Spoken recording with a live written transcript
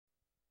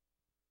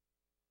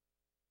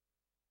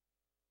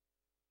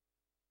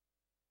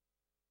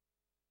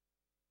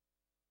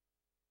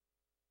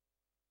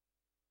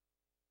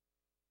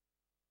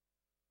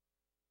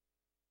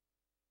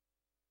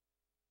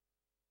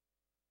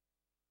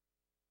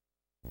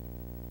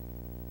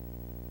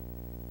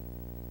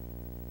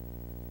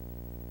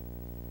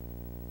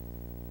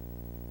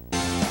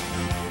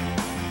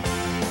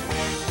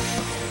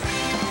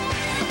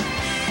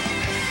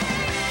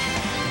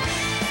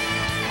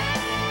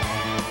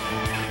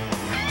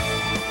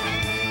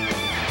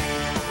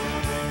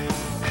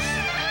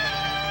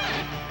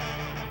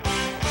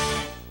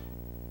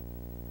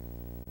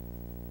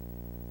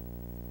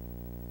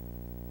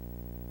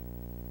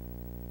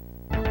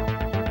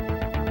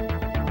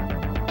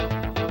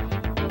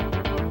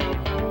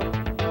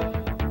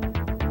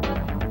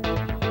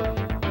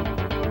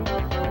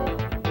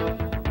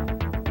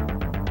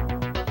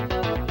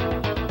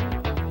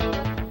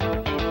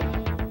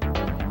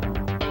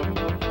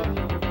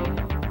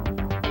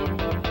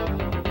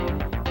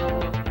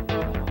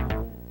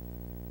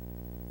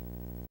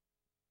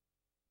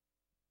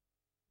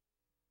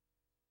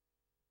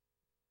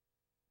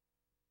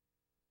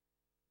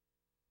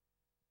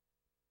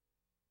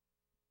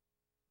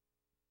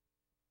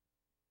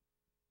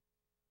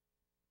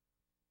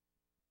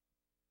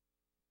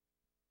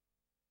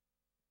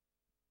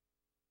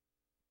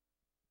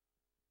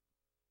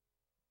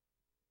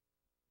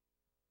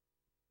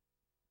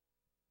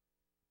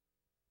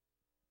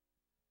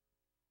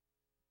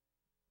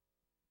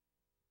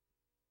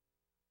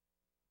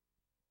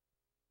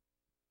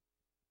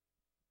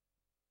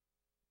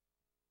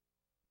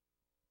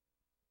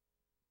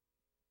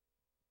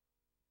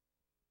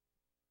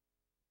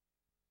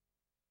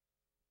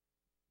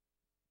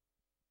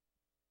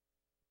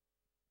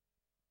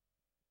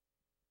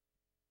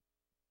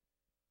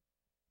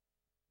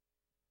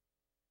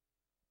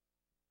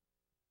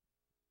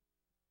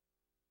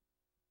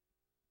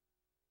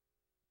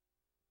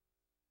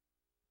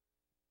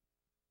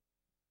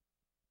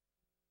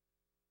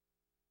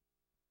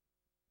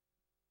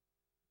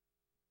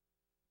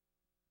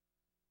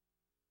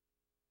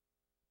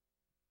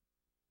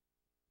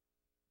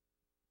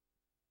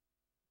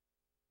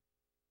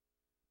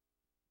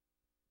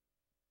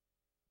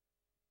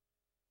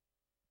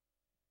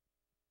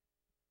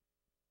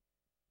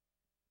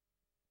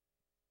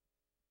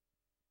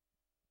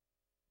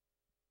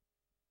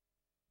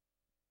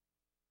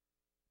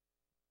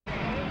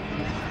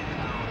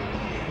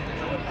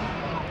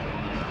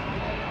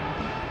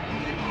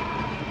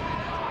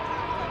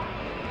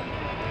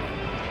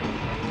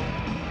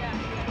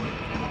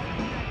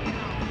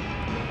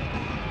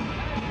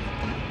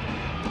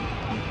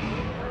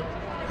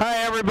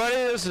Hi everybody,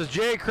 this is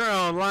Jay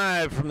Crone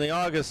live from the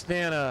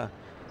Augustana,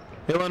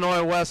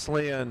 Illinois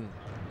Wesleyan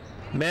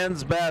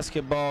men's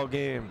basketball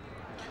game.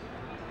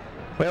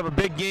 We have a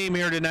big game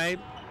here tonight.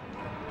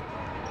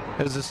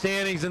 As the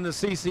standings in the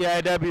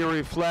CCIW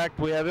reflect,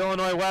 we have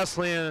Illinois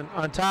Wesleyan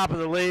on top of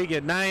the league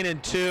at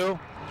 9-2.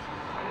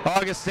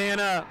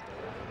 Augustana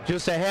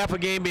just a half a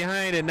game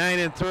behind at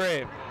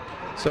 9-3.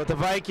 So if the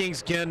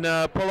Vikings can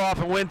pull off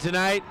and win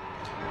tonight,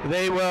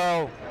 they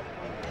will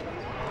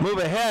move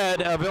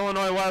ahead of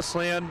Illinois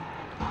Wesleyan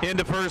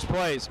into first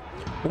place.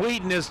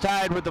 Wheaton is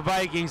tied with the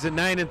Vikings at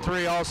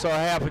 9-3, also a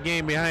half a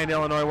game behind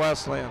Illinois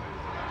Wesleyan.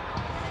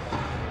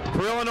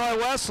 For Illinois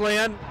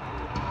Wesleyan,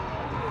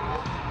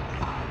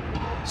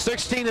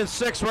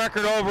 16-6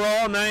 record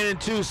overall,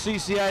 9-2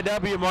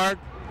 CCIW mark.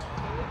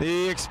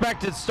 The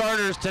expected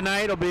starters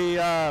tonight will be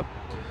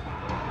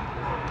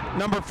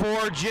number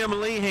 4, Jim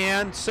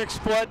Lehan, 6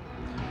 foot,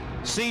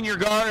 senior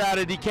guard out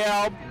of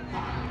DeKalb.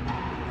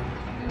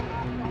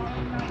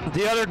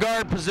 The other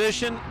guard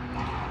position,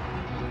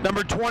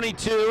 number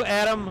 22,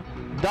 Adam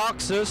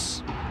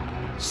Doxus,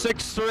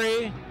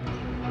 6'3",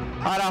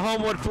 out of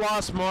Homewood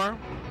Flossmoor.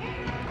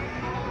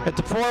 At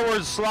the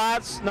forward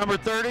slots, number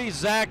 30,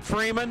 Zach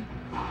Freeman,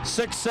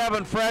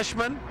 6'7"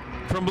 freshman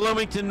from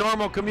Bloomington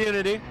Normal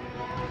Community.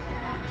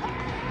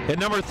 At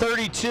number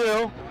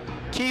 32,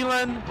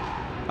 Keelan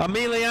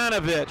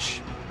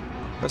Emilianovich,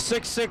 a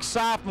 6'6"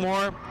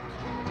 sophomore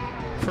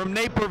from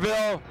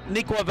Naperville,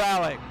 Neuqua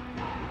Valley.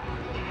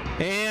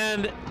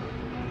 And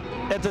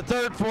at the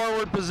third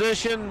forward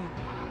position,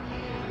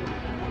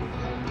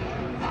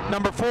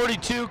 number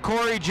 42,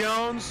 Corey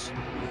Jones,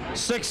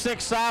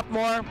 6'6"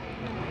 sophomore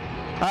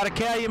out of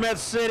Calumet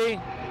City,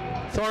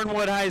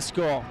 Thornwood High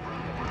School.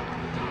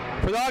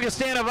 For the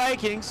Augustana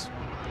Vikings,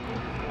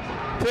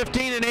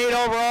 15-8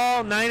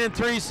 overall,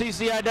 9-3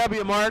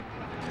 CCIW mark.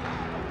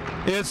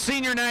 It's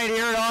senior night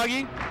here at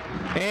Augie,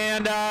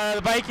 and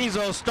the Vikings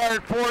will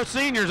start 4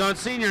 seniors on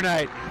senior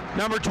night.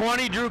 Number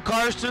 20, Drew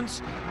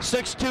Karstens,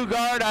 6'2"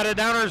 guard out of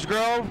Downers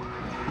Grove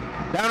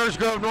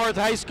North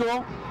High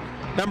School.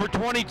 Number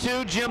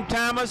 22, Jim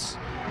Thomas,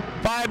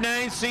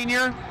 5'9"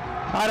 senior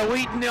out of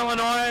Wheaton,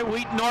 Illinois,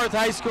 Wheaton North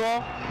High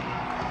School.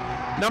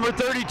 Number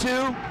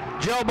 32,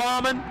 Joe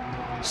Bauman,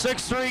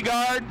 6'3"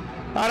 guard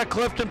out of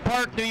Clifton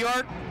Park, New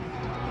York.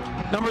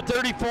 Number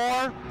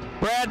 34,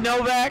 Brad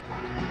Novak,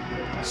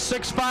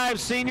 6'5"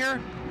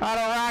 senior out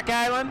of Rock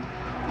Island.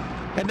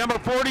 And number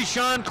 40,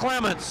 Sean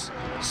Clements,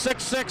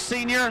 6'6"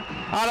 senior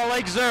out of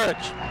Lake Zurich.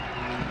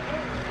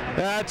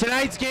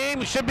 Tonight's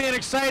game should be an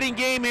exciting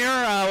game here.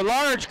 A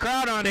large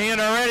crowd on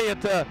hand already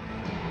at the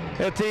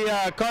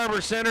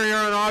Carver Center here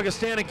on the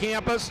Augustana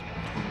campus.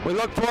 We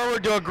look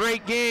forward to a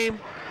great game.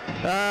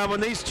 When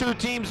these two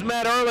teams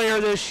met earlier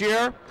this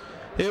year,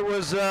 it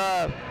was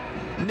a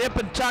nip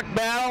and tuck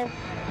battle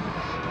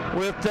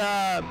with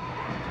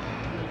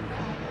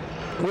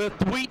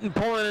Wheaton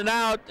pulling it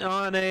out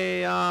on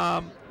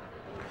a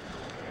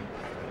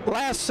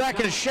last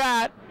second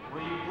shot,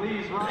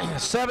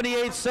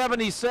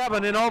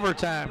 78-77 in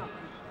overtime.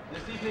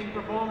 This evening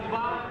performed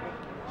by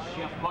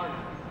Chef Martin.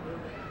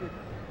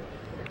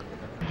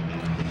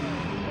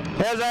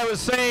 As I was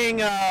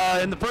saying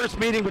in the first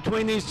meeting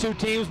between these two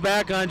teams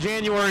back on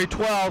January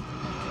 12th,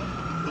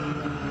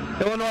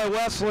 Illinois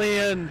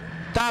Wesleyan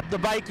topped the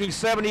Vikings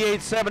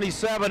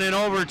 78-77 in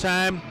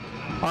overtime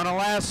on a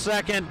last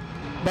second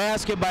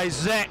basket by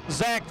Zach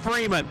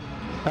Freeman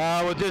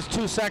with just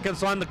 2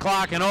 seconds on the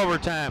clock in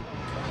overtime.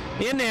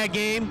 In that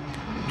game,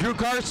 Drew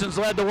Karstens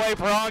led the way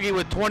for Augie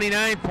with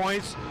 29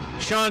 points.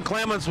 Sean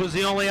Clements was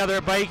the only other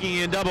Viking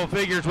in double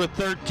figures with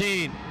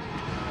 13.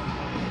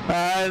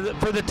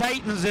 For the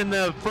Titans in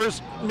the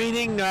first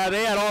meeting,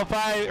 they had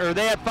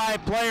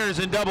 5 players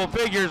in double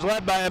figures,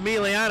 led by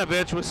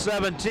Emilianovich with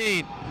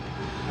 17.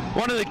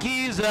 One of the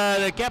keys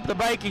that kept the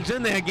Vikings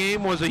in that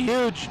game was a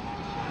huge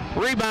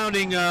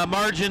rebounding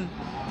margin,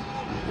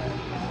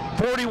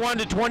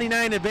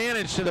 41-29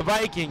 advantage to the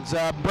Vikings.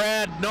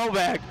 Brad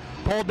Novak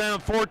pulled down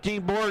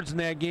 14 boards in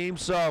that game,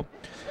 so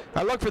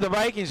I look for the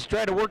Vikings to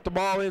try to work the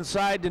ball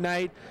inside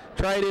tonight,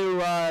 try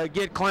to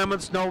get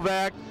Clements,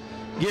 Novak,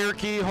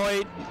 Gierke,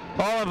 Hoyt,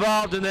 all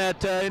involved in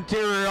that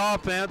interior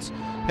offense,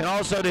 and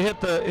also to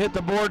hit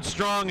the board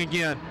strong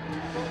again.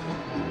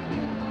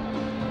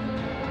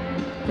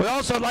 We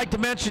also like to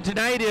mention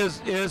tonight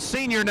is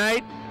senior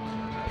night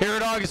here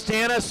at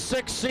Augustana.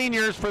 6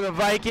 seniors for the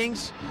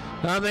Vikings.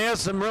 They have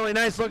some really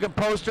nice looking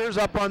posters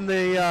up on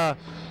the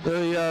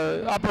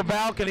upper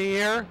balcony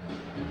here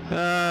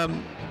of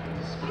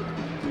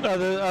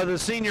the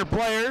senior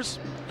players.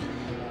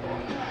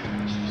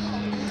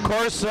 Of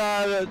course,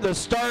 the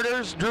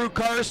starters, Drew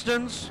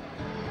Karstens,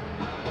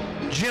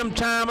 Jim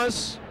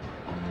Thomas,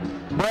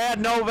 Brad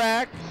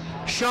Novak,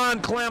 Sean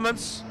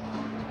Clements,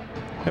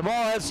 have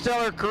all had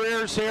stellar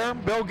careers here.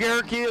 Bill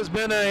Gierke has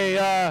been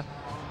a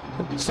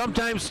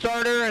sometimes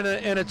starter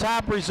and a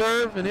top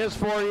reserve in his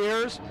 4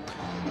 years.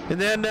 And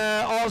then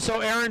also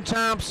Aaron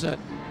Thompson.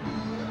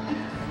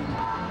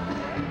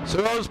 So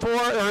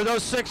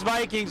those 6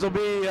 Vikings will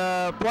be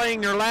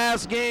playing their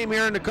last game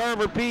here in the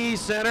Carver PE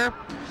Center.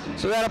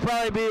 So that'll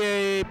probably be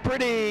a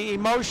pretty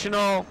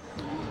emotional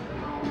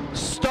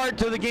start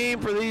to the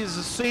game for these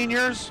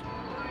seniors.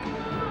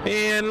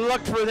 And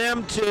look for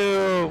them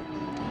to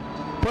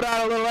put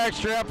out a little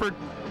extra effort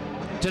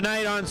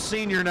tonight on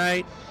senior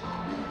night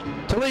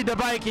to lead the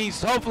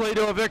Vikings hopefully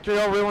to a victory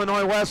over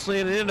Illinois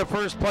Wesleyan and into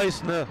first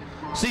place in the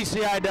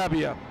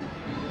CCIW.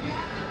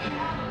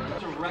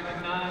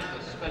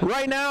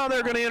 Right now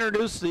they're going to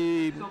introduce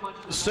the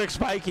 6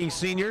 Viking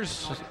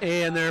seniors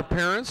and their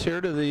parents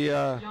here to the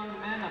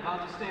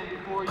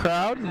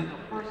crowd. The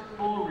first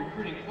full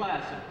recruiting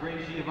class of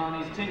Greg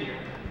Giovanni's tenure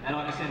at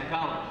Augustana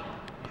College.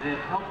 They have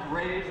helped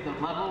raise the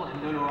level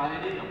and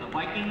notoriety of the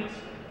Vikings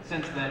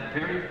since that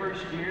very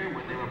first year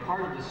when they were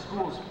part of the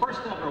school's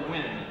first ever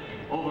win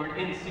over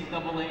an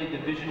NCAA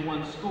Division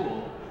I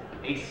school,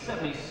 a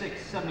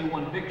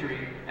 76-71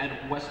 victory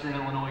at Western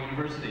Illinois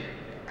University.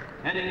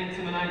 Heading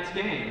into tonight's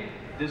game,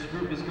 this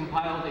group has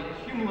compiled a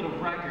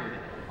cumulative record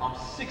of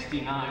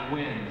 69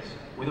 wins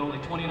with only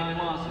 29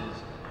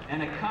 losses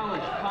and a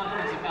college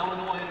conference of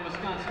Illinois and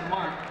Wisconsin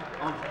mark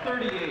of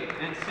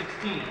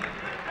 38-16.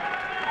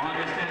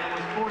 Augustana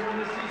was fourth in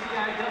the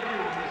CCIW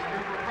with this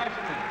group of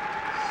freshmen,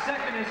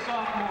 second as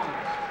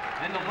sophomores,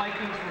 and the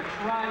Vikings were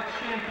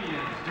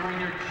tri-champions during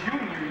their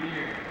junior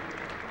year.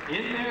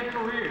 In their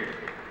career,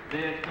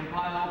 they have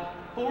compiled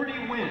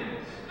 40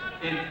 wins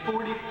in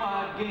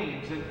 45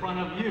 games in front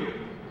of you,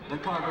 the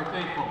Carver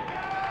faithful.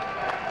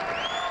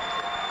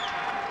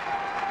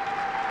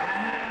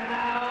 And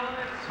now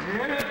let's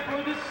hear it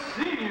for the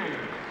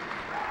seniors.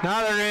 Now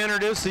they're going to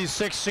introduce these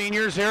 6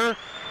 seniors here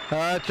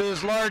to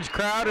this large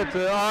crowd at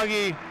the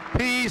Augie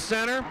PE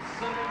Center.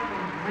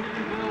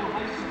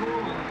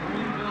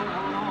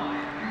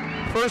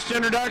 First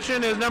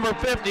introduction is number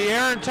 50,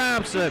 Aaron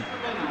Thompson,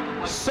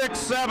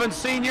 6'7"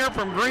 senior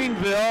from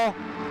Greenville,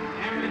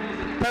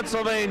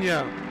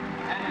 Pennsylvania.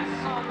 And the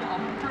son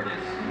of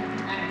Curtis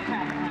and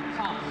Catherine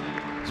Thompson.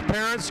 His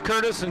parents,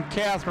 Curtis and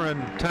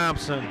Catherine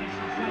Thompson. Ladies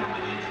and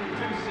gentlemen,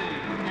 introducing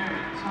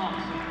Aaron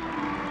Thompson.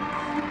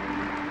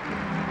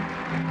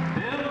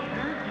 Bill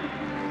Gerke,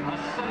 a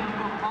center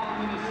from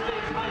Hoffman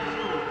Estates High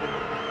School.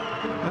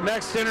 The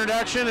next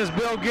introduction is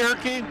Bill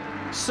Gerke,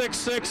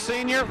 6'6"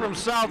 senior from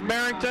South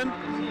Barrington,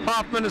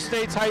 Hoffman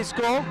Estates High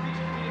School.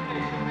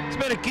 He's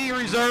been a key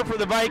reserve for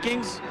the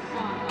Vikings,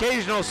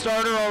 occasional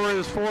starter over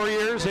his 4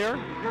 years here.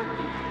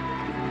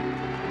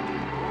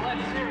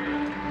 Let's hear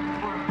it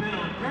for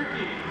Bill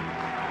Gerke.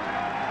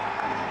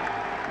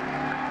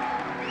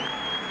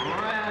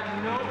 Brad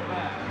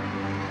Novak,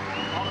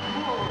 a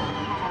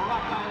forward from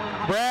Rock Island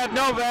High Brad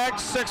Novak,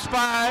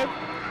 6'5",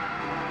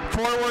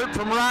 forward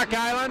from Rock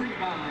Island.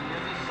 Rebounding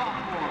as a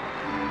sophomore,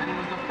 and it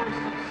was the first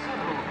of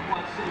several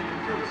Quad City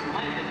recruits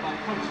landed by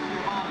Coach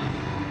Giovanni.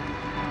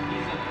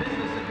 He's a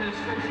business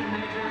administration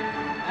major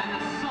and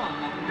the son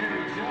of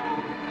Mary Jo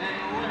and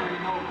Larry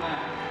Novak.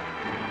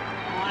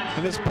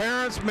 And his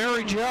parents,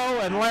 Mary Jo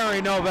and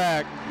Larry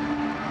Novak.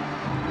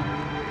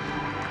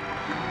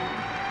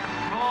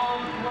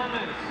 Sean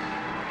Clements,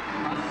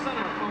 a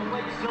center from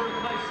Lake Zurich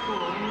High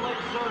School in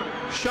Lake Zurich.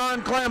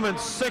 Sean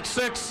Clements,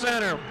 6'6"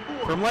 center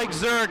from Lake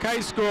Zurich High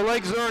School,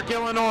 Lake Zurich,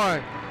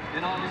 Illinois.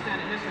 In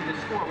Augustana history to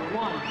score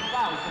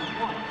 1,000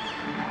 points.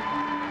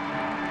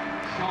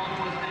 Sean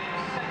was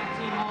named second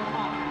team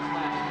All-Conference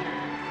last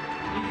year.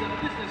 He's a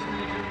business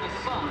major, the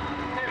son of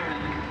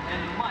Karen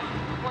and Mike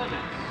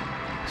Clements.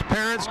 His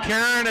parents,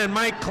 Karen and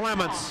Mike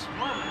Clements.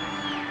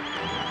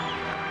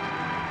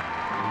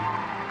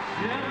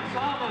 Jim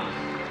Thomas,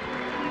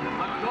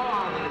 a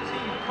guard and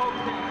team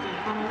co-captain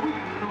from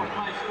Wheaton North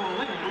High School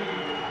in Wheaton.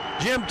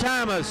 Jim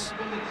Thomas,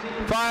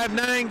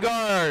 5'9"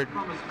 guard,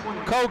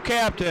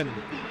 co-captain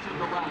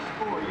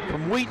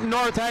from Wheaton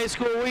North High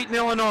School, Wheaton,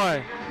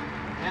 Illinois.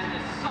 And the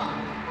son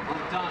of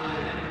Donna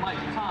and Mike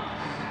Thomas.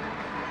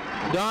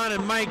 Don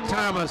and Mike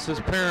Thomas, his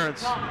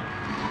parents.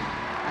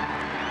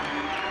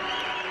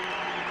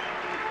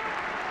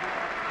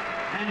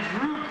 And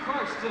Drew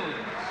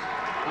Karstens,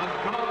 a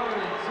guard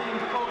and team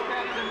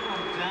co-captain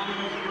from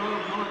Downers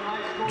Grove North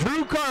High School.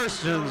 Drew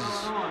Karstens.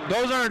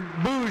 Those aren't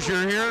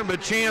Bouger here,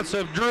 but chance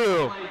of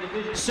Drew.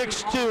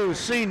 6'2",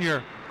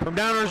 senior from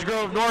Downers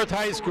Grove North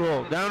High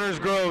School, Downers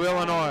Grove,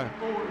 Illinois.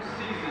 4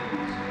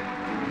 seasons.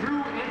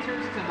 Drew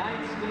enters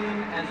tonight's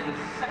game as the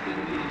second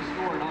leading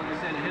scorer in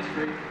Augustana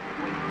history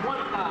with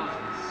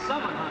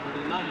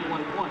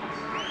 1,791 points.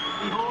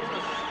 He holds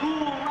a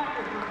school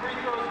record for free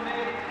throws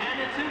made and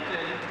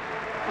attempted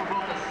for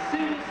both a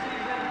single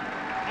season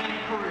and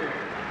career,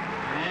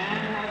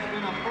 and has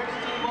been a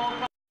first-team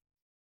All-Conference.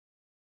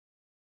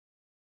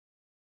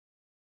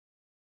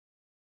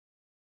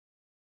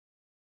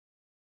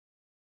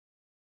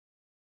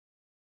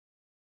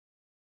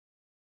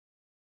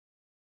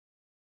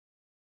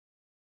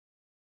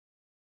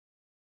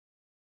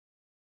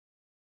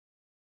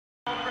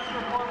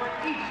 Performer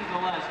each of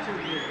the last 2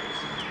 years.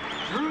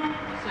 Drew,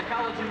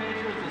 psychology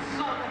major, is the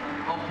son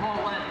of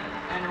Paulette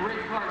and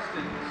Rick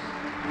Karstens.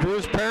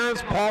 Drew's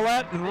parents,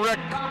 Paulette and Rick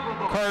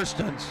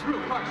Karstens.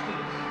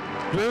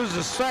 Drew's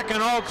the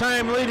second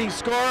all-time leading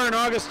scorer in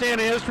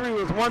Augustana history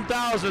with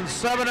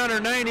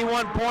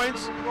 1,791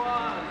 points.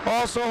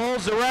 Also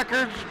holds the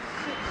record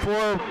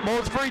for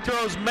both free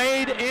throws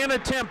made and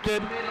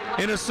attempted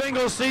in a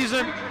single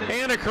season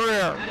and a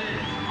career.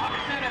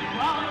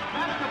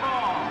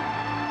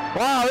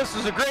 Wow, this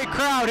is a great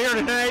crowd here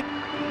tonight.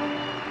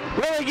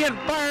 Really getting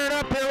fired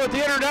up here with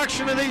the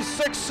introduction of these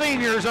 6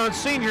 seniors on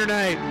senior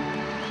night.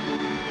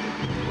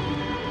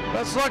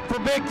 Let's look for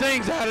big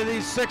things out of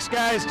these 6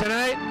 guys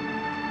tonight.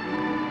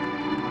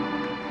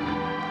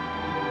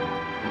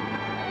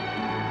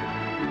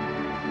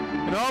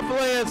 And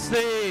hopefully it's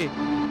the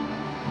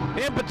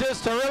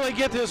impetus to really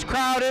get this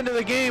crowd into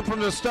the game from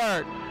the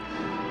start.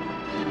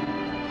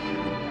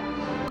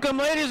 Welcome,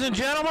 ladies and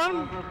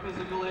gentlemen.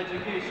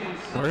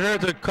 We're here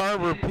at the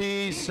Carver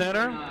P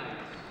Center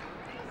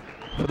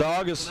for the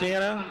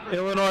Augustana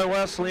Illinois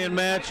Wesleyan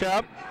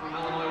matchup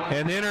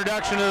and the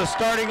introduction of the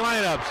starting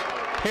lineups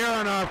here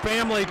on our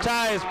Family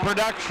Ties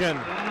production.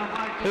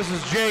 This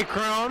is Jay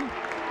Crone.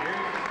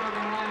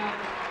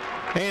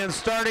 And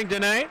starting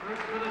tonight,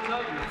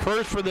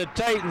 first for the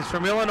Titans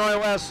from Illinois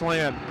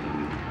Wesleyan.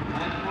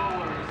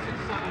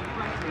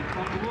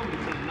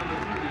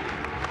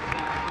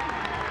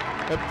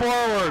 At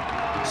forward,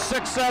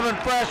 6'7"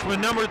 freshman,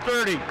 number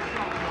 30,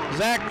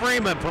 Zach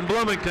Freeman from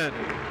Bloomington.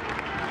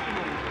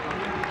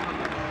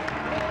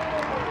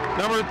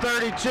 Number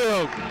 32,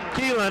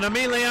 Keelan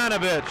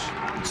Emilianovich,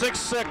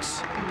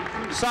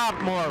 6'6",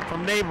 sophomore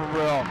from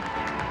Naperville.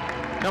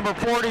 Number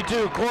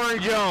 42, Corey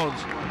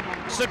Jones,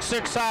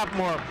 6'6",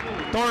 sophomore,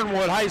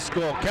 Thornwood High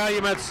School,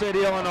 Calumet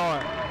City,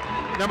 Illinois.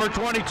 Number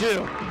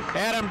 22,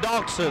 Adam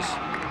Dalksis,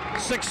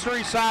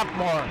 6'3",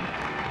 sophomore,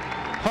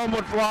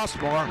 Homewood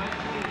Flossmoor.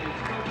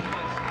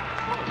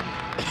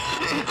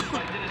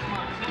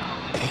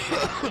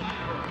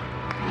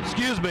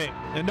 Excuse me.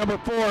 And number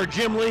 4,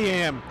 Jim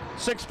Lehan,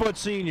 6'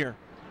 senior,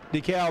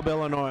 DeKalb,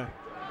 Illinois.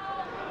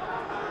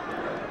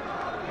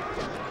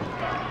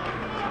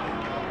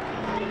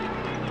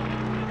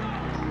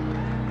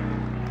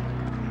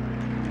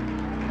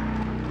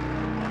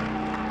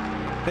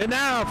 And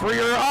now for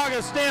your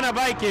Augustana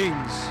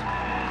Vikings.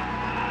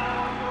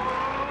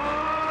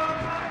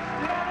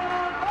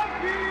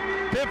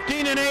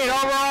 15-8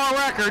 overall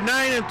record,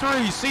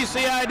 9-3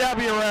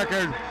 CCIW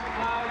record.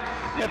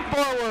 At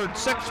forward,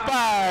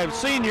 6'5",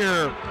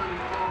 senior,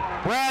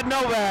 Brad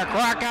Novak,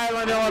 Rock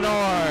Island,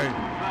 Illinois.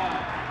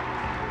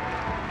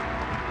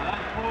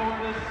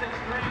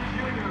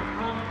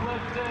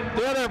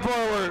 The other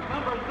forward,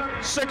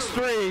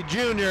 6'3",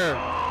 junior,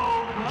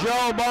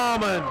 Joe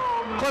Ballman,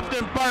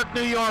 Clifton Park,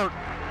 New York.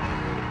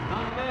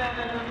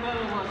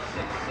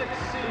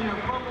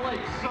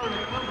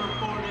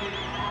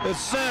 The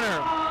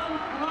center,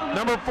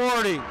 number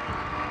 40,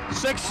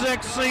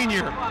 6'6",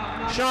 senior,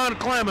 Sean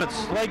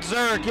Clements, Lake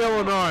Zurich,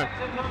 Illinois.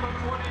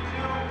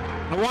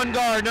 The one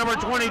guard, number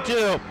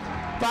 22,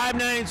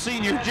 5'9",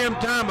 senior, Jim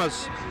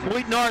Thomas,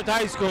 Wheat North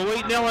High School,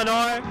 Wheaton,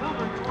 Illinois.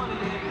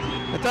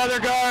 The other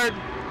guard,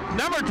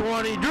 number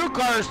 20, Drew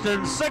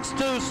Karsten,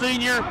 6'2",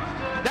 senior,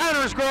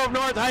 Downers Grove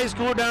North High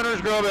School,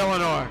 Downers Grove,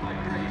 Illinois.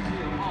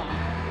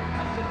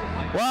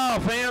 Wow,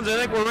 fans, I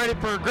think we're ready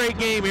for a great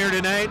game here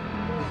tonight.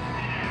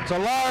 It's a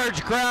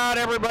large crowd,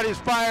 everybody's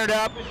fired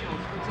up.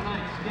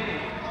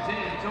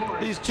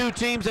 These two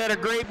teams had a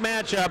great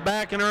matchup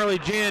back in early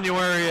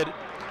January at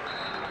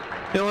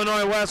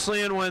Illinois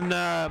Wesleyan when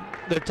the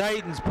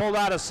Titans pulled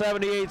out a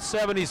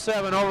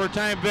 78-77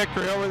 overtime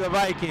victory over the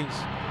Vikings.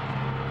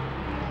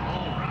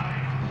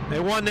 They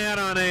won that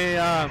on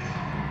a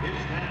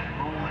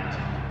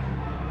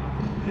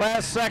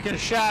last-second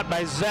shot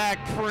by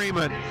Zach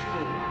Freeman.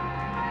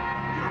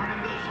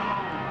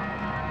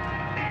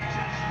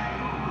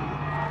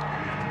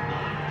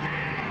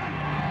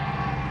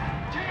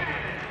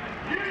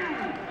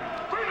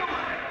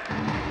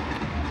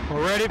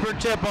 We're ready for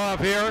tip-off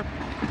here.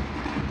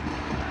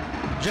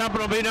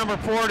 Jumping will be number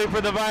 40 for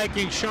the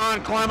Vikings,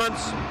 Sean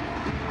Clements.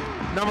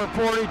 Number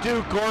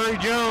 42, Corey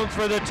Jones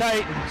for the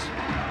Titans.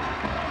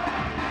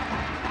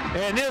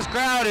 And this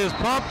crowd is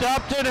pumped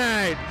up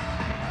tonight.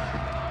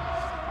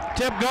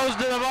 Tip goes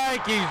to the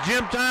Vikings.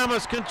 Jim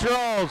Thomas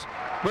controls.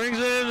 Brings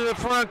it into the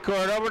front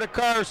court. Over to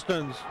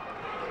Karstens.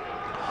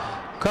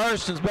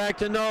 Karstens back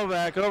to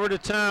Novak. Over to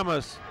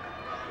Thomas.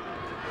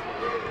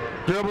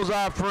 Dribbles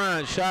out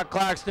front. Shot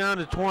clock's down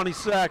to 20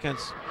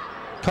 seconds.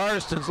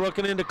 Karstens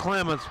looking into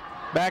Clements.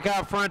 Back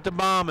out front to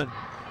Bauman.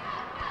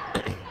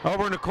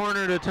 Over in the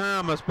corner to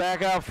Thomas.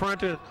 Back out front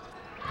to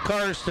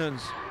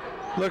Karstens.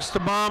 Looks to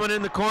Bauman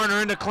in the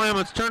corner into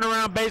Clements.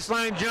 Turnaround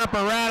baseline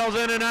jumper. Rattles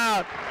in and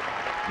out.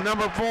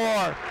 Number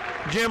 4,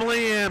 Jim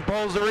Lehan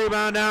pulls the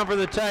rebound down for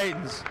the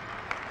Titans.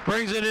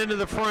 Brings it into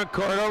the front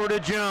court. Over to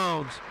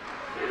Jones.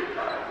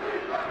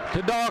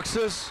 To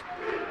Dalksis.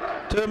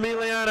 To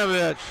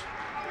Emilianovich.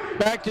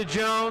 Back to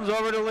Jones.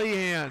 Over to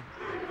Lehan.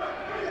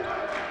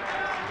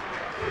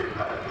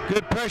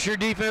 Good pressure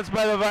defense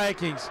by the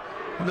Vikings.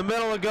 In the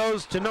middle it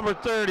goes to number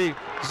 30,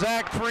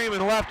 Zach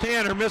Freeman,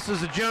 left-hander,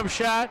 misses a jump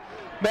shot.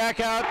 Back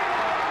out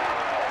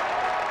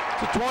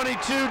to 22,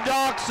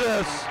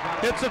 Doxus.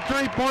 Hits a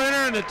three-pointer,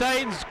 and the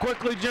Titans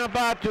quickly jump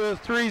out to a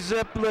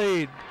 3-zip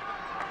lead.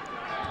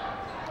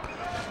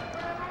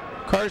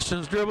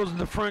 Karstens dribbles in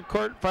the front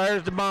court,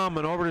 fires to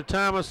Bauman. Over to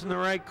Thomas in the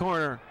right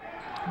corner.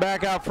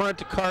 Back out front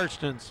to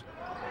Karstens.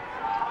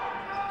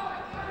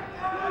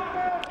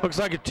 Looks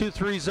like a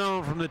 2-3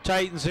 zone from the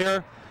Titans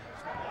here.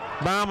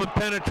 Bauman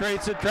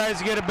penetrates it, tries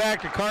to get it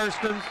back to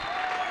Karstens.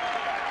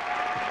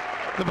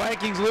 The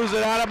Vikings lose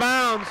it out of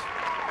bounds.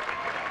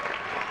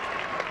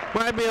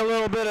 Might be a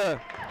little bit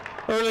of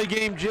early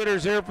game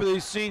jitters here for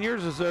these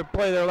seniors as they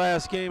play their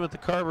last game at the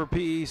Carver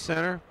PE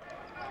Center.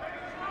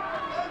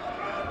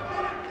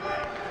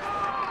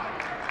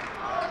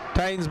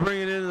 Titans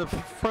bring it into the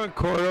front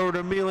court over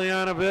to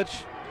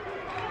Miljanovic.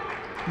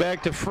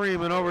 Back to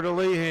Freeman, over to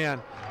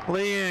Lehan.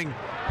 Lehan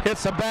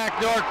hits a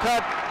backdoor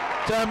cut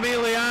to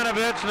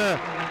Miljanovic. The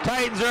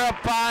Titans are up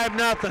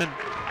 5-0.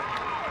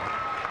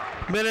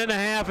 Minute and a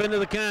half into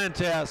the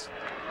contest.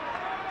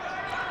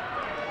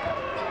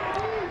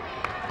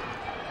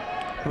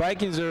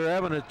 Vikings are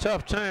having a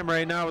tough time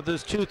right now with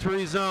this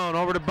 2-3 zone.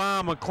 Over to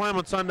Bauman.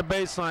 Clements on the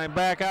baseline.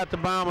 Back out to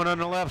Bauman on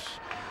the left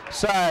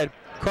side.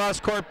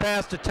 Cross-court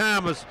pass to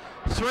Thomas.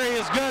 Three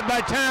is good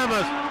by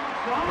Thomas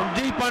from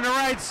deep on the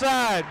right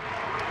side.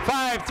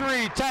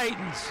 5-3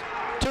 Titans.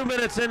 2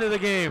 minutes into the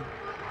game.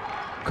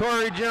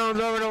 Corey Jones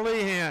over to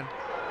Lehan.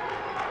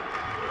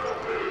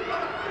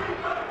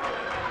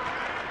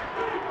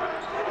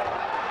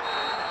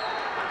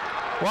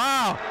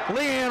 Wow,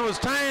 Lehan was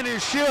tying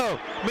his shoe.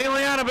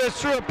 Miljanovic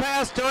threw a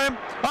pass to him.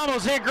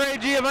 Almost hit Gray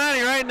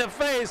Giovanni right in the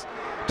face.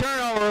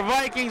 Turnover,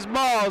 Vikings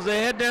ball as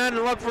they head down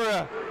to look for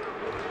a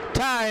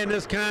tie in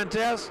this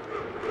contest.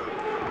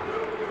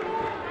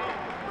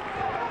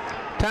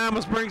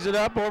 Thomas brings it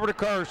up over to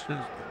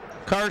Karstens.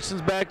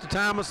 Karstens back to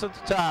Thomas at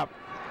the top.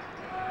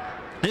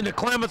 Into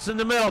Clements in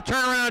the middle.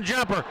 Turnaround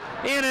jumper.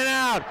 In and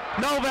out.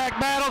 Novak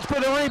battles for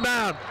the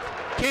rebound.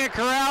 Can't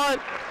corral it.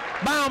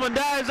 Bauman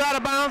dives out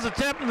of bounds,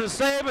 attempting the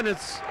save, and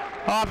it's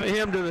off of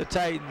him to the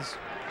Titans.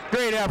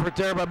 Great effort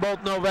there by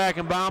both Novak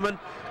and Bauman.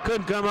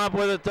 Couldn't come up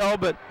with it though,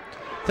 but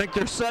I think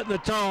they're setting the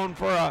tone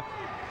for a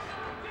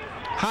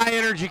high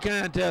energy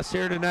contest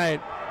here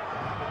tonight.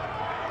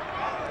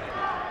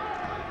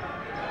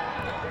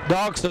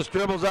 Doxus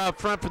dribbles out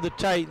front for the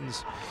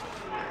Titans.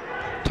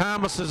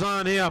 Thomas is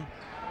on him.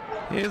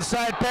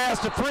 Inside pass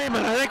to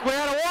Freeman. I think we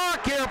had a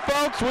walk here,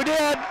 folks. We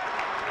did.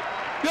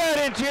 Good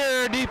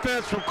interior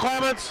defense from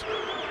Clements.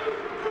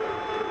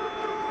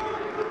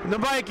 And the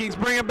Vikings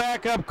bring it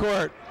back up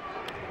court.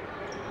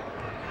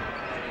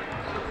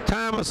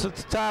 Thomas at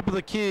the top of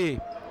the key.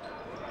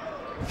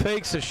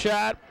 Fakes a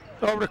shot.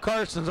 Over to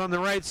Karstens on the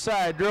right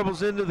side.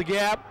 Dribbles into the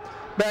gap.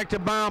 Back to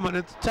Bauman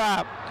at the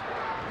top.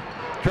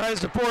 Tries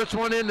to force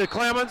one into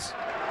Clements.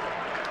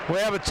 We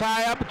have a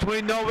tie-up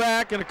between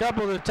Novak and a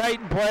couple of the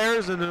Titan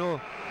players, and it'll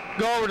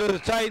go over to the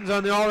Titans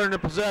on the alternate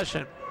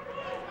possession.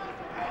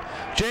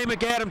 Jay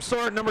McAdams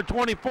Sword, number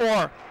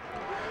 24,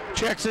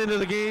 checks into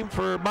the game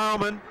for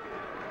Bauman.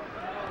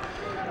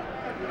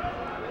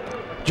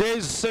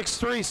 Jay's a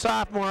 6'3"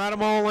 sophomore out of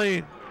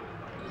Moline.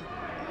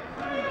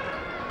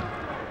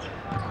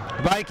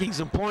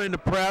 Vikings employing the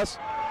press.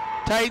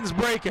 Titans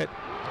break it.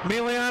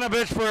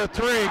 Miljanovic for a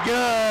three.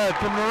 Good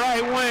from the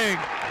right wing.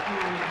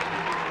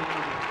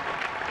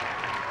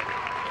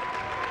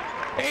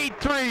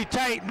 8-3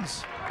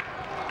 Titans.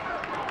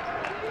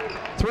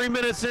 3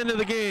 minutes into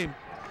the game.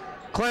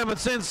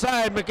 Clements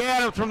inside.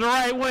 McAdams from the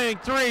right wing.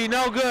 Three,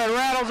 no good.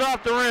 Rattles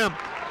off the rim.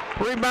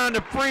 Rebound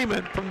to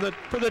Freeman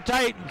for the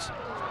Titans.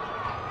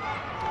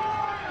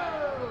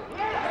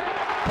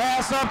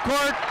 Pass up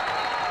court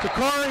to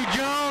Corey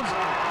Jones.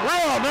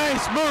 Real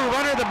nice move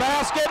under the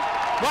basket.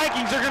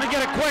 Vikings are going to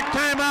get a quick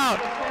timeout.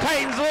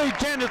 Titans lead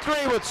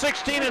 10-3 with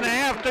 16 and a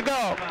half to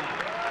go.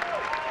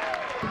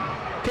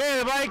 Okay,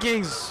 the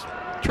Vikings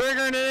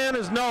triggering it in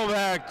is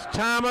Novak.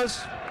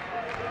 Thomas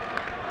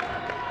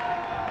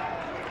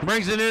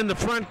brings it in the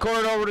front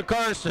court over to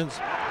Karstens.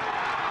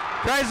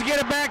 Tries to get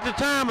it back to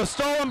Thomas.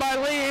 Stolen by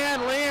Lehan.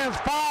 Lehan's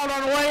fouled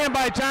on the way in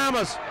by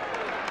Thomas.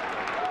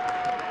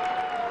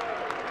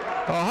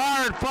 A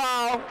hard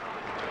foul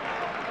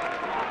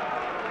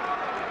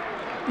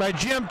by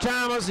Jim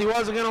Thomas. He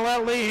wasn't going to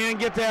let Lehan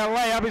get that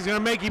layup. He's going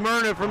to make him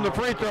earn it from the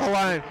free throw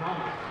line.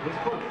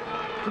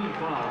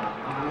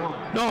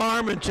 No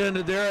harm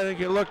intended there. I think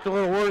it looked a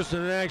little worse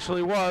than it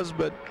actually was,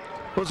 but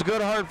it was a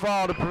good hard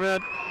foul to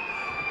prevent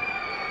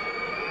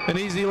an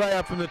easy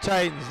layup from the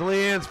Titans.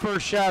 Lehan's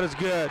first shot is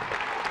good.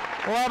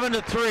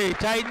 11-3.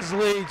 Titans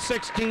lead.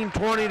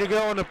 16:20 to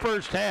go in the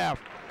first half.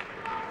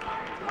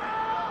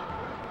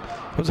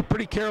 It was a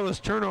pretty careless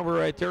turnover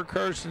right there.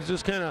 Karstens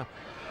just kind of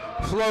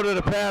floated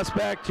a pass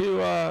back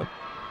to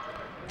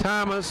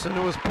Thomas, and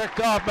it was picked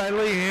off by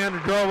Lehan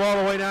and drove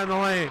all the way down the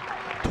lane.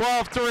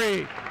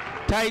 12-3.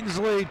 Titans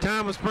lead.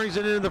 Thomas brings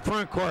it into the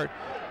front court.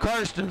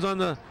 Karstens on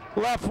the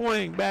left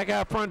wing. Back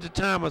out front to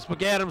Thomas.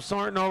 McAdams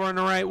Thornton over on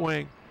the right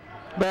wing.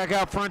 Back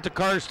out front to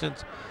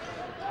Karstens.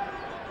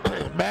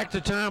 Back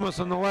to Thomas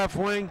on the left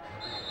wing.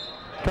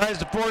 Tries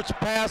to force a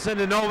pass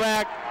into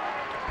Novak.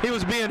 He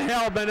was being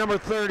held by number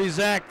 30,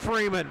 Zach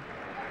Freeman.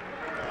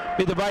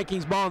 Be the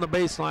Vikings ball on the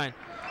baseline.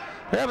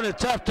 They're having a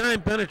tough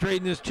time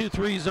penetrating this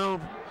 2-3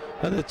 zone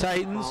of the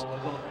Titans.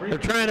 They're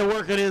trying to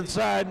work it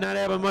inside, not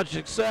having much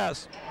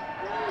success.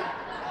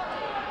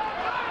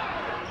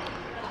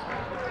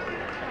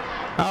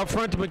 Out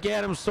front to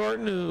McAdams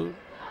Thornton, who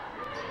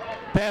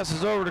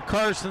passes over to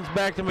Karstens,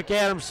 back to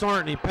McAdams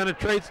Thornton. He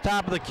penetrates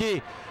top of the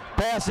key.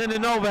 Pass into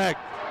Novak.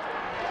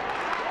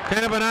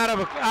 Kind of an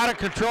out of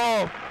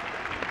control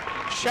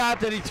shot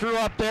that he threw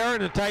up there,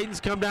 and the Titans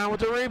come down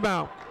with the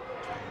rebound.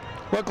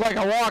 Looked like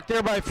a walk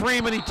there by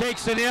Freeman. He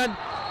takes it in.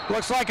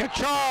 Looks like a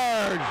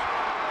charge.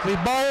 He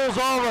bowls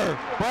over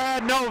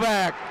Brad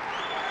Novak.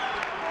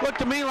 Looked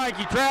to me like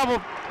he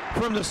traveled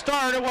from the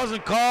start. It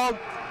wasn't called.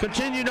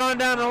 Continued on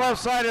down the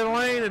left side of the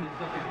lane and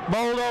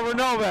bowled over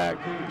Novak.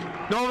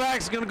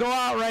 Novak's going to go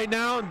out right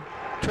now, and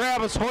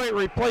Travis Hoyt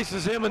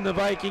replaces him in the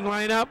Viking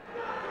lineup.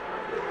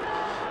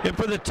 And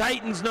for the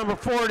Titans, number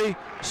 40,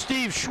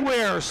 Steve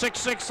Schwer,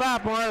 6'6"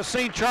 sophomore out of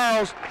St.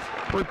 Charles,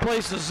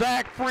 replaces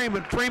Zach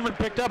Freeman. Freeman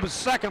picked up his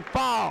second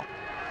foul.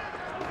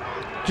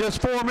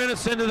 Just 4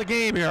 minutes into the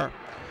game here.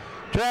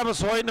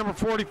 Travis Hoyt, number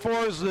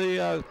 44, is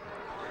the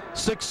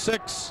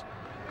 6'6"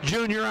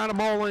 junior out of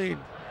Moline.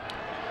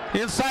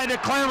 Inside to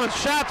Clemens,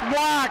 shots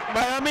blocked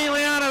by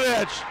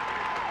Emilianovic.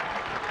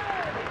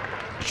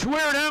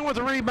 Schwer down with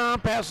the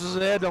rebound, passes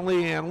ahead to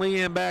Lehan.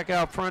 Lehan back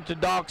out front to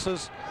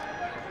Doxas.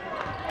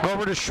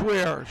 Over to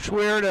Schwer.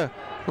 Schwer to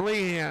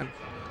Lehan.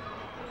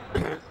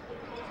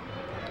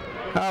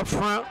 Out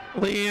front,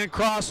 Lehan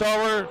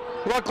crossover.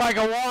 Looked like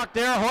a walk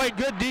there. Hoyt,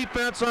 good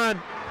defense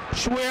on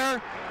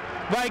Schwer.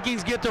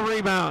 Vikings get the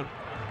rebound.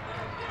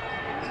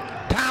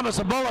 Thomas,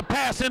 a bullet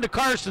pass into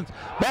Karstens.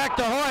 Back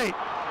to Hoyt.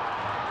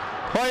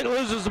 Hoyt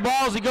loses the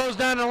ball as he goes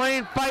down the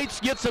lane, fights,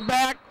 gets it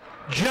back.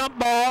 Jump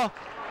ball.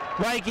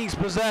 Vikings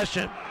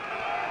possession.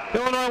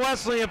 Illinois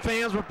Wesleyan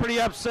fans were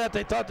pretty upset.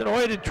 They thought that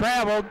Hoyt had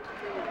traveled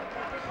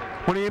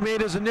when he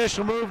made his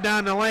initial move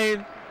down the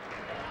lane.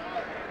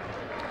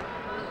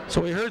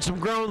 So we heard some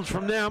groans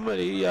from them, but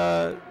he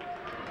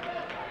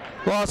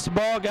lost the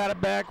ball, got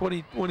it back when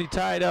he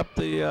tied up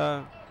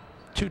the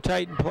two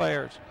Titan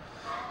players.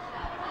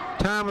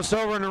 Thomas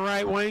over in the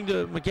right wing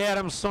to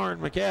McAdams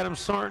Thornton.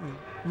 McAdams Thornton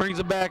brings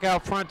it back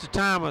out front to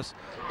Thomas.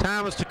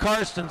 Thomas to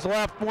Karstens,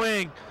 left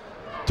wing.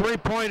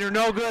 Three-pointer,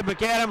 no good.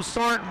 McAdams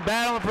Thornton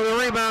battling for the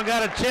rebound,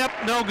 got a tip,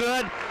 no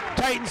good.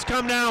 Titans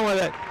come down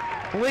with it.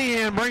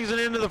 Lehan brings it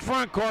into the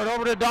front court,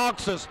 over to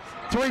Doxas.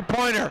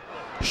 Three-pointer,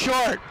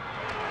 short.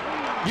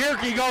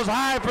 Gierke goes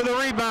high for the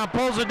rebound,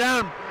 pulls it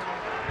down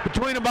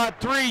between about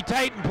three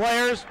Titan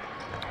players.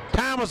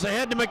 Thomas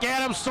ahead to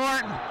McAdams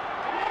Thornton.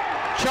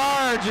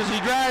 Charge as he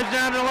drives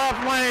down the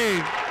left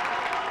lane.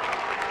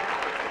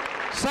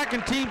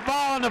 Second team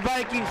foul on the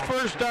Vikings,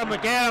 first on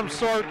McAdams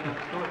Thornton.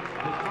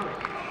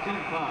 Team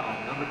foul,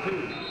 number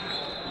 2.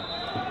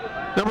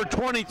 Number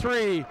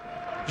 23,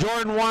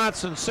 Jordan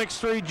Watson,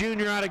 6'3"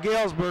 junior out of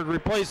Galesburg,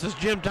 replaces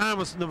Jim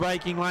Thomas in the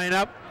Viking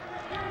lineup.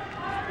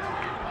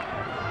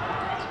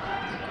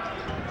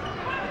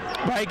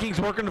 Vikings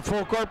working the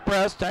full court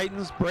press.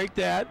 Titans break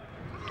that.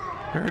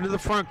 They're into the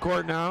front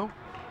court now.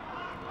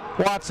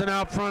 Watson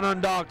out front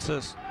on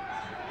Doxas.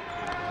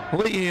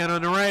 Lehan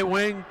on the right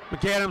wing.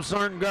 McAdams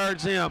Thornton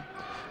guards him.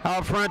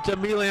 Out front to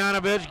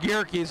Emilianovic.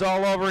 Gierke's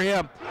all over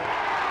him.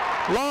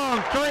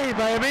 Long three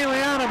by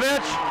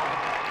Emilianovic.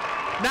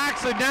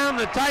 Knocks it down.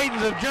 The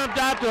Titans have jumped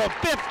out to a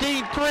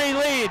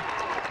 15-3 lead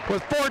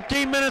with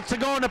 14 minutes to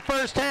go in the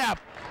first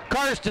half.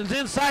 Karstens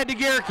inside to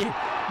Gierke.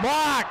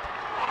 Blocked.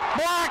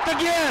 Blocked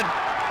again.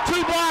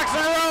 2 blocks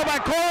in a row by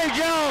Corey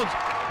Jones.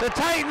 The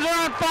Titans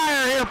are on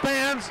fire here,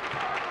 fans.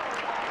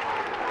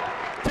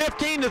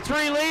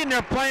 15-3 lead, and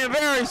they're playing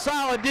very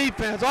solid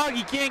defense.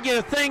 Augie can't get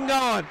a thing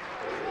going.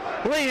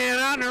 Lehan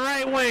out in the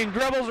right wing,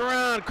 dribbles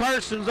around.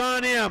 Karstens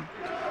on him.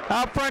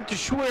 Out front to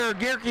Schwer.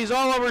 Gierke's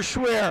all over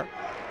Schwer.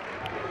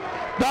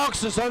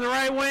 Doxas on the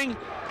right wing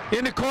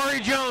into Corey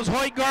Jones.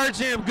 Hoyt guards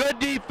him. Good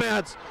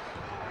defense.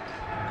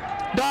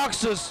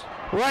 Doxas,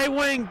 right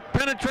wing,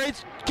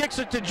 penetrates, kicks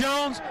it to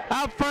Jones.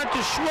 Out front to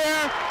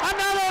Schwer.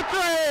 Another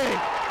three.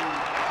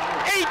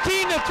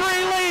 18-3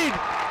 lead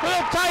for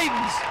the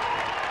Titans,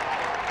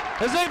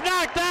 as they've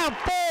knocked down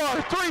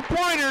 4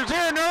 3-pointers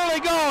here in the early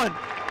going.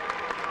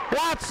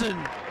 Watson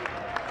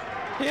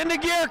into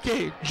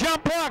Gierke.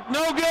 Jump hook,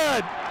 no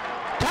good.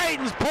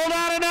 Titans pulled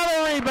out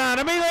another rebound.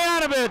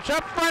 Emilianovic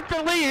up front to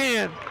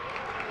Lehan.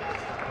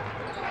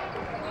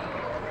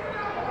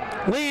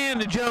 Lehan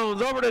to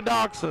Jones, over to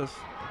Doxas.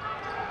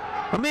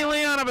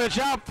 Emilianovic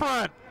out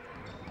front.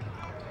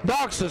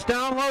 Doxas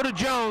down low to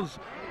Jones.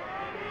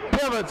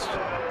 Pivots.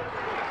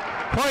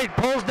 Hoyt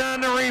pulls down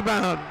the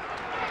rebound.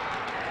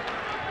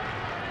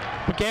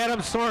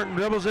 McAdams Thornton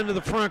dribbles into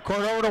the front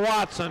court, over to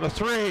Watson. A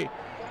three.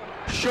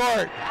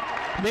 Short.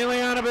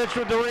 Emilianovic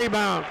with the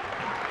rebound.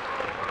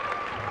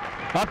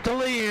 Up to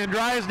Lehan,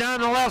 drives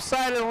down the left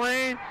side of the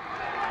lane.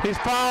 He's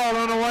fouled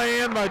on the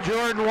way in by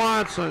Jordan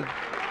Watson.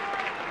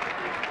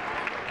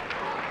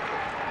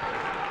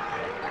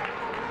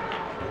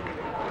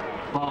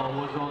 Foul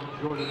was on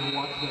Jordan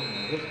Watson.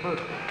 His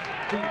first.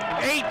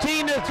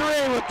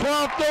 18-3 with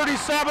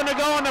 12:37 to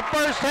go in the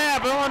first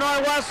half.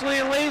 Illinois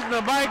Wesleyan leads, and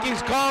the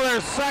Vikings call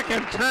their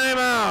second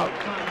timeout.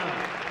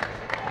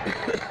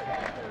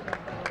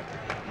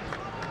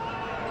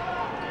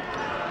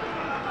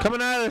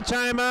 Coming out of the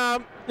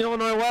timeout,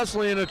 Illinois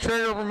Wesleyan a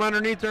trigger from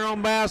underneath their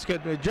own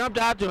basket. They jumped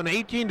out to an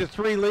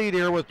 18-3 lead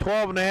here with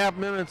 12.5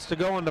 minutes to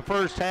go in the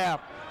first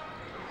half.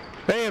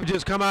 They have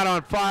just come out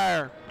on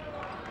fire.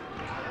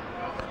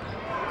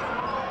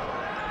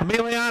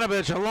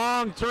 Emilianovic, a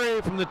long three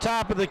from the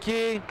top of the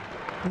key.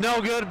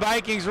 No good.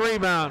 Vikings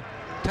rebound.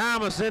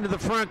 Thomas into the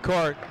front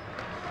court.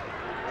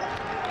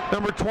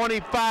 Number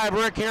 25,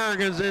 Rick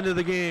Harrigan's into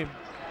the game.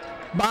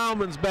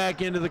 Bauman's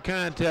back into the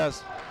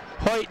contest.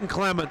 Hoyt and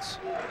Clements.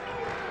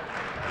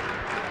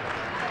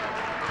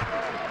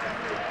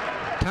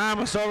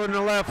 Thomas over in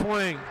the left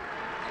wing.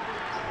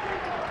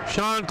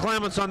 Sean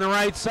Clements on the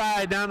right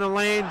side, down the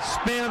lane,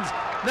 spins.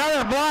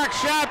 Another block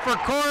shot for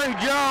Corey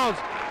Jones.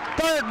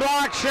 Third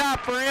block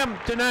shot for him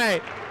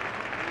tonight.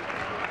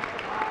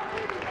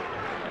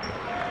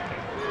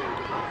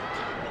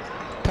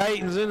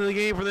 Titans into the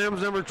game for them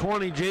is number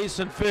 20,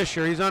 Jason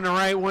Fisher. He's on the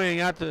right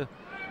wing, out to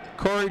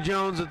Corey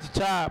Jones at the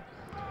top.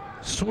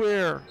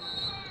 Swear.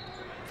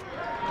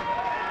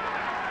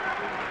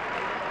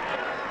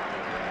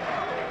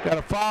 Got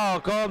a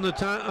foul called on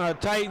the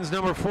Titans,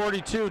 number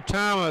 42,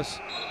 Thomas.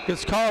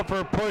 Gets called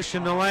for a push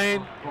in the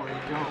lane.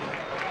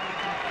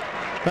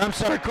 I'm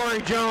sorry,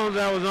 Corey Jones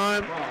that was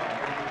on.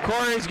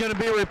 Corey's going to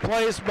be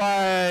replaced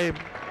by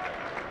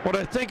what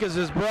I think is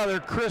his brother,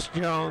 Chris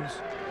Jones.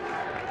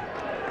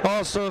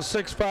 Also a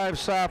 6'5"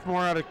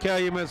 sophomore out of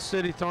Calumet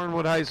City,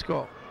 Thornwood High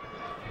School.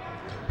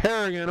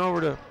 Harrigan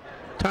over to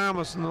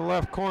Thomas in the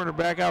left corner,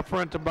 back out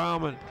front to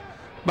Bauman.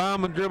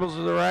 Bauman dribbles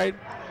to the right,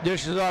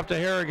 dishes off to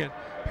Harrigan.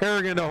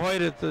 Harrigan to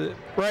Hoyt at the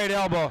right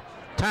elbow.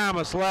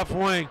 Thomas, left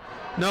wing.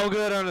 No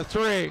good on a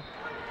three.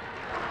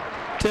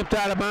 Tipped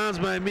out of bounds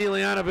by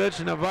Emilianovic,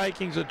 and the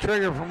Vikings a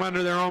trigger from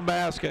under their own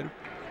basket.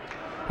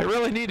 They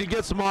really need to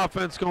get some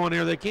offense going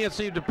here. They can't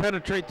seem to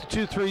penetrate the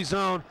 2-3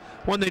 zone.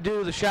 When they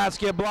do, the shots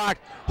get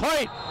blocked.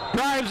 Hoyt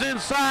drives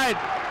inside.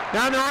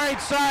 Down the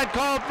right side,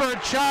 called for a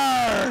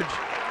charge.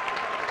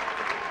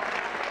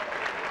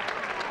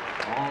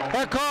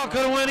 That call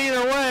could have went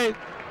either way.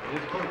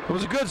 It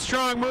was a good,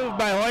 strong move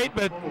by Hoyt,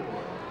 but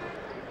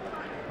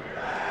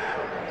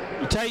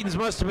the Titans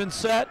must have been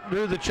set,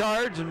 drew the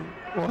charge, and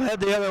will head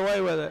the other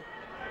way with it.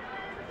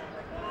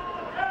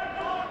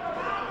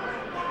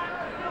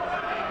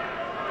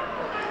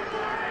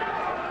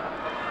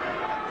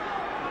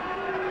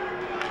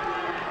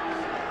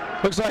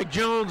 Looks like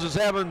Jones is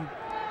having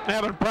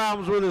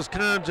problems with his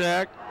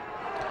contact.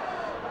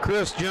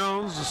 Chris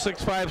Jones, the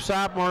 6'5"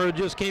 sophomore who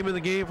just came in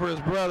the game for his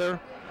brother,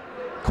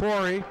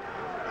 Corey,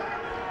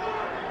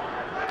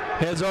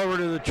 heads over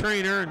to the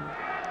trainer and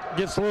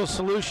gets a little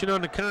solution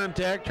on the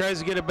contact, tries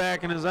to get it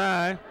back in his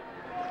eye.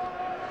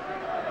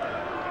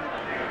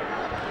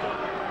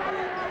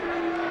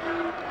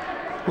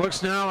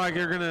 Looks now like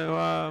they're going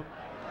to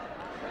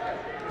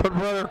put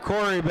brother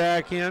Corey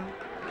back in,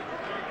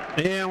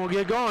 and we'll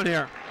get going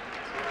here.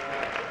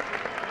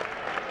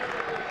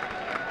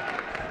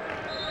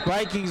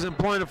 Vikings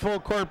employing a full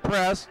court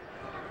press.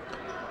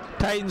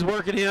 Titans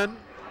working in.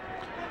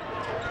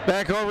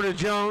 Back over to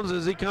Jones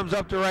as he comes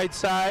up the right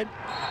side.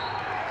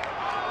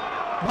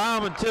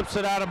 Bauman tips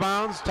it out of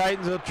bounds.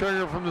 Titans will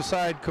trigger from the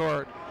side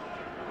court.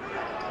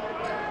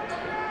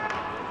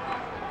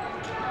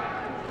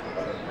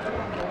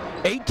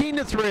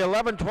 (18-3),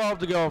 11-12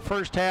 to go.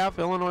 First half,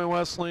 Illinois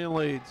Wesleyan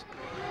leads.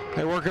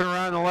 They're working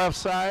around the left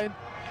side.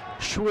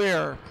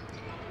 Schweer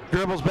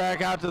dribbles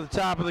back out to the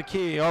top of the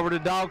key. Over to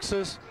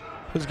Dalksis,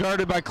 who's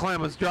guarded by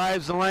Clemens.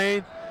 Drives the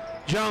lane.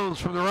 Jones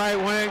from the right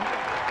wing.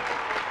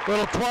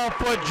 Little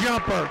 12-foot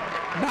jumper.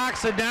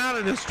 Knocks it down,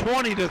 and it's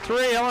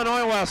 20-3,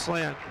 Illinois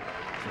Wesleyan.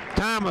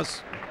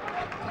 Thomas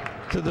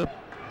to the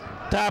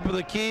top of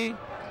the key.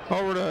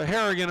 Over to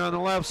Harrigan on the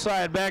left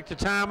side. Back to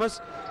Thomas.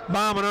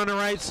 Bauman on the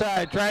right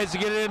side. Tries to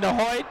get it into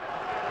Hoyt.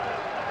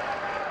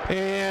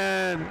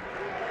 And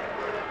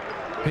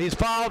he's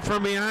fouled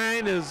from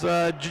behind as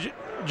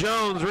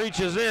Jones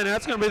reaches in.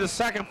 That's going to be the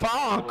second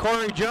foul on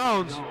Corey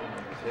Jones.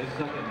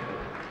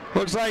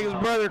 Looks like his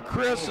brother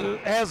Chris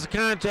has the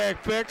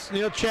contact fixed, and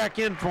he'll check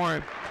in for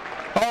him.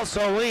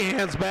 Also,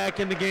 Lehan's back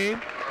in the game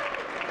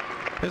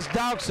as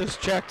Dalksis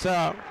checks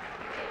out.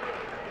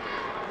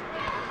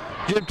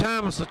 Jim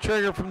Thomas, the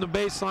trigger from the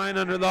baseline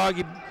under the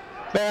Augie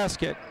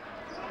basket.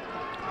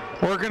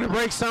 Working to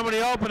break somebody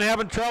open,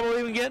 having trouble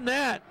even getting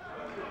that.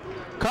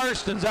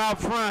 Karsten's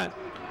out front.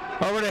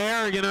 Over to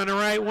Harrigan on the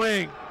right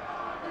wing.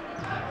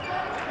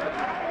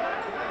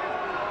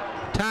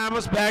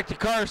 Thomas back to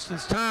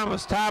Karstens.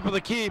 Thomas, top of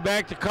the key,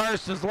 back to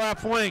Karstens,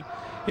 left wing,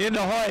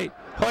 into Hoyt.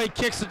 Hoyt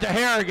kicks it to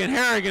Harrigan.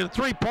 Harrigan,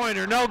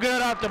 three-pointer, no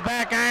good off the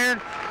back iron.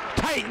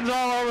 Titans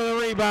all over the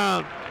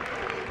rebound.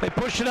 They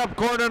push it up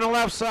court on the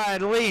left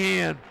side.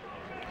 Lehan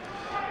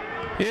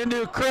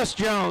into Chris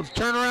Jones.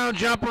 Turnaround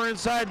jumper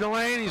inside the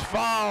lane. He's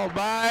fouled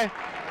by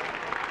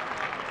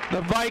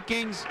the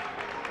Vikings.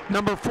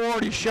 Number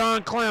 40,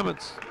 Sean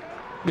Clements.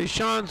 Be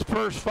Sean's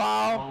first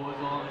foul.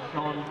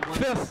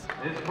 Fifth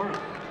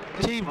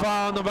team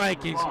foul on the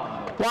Vikings.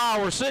 Wow,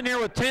 we're sitting here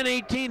with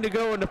 10:18 to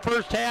go in the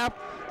first half.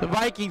 The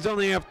Vikings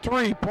only have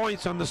 3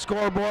 points on the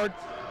scoreboard.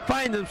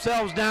 Find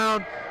themselves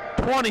down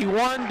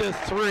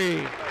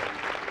 21-3.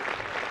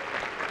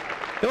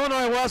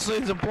 Illinois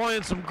Wesleyan's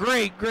employing some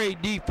great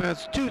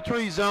defense.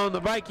 2-3 zone. The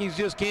Vikings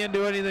just can't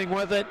do anything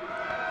with it.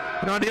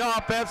 And on the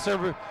offense,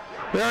 they're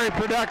very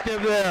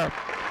productive there.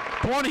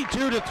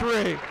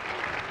 22-3.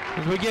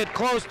 As we get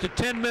close to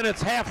 10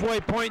 minutes, halfway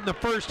point in the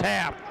first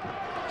half.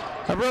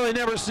 I've really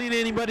never seen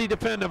anybody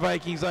defend the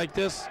Vikings like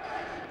this.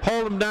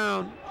 Hold them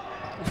down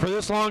for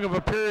this long of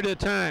a period of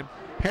time.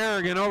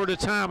 Harrigan over to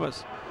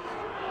Thomas.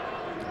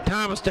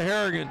 Thomas to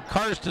Harrigan.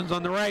 Karstens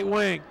on the right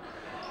wing.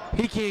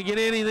 He can't get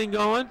anything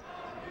going.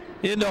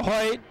 Into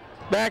Hoyt,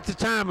 back to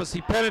Thomas.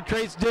 He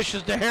penetrates,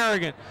 dishes to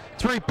Harrigan.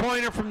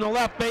 Three-pointer from the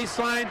left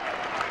baseline.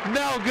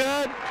 No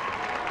good.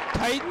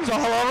 Titans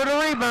all over the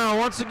rebound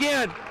once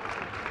again.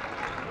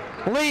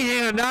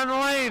 Lehan down the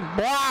lane,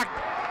 blocked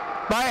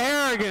by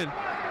Harrigan.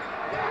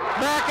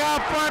 Back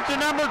out front to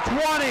number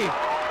 20.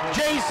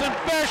 Jason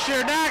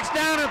Fisher knocks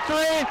down a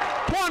three.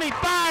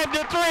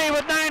 25-3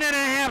 with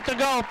 9.5 to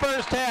go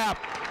first half.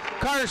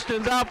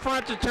 Karstens out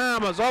front to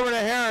Thomas, over to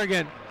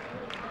Harrigan.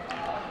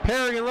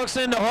 Harrigan looks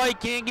into Hoyt,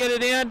 can't get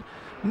it in.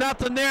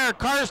 Nothing there.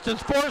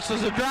 Karstens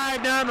forces a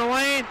drive down the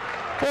lane.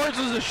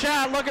 Forces a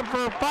shot, looking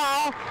for a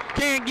foul.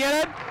 Can't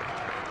get it.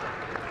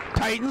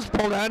 Titans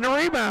pull down the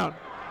rebound.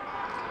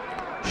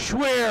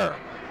 Schweer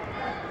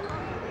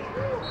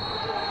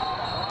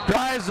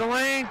drives the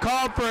lane,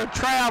 called for a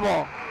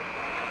travel.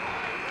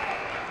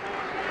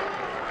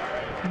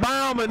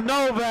 Bauman,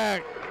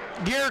 Novak,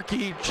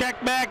 Gierke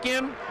check back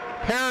in.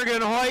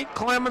 Harrigan, Hoyt,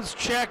 Clements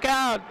check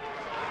out.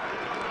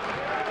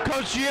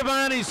 Coach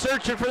Giovanni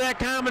searching for that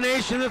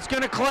combination that's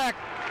going to click.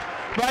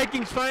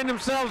 Vikings find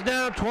themselves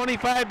down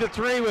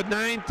 25-3 with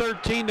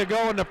 9:13 to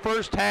go in the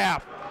first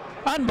half.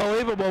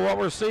 Unbelievable what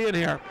we're seeing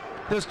here.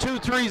 This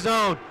 2-3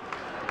 zone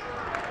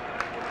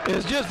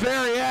is just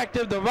very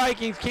active. The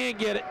Vikings can't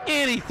get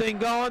anything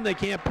going. They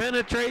can't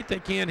penetrate. They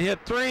can't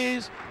hit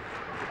threes.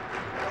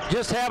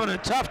 Just having a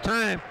tough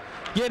time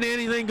getting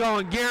anything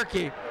going.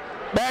 Gierke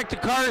back to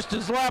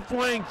Karstens, left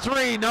wing,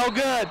 three, no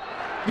good.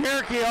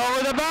 Gierke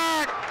over the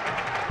back.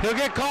 He'll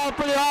get called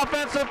for the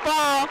offensive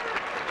foul.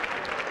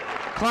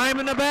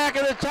 Climbing the back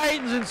of the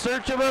Titans in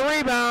search of a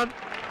rebound.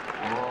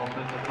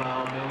 Offensive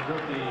foul,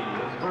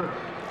 Gierke, his first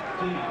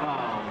team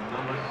foul,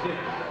 number 6.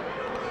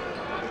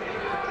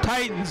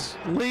 Titans,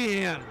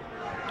 Lehan.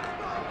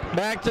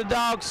 Back to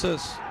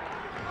Dauxis.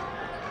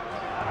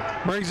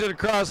 Brings it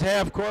across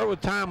half court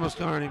with Thomas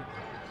guarding.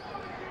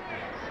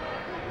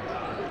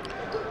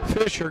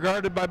 Fisher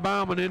guarded by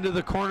Bauman into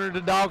the corner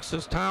to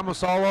Dauxis.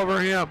 Thomas all over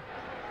him.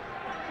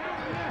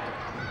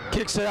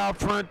 Kicks it out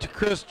front to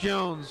Chris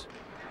Jones.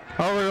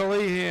 Over to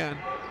Lehan.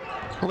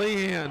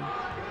 Lehan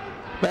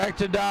back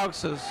to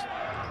Dauxis.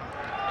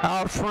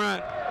 Out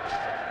front.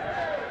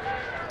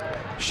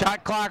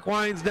 Shot clock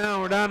winds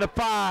down. We're down to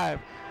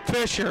 5.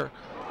 Fisher.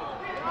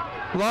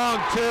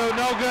 Long two.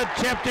 No good.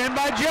 Tipped in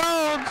by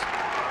Jones.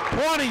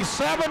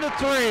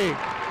 27-3.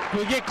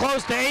 We get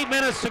close to 8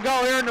 minutes to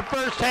go here in the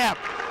first half.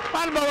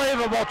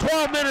 Unbelievable.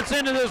 12 minutes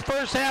into this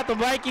first half, the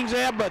Vikings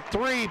have but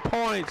 3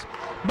 points.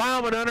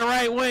 Bauman on the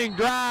right wing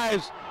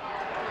drives.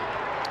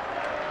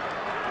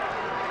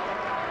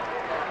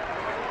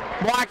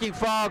 Blocking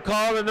foul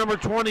called to number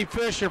 20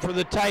 Fisher for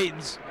the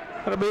Titans.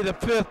 That'll be the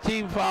 5th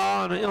team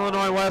foul on the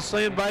Illinois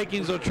Wesleyan.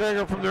 Vikings will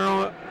trigger from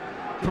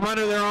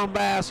under their own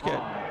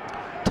basket.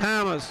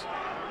 Thomas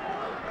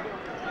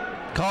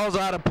calls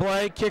out a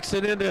play, kicks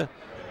it into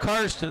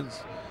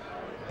Karstens.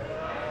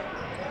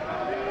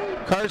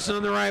 Karstens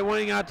on the right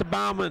wing out to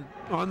Bauman.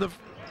 On the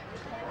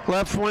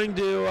left wing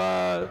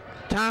to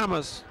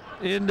Thomas.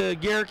 Into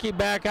Gierke,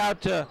 back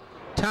out to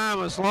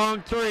Thomas.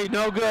 Long three,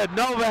 no good.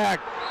 Novak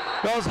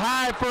goes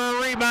high for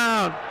a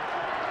rebound.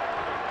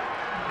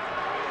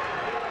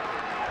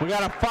 We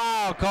got a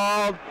foul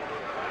called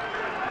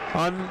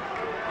on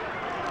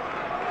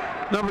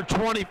number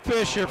 20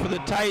 Fisher for the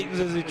Titans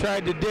as he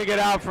tried to dig it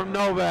out from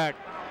Novak.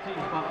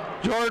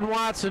 Jordan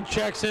Watson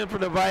checks in for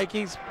the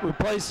Vikings,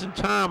 replacing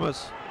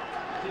Thomas.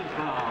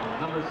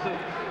 Number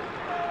 6.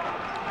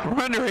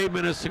 We're under 8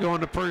 minutes to go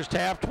in the first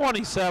half.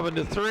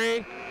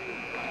 27-3.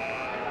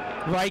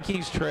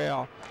 Vikings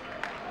trail.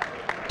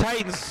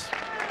 Titans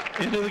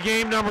into the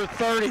game, number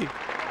 30.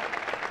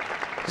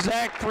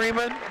 Zach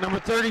Freeman, number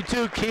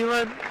 32,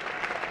 Keelan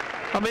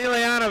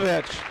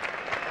Emelianovic.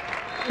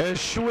 As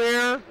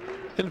Schweer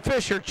and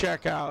Fisher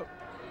check out.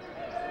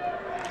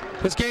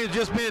 This game has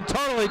just been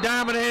totally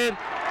dominated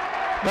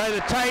by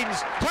the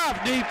Titans.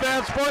 Tough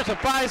defense, forced a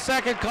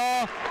 5-second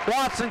call.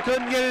 Watson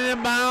couldn't get it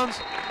inbounds.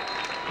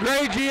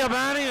 Gray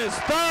Giovanni is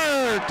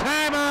 3rd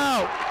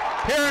timeout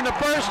here in the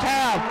first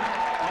half.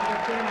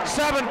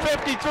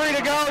 7:53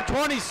 to go,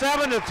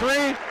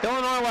 27-3,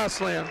 Illinois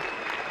Wesleyan.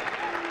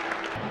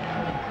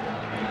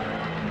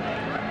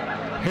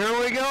 Here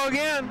we go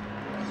again.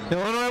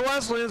 Illinois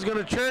Wesleyan is going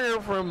to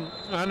trigger from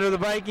under the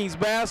Vikings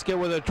basket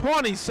with a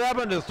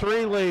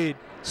 27-3 lead.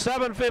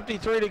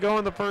 7:53 to go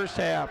in the first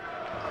half.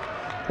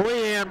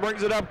 Lehan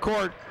brings it up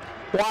court.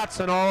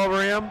 Watson all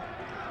over him.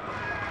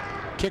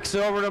 Kicks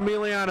it over to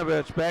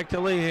Miljanovic. Back to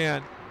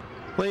Lehan.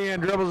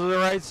 Lehan dribbles to the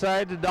right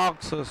side to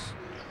Dauxis.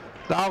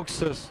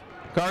 Dauxis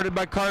guarded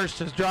by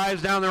Karstens.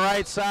 Drives down the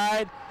right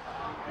side.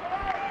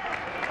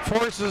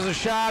 Forces a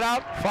shot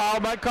up.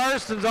 Fouled by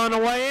Karstens on the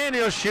way in.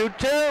 He'll shoot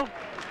two.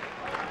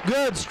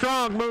 Good,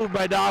 strong move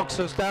by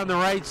Dauxis down the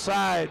right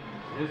side.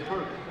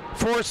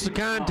 Forced the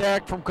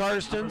contact from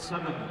Karstens.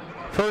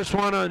 First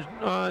one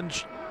on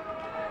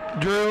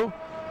Drew.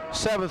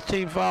 7th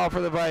team foul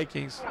for the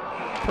Vikings.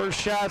 First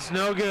shot's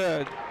no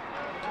good.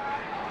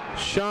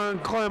 Sean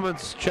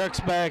Clements checks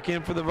back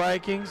in for the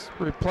Vikings,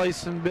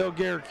 replacing Bill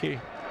Gerke.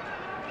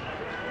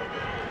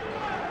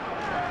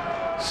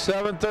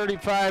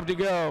 7:35 to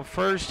go,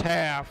 first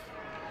half.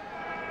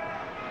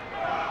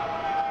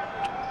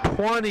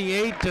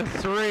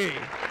 28-3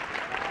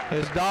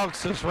 as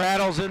Dauxis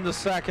rattles in the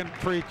second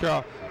free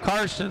throw.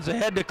 Karstens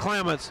ahead to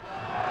Clements.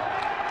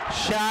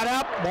 Shot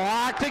up,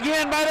 blocked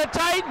again by the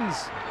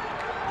Titans.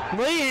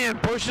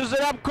 Lehan pushes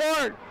it up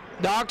court.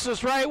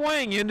 Dauxis right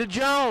wing into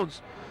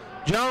Jones.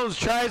 Jones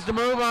tries to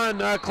move on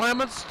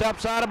Clements,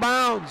 steps out of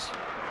bounds.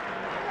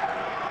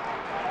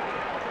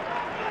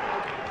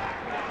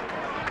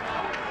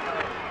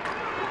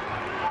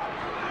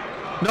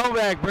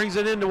 Novak brings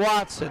it into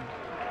Watson.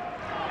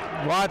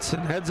 Watson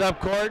heads up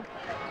court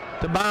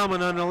to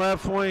Bauman on the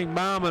left wing.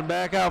 Bauman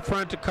back out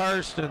front to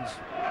Karstens.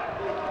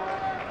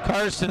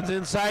 Karstens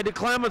inside to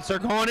Clements. They're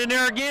going in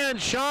there again.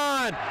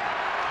 Sean.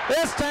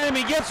 This time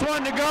he gets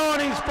one to go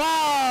and he's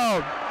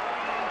fouled.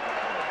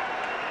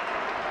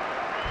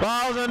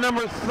 Fouls on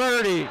number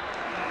 30.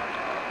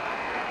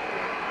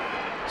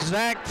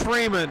 Zach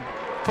Freeman.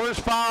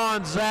 First foul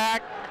on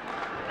Zach.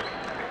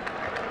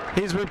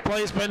 He's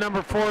replaced by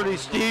number 40,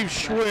 Steve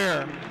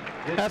Schweer.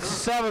 That's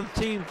the 7th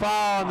team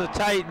foul on the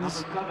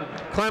Titans.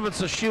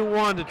 Clements will shoot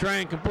one to try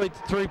and complete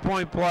the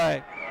three-point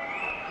play.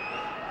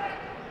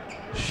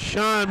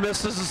 Sean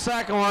misses the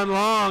second one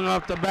long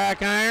off the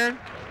back iron.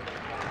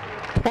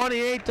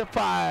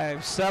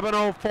 28-5,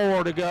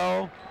 7:04 to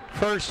go,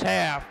 first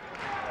half.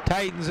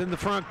 Titans in the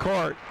front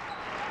court.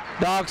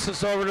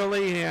 Dauxis over to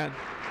Lehan.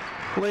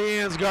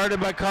 Lehan's guarded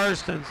by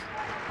Karstens.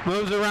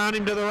 Moves around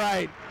him to the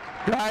right.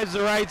 Drives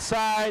the right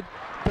side.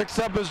 Picks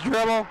up his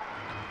dribble.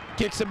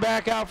 Kicks it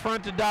back out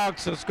front to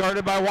Dauxis.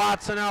 Guarded by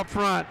Watson out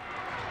front.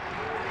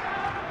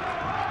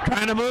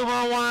 Trying to move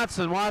on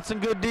Watson. Watson,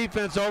 good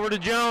defense. Over to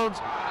Jones.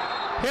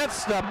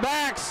 Hits the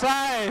back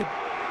side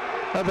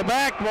of the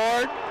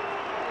backboard.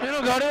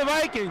 It'll go to the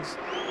Vikings.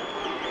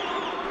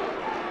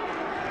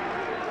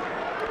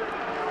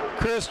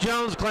 Chris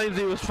Jones claims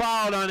he was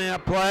fouled on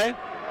that play.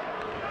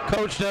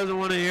 Coach doesn't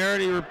want to hear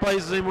it. He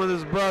replaces him with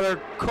his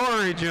brother,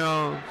 Corey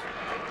Jones.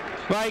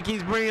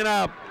 Vikings bring it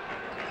up.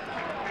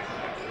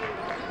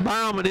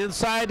 Bauman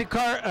inside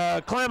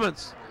to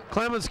Clements.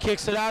 Clements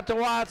kicks it out to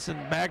Watson.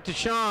 Back to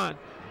Sean.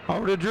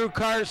 Over to Drew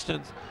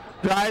Karstens.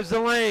 Drives the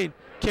lane.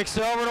 Kicks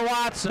it over to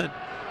Watson.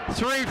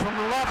 Three from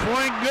the left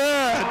wing.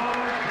 Good.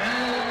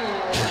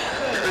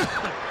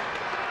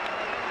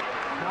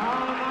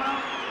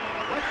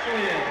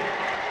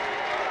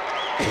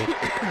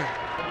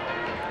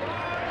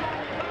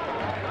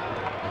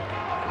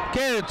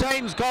 Okay, the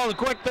Titans called a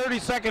quick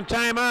 30-second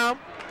timeout.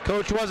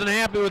 Coach wasn't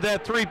happy with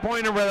that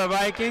three-pointer by the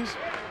Vikings.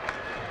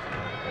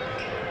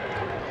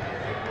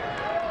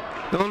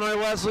 Illinois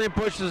Wesleyan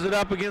pushes it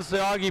up against the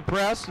Augie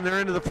press, and they're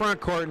into the front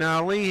court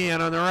now. Lehan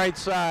on the right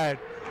side,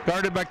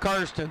 guarded by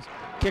Karstens.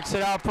 Kicks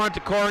it out front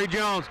to Corey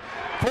Jones.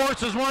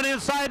 Forces one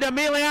inside to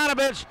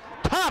Miljanovic.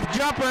 Tough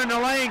jumper in the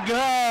lane,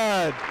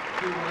 good.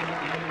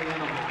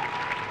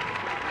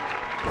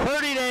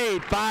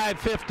 30-8,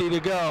 5:50 to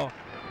go.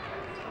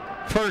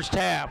 First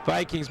half,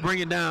 Vikings bring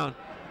it down.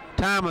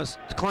 Thomas,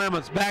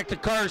 Clements, back to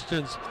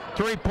Karstens.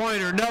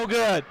 Three-pointer, no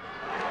good.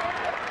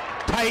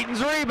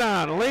 Titans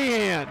rebound,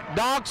 Lehan.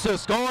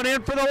 Dauxis going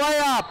in for the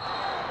layup.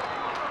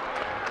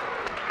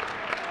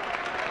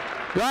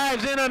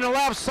 Drives in on the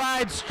left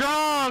side,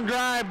 strong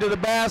drive to the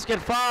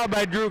basket, fouled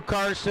by Drew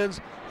Karstens.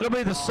 It'll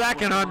be the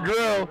second on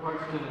Drew,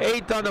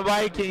 8th on the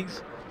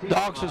Vikings.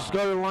 Dauxis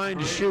go to the line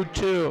to shoot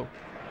two.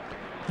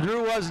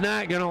 Drew was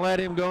not going to let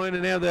him go in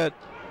and have that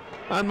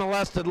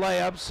unmolested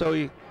layup, so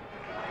he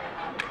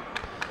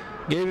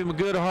gave him a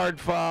good hard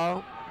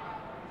foul.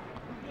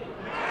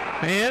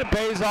 And it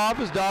pays off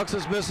as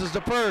Dauxis misses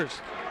the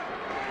first.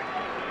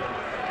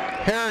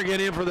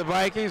 Harrigan in for the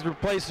Vikings,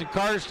 replacing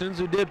Karstens,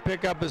 who did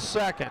pick up his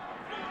second.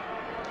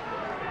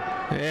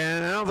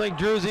 And I don't think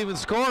Drew's even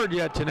scored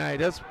yet tonight.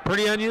 That's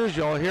pretty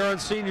unusual here on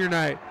senior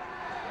night.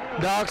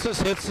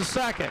 Dauxis hits the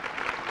second.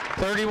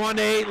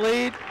 31-8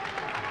 lead,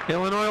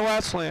 Illinois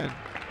Wesleyan.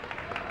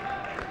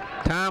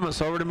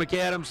 Thomas over to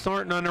McAdams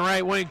Thornton on the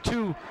right wing.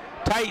 Two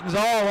Titans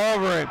all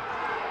over him.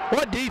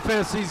 What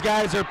defense these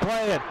guys are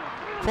playing.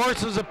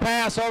 Forces a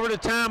pass over to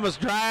Thomas,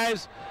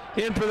 drives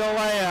in for the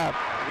layup.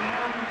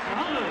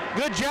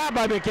 Good job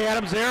by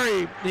McAdams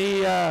there.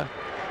 He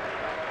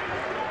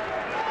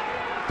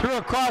threw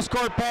a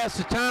cross-court pass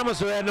to Thomas,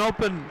 who had an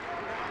open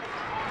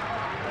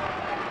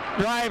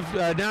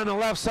drive down the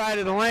left side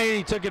of the lane.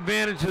 He took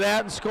advantage of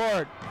that and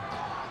scored.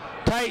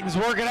 Titans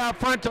working out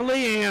front to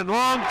Lehan.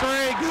 Long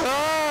three,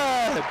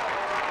 good.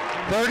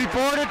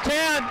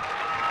 34-10.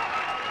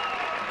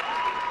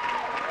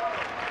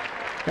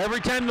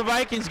 Every time the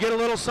Vikings get a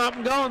little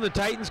something going, the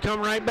Titans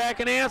come right back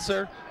and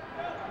answer.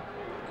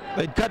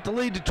 They'd cut the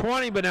lead to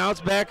 20, but now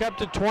it's back up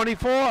to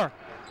 24.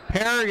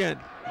 Harrigan.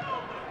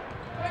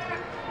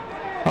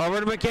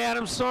 Over to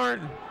McAdams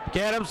Thornton.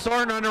 McAdams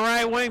Thornton on the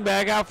right wing,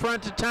 back out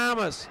front to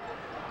Thomas.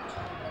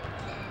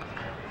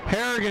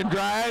 Harrigan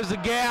drives the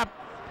gap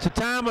to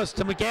Thomas,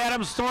 to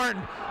McAdams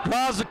Thornton.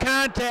 Draws the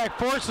contact,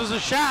 forces a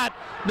shot.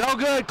 No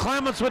good.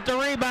 Clements with the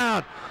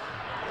rebound.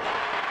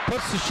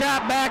 Puts the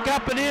shot back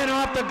up and in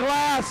off the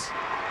glass.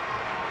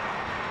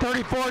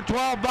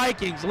 34-12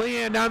 Vikings.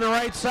 Lehan down the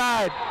right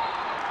side.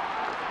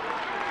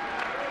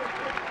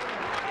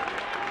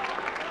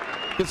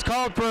 It's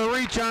called for a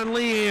reach on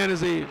Lehan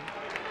as he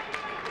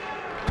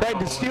tried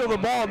to steal the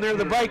ball near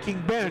the Viking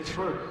bench.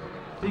 Hoyt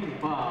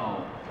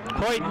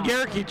and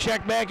Gerke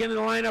check back into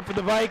the lineup for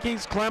the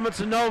Vikings. Clements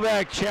and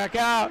Novak check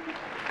out.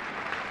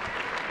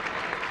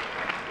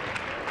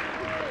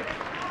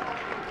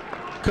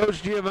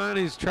 Coach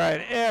Giovanni's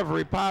tried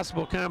every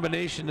possible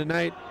combination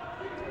tonight.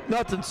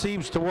 Nothing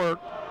seems to work.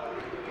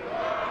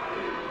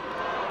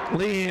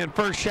 Lehan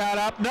first shot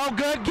up, no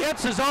good,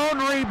 gets his own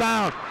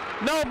rebound.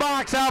 No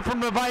box out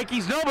from the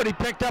Vikings. Nobody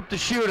picked up the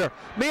shooter.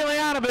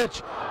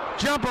 Miljanovic,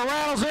 jumper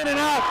rattles in and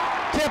out.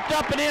 Tipped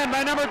up and in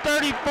by number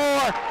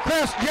 34,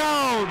 Chris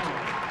Jones.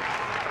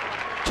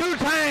 2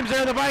 times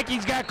there the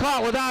Vikings got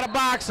caught without a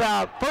box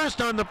out.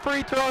 First on the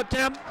free throw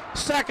attempt,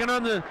 second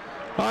on the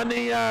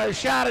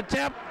shot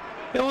attempt.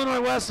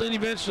 Illinois Wesleyan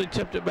eventually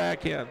tipped it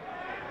back in.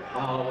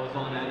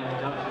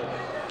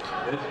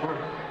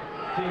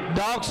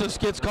 Dalksis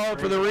gets called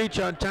for the reach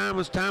on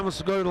Thomas. Thomas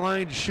will go to the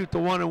line to shoot the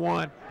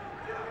 1-and-1.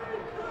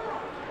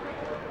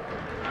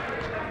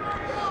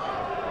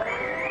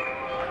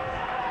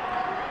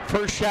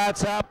 First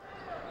shot's up.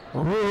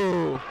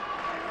 Ooh.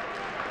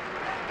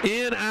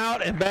 In,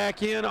 out, and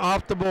back in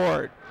off the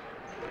board.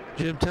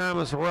 Jim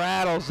Thomas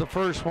rattles the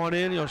first one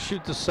in. He'll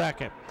shoot the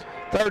second.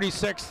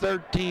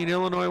 36-13,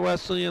 Illinois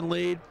Wesleyan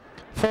lead.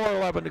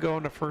 4:11 to go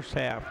in the first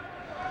half.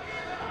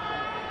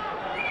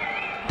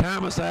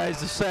 Thomas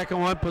eyes the second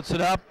one, puts it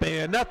up,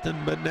 and nothing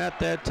but net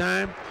that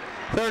time.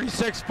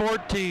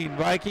 36-14,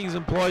 Vikings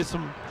employ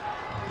some,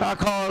 I'll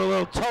call it a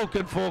little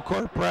token full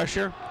court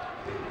pressure.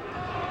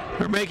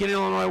 They're making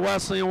Illinois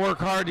Wesleyan work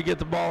hard to get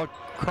the ball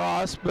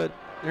across, but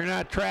they're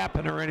not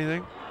trapping or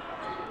anything.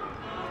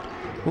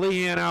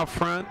 Lehan out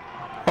front,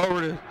 over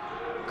to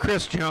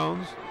Chris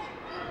Jones.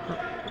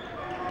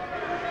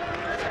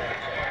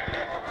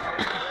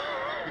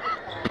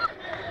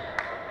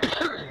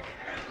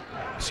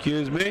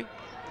 Excuse me.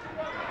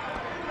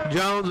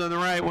 Jones on the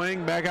right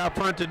wing, back out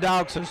front to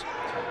Dalksis.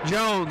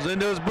 Jones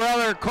into his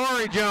brother,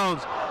 Corey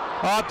Jones.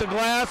 Off the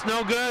glass,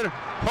 no good.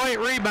 Hoyt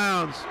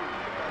rebounds.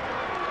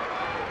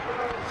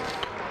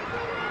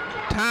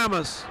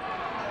 Thomas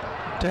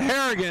to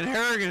Harrigan.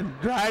 Harrigan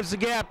drives the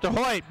gap to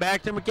Hoyt.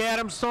 Back to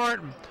McAdams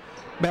Thornton.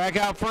 Back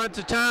out front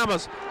to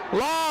Thomas.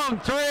 Long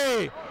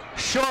three.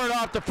 Short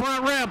off the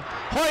front rim.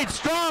 Hoyt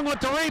strong with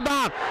the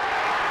rebound.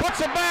 Puts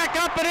it back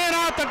up and in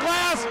off the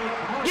glass.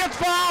 Gets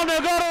fouled and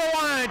they'll go to the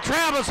line.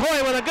 Travis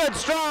Hoyt with a good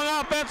strong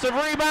offensive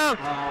rebound.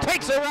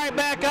 Takes it right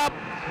back up.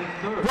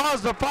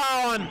 Draws the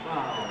foul on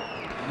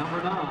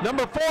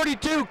number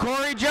 42,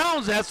 Corey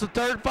Jones. That's the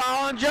third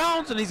foul on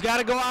Jones, and he's got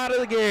to go out of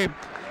the game.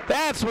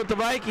 That's what the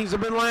Vikings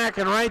have been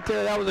lacking right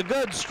there. That was a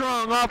good,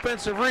 strong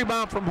offensive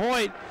rebound from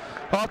Hoyt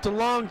off the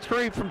long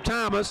three from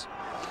Thomas.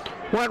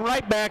 Went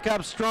right back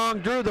up strong,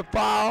 drew the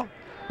foul.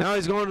 Now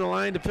he's going to the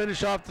line to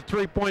finish off the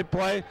three-point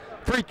play.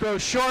 Free throw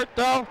short,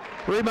 though.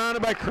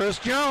 Rebounded by Chris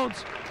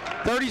Jones.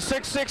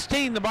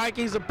 36-16, the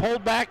Vikings have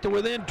pulled back to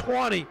within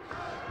 20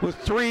 with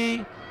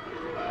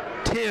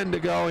 3:10 to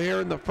go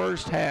here in the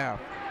first half.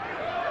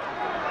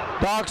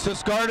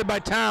 Dalksis guarded by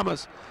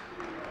Thomas.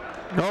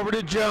 Over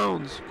to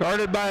Jones,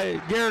 guarded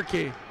by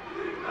Gerke.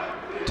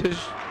 To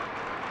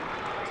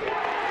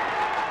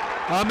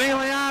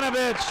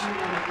Miljanovic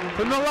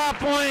from the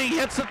left wing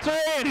hits the three,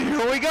 and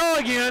here we go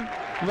again.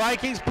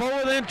 Vikings pull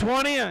within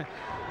 20.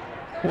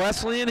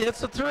 Wesleyan hits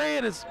the three,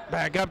 and it's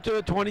back up to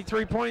a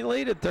 23-point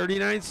lead at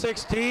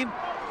 39-16.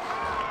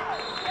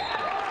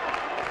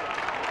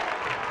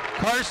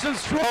 Carson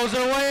throws it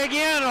away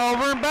again,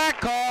 over and back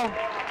call.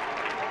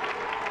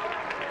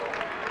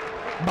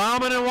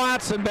 Bauman and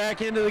Watson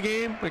back into the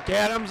game.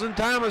 McAdams and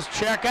Thomas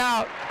check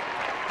out.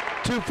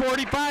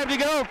 2:45 to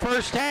go,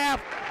 first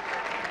half.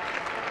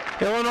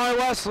 Illinois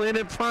Wesleyan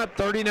in front,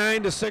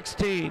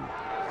 39-16.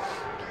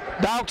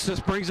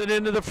 Dalksis brings it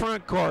into the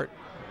front court.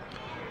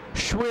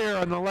 Schweer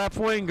on the left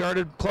wing,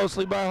 guarded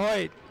closely by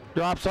Hoyt.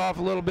 Drops off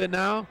a little bit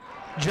now.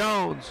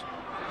 Jones.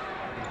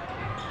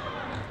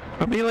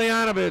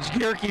 Emelianovich.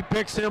 Gierke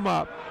picks him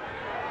up.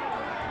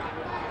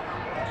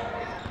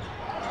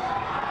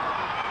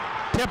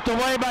 Tipped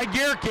away by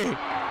Gierke.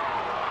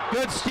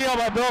 Good steal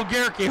by Bill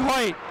Gierke.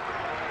 Hoyt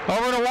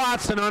over to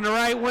Watson on the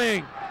right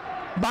wing.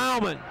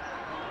 Bauman.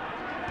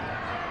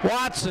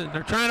 Watson,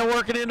 they're trying to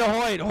work it into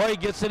Hoyt. Hoyt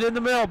gets it in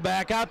the middle.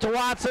 Back out to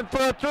Watson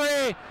for a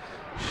three.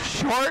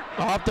 Short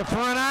off the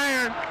front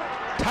iron.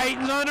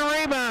 Titans on the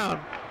rebound.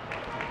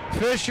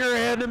 Fisher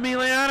and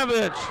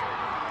Emelianovich.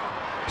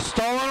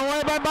 Stolen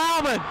away by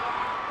Bauman.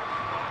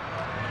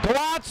 To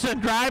Watson,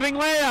 driving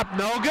layup,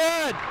 no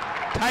good.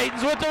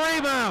 Titans with the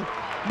rebound.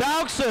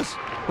 Dauxis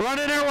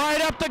running it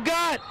right up the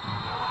gut.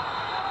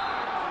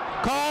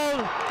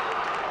 Called,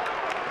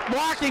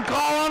 blocking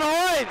call on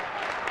Hoyt.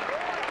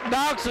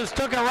 Dauxis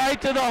took it right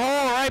to the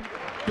hole,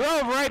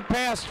 drove right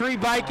past three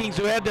Vikings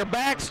who had their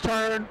backs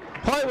turned.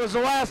 Hoyt was the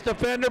last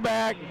defender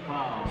back.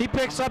 He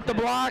picks up the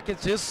block.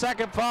 It's his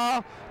second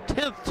foul.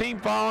 10th team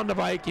foul on the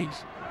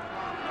Vikings.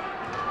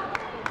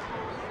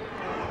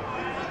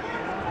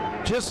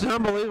 Just an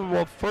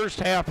unbelievable first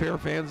half here,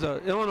 fans.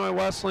 Illinois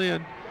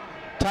Wesleyan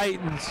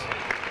Titans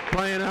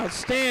playing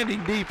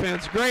outstanding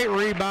defense, great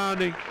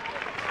rebounding,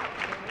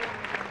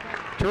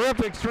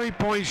 terrific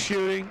three-point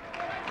shooting.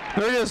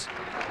 They're just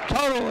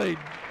totally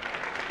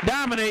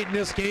dominating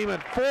this game at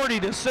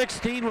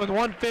 40-16 with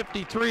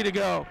 1:53 to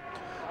go.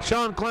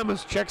 Sean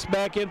Clemens checks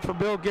back in for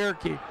Bill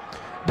Gierke.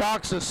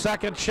 Dauxis'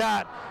 second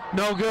shot,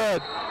 no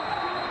good.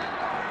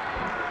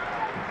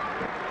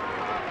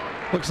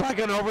 Looks like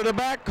an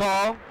over-the-back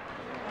call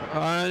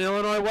on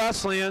Illinois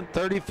Wesleyan,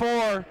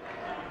 34.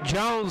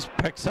 Jones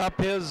picks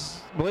up his,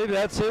 I believe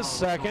that's his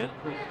second.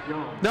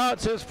 No,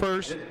 it's his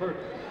first.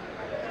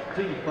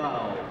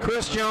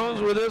 Chris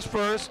Jones with his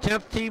first,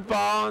 10th team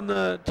foul on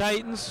the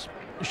Titans.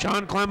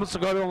 Sean Clemens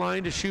will go to the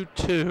line to shoot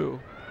two.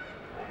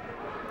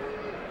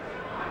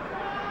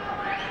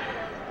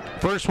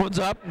 First one's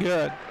up,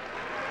 good.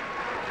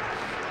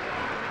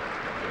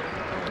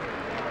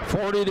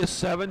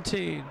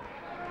 40-17.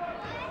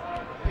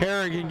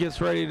 Harrigan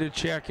gets ready to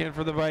check in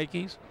for the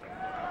Vikings.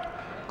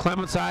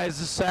 Clemens eyes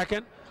the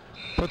second,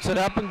 puts it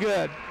up and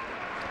good.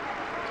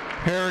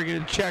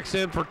 Harrigan checks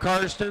in for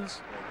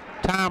Karstens.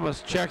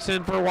 Thomas checks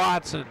in for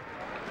Watson.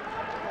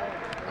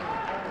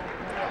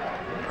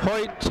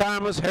 Hoyt,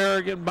 Thomas,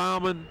 Harrigan,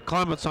 Bauman,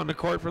 Clements on the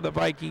court for the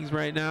Vikings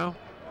right now.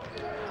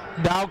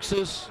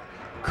 Dauxis,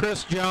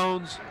 Chris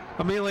Jones,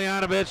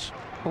 Emelianovich,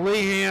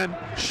 Lehan,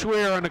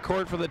 Schweer on the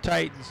court for the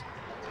Titans.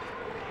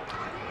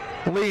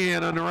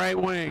 Lehan on the right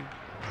wing.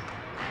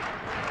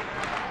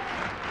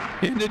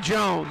 Into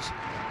Jones.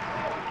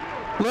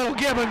 Little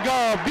give and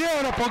go.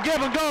 Beautiful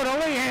give and go to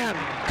Lehan.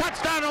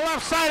 Cuts down the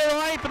left side of the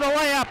lane for the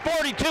layup.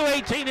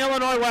 42-18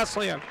 Illinois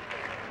Wesleyan.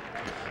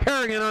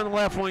 Harrigan on the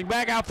left wing.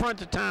 Back out front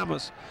to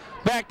Thomas.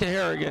 Back to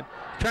Harrigan.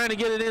 Trying to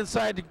get it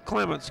inside to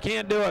Clements.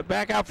 Can't do it.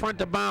 Back out front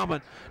to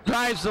Bauman.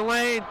 Drives the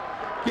lane.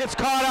 Gets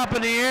caught up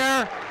in the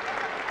air.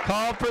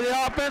 Called for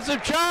the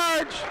offensive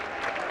charge.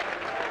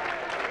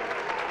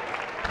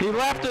 He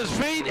left his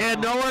feet,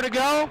 had nowhere to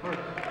go.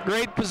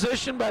 Great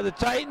position by the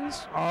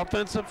Titans.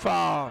 Offensive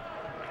foul.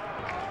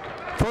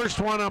 First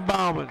one on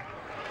Bauman.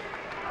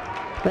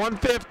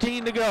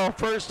 1:15 to go.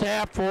 First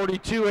half,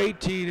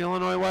 42-18.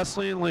 Illinois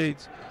Wesleyan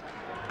leads.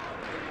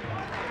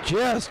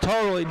 Just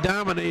totally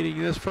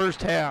dominating this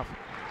first half.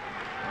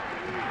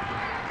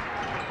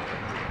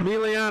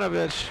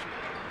 Emelianovich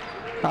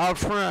out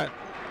front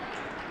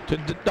to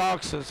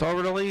Dauxis.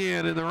 Over to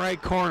Lehan in the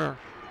right corner.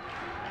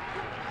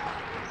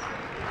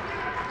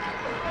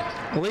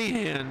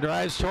 Lehan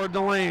drives toward the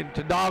lane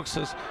to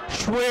Dauxis.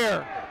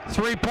 Schweer,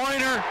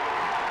 three-pointer.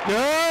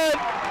 Good.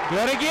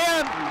 Good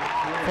again.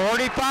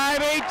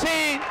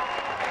 45-18.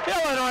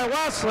 Illinois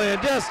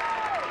Wesleyan just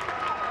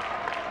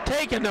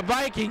taking the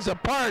Vikings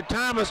apart.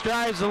 Thomas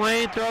drives the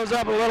lane, throws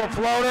up a little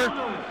floater.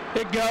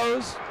 It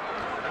goes.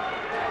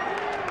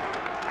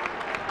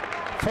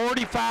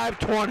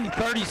 45-20,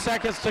 30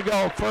 seconds to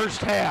go,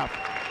 first half.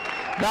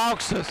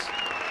 Dauxis.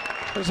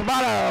 There's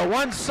about a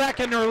 1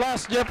 second or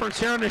less difference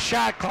here on the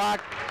shot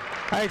clock.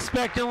 I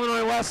expect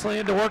Illinois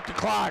Wesleyan to work the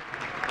clock.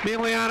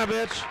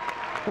 Emelianovich,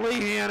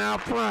 Lehan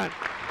out front,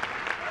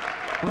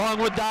 along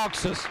with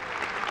Dauxis.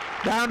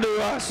 Down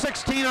to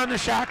 16 on the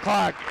shot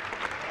clock.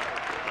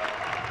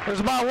 There's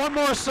about 1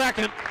 more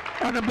second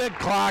on the big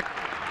clock.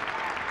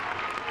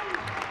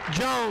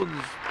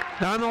 Jones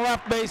down the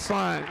left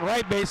baseline,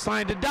 right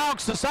baseline to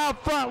Dauxis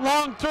out front,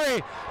 long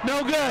three,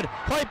 no good.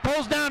 Hoyt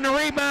pulls down the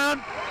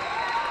rebound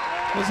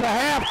as the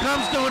half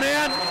comes to an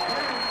end.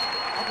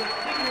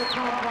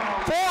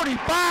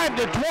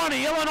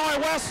 45-20, Illinois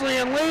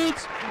Wesleyan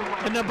leads,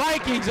 and the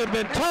Vikings have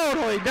been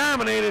totally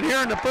dominated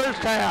here in the first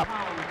half.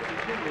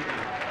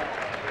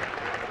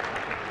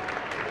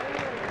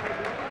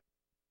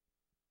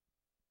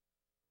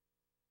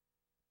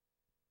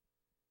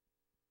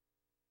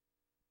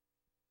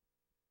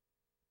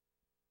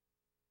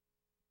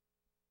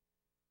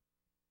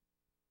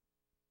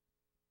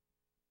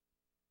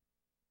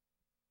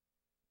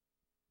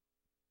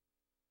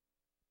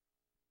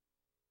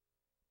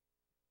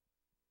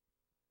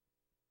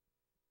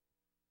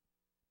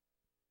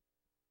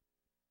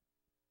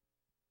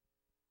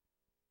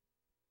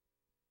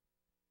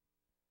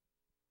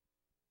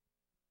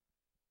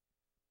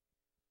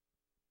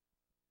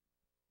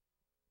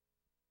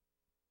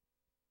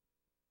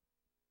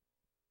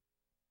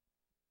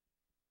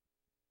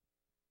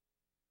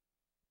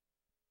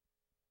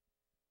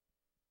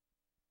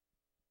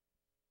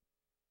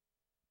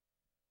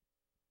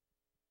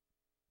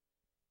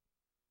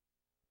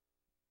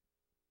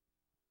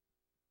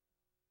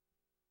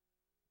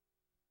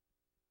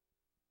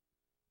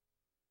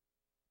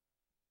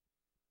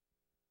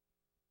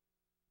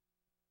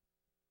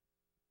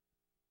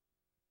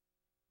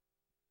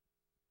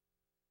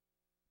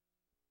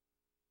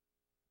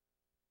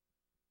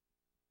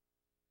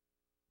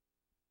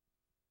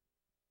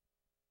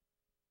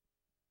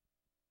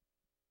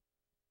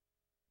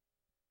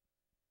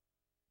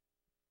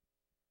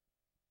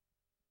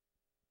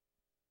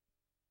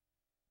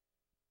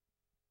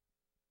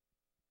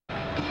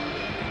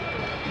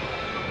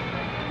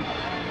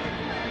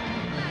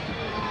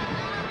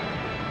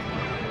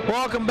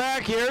 Welcome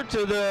back here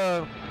to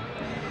the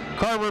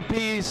Carver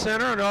PE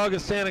Center at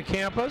Augustana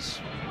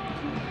campus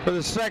for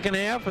the second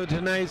half of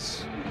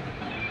tonight's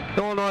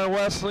Illinois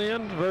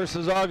Wesleyan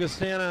versus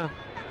Augustana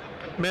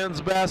men's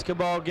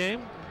basketball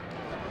game.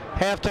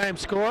 Halftime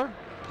score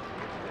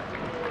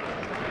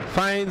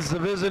finds the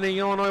visiting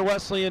Illinois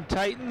Wesleyan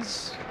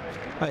Titans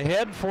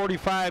ahead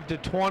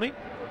 45-20.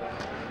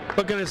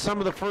 Looking at some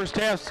of the first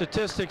half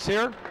statistics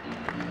here.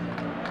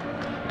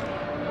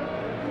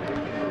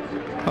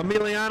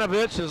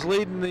 Emilianovic is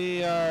leading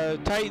the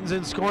Titans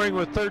in scoring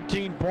with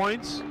 13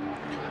 points.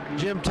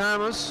 Jim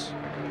Thomas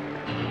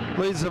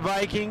leads the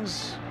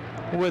Vikings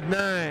with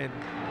 9.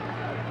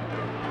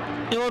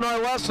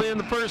 Illinois Wesleyan in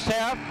the first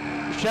half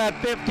shot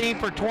 15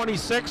 for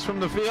 26 from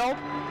the field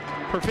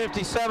for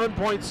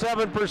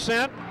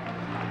 57.7%.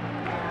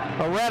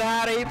 A red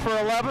hot 8 for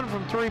 11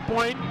 from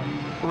three-point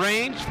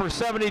range for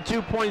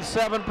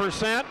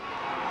 72.7%.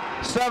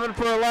 7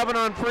 for 11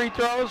 on free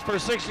throws for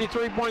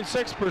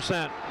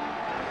 63.6%.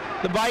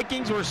 The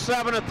Vikings were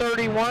 7 of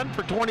 31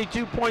 for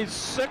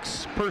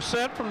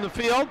 22.6% from the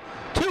field.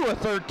 2 of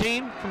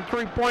 13 from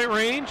three-point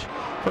range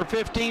for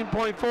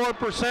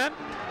 15.4%.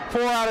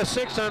 4 out of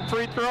 6 on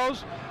free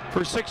throws for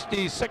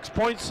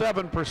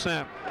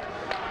 66.7%.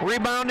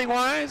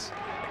 Rebounding-wise,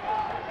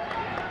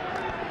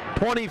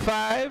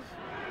 25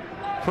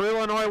 for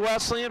Illinois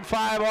Wesleyan,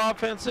 5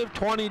 offensive,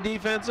 20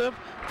 defensive.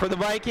 For the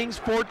Vikings,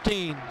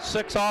 14,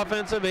 6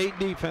 offensive, 8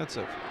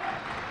 defensive.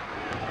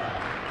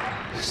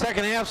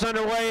 Second half's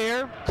underway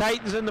here.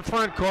 Titans in the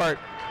front court.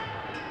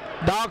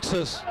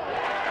 Dauxis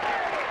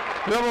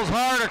dribbles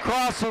hard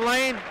across the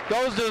lane,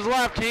 goes to his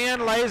left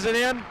hand, lays it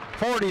in.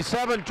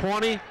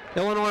 47-20,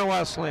 Illinois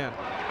Wesleyan.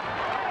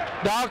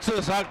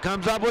 Dauxis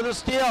comes up with a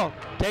steal,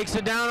 takes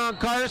it down on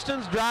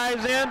Karstens,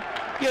 drives in,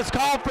 gets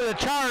called for the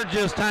charge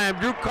this time.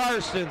 Drew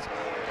Karstens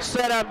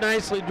set up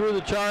nicely, drew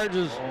the charge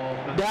as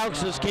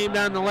Dauxis came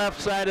down the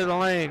left side of the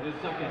lane.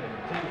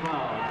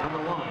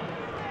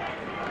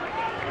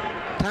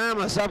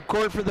 Thomas up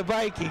court for the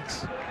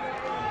Vikings.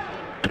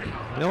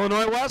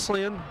 Illinois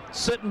Wesleyan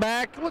sitting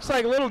back. Looks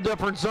like a little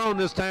different zone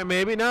this time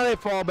maybe. Now they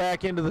fall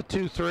back into the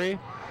 2-3.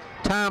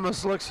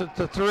 Thomas looks at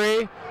the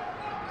 3.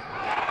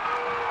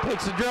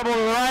 Takes a dribble to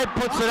the right,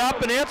 puts it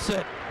up and hits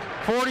it.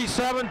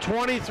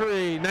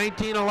 47-23,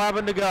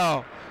 19-11 to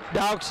go.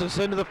 Dauxis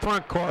into the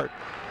front court.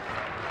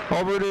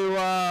 Over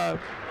to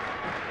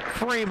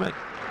Freeman.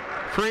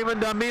 Freeman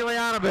to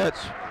Emilianovic.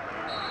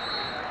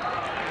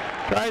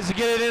 Tries to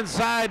get it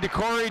inside to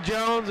Corey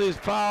Jones. He's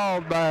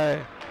fouled by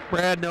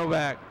Brad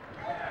Novak.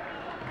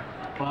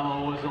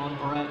 Foul was on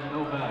Brad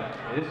Novak.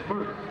 His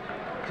first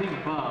team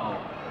foul,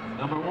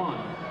 number 1.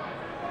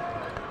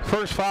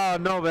 First foul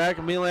on Novak.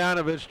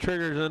 Emilianovic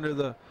triggers under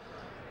the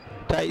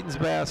Titans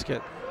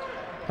basket.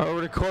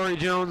 Over to Corey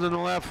Jones in the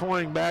left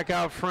wing. Back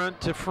out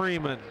front to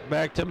Freeman.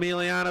 Back to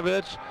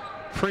Emilianovic.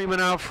 Freeman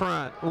out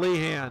front.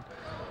 Lehan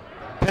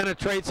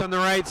penetrates on the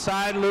right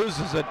side,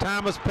 loses it.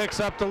 Thomas picks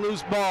up the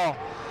loose ball.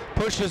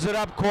 Pushes it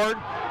up court,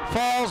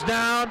 falls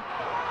down,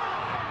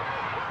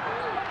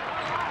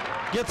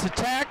 gets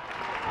attacked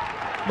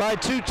by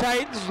 2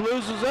 Titans,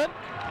 loses it.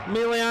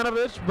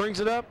 Emilianovic brings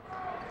it up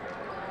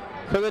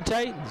for the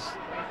Titans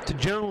to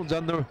Jones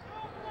on the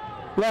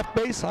left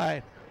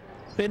baseline.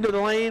 Into the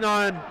lane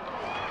on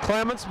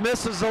Clements,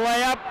 misses the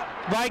layup.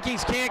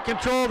 Vikings can't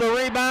control the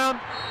rebound.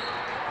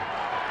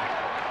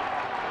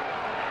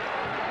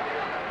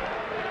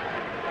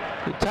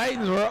 The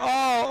Titans were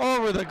all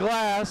over the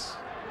glass.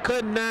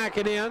 Couldn't knock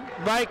it in.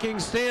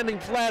 Vikings standing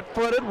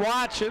flat-footed,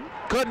 watching.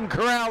 Couldn't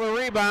corral the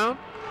rebound.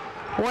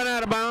 Went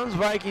out of bounds.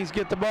 Vikings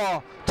get the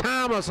ball.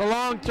 Thomas, a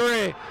long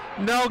 3.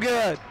 No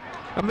good.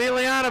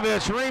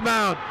 Emilianovic,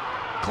 rebound.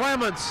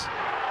 Clements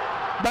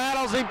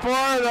battles him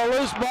for the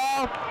loose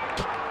ball.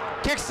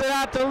 Kicks it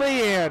out to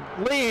Lehan.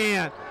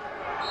 Lehan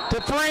to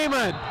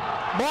Freeman.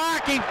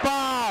 Blocking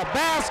foul.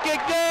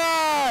 Basket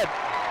good.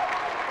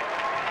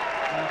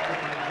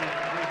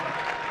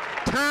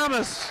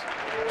 Thomas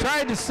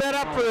tried to set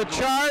up for the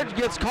charge,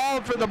 gets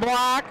called for the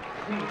block.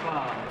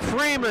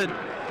 Freeman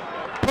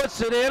puts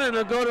it in and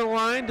will go to the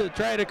line to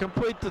try to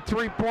complete the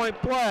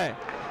 3-point play.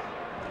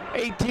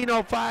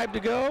 18:05 to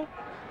go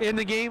in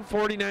the game,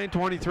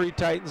 49-23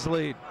 Titans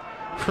lead.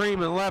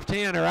 Freeman,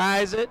 left-hander,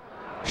 eyes it,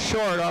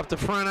 short off the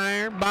front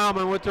iron.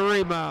 Bauman with the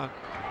rebound,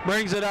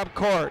 brings it up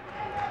court.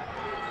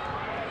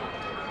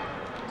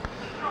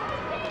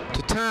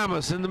 To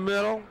Thomas in the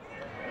middle.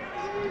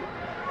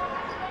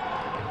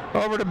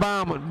 Over to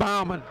Bauman.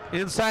 Bauman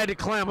inside to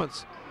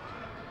Clements.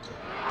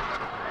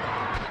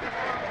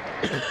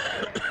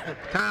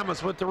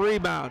 Thomas with the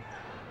rebound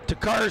to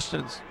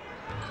Karstens.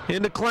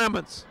 Into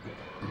Clements.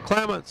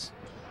 Clements.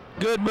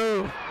 Good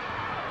move.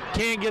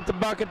 Can't get the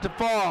bucket to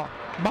fall.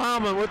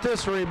 Bauman with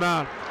this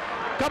rebound.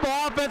 Couple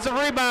offensive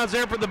rebounds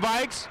there for the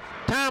Vikes.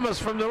 Thomas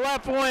from the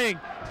left wing.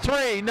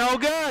 3. No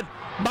good.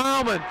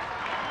 Bauman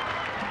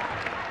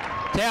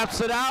taps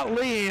it out.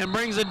 Lehan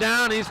brings it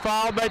down. He's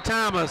fouled by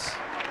Thomas.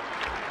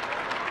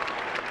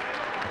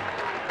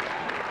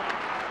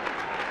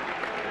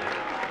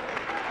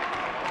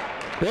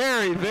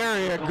 Very,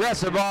 very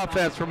aggressive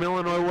offense from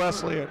Illinois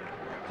Wesleyan.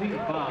 Team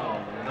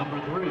foul,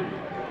 number 3.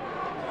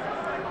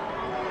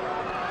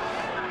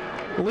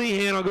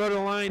 Lehan will go to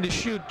the line to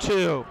shoot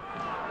 2.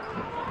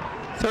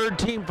 Third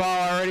team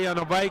foul already on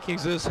the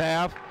Vikings this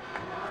half.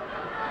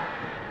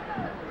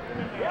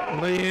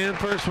 Lehan,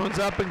 first one's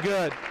up and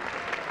good.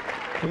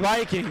 The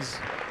Vikings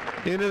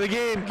into the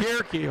game.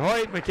 Gierke,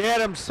 Hoyt,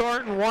 McAdams,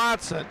 Thornton,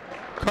 Watson.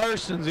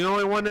 Carson's the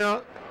only one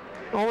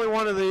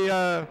of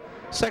the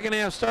second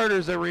half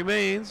starters that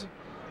remains.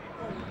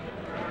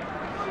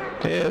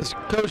 As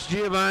Coach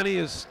Giovanni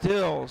is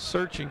still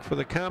searching for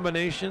the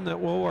combination that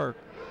will work.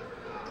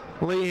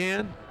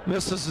 Lehan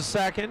misses the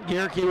second.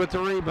 Gierke with the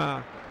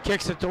rebound.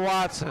 Kicks it to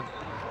Watson.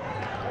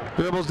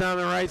 Dribbles down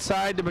the right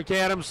side to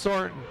McAdams,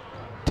 Thornton.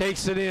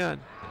 Takes it in.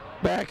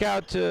 Back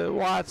out to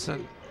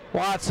Watson.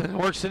 Watson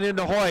works it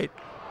into Hoyt.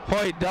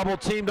 Hoyt double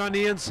teamed on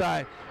the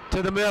inside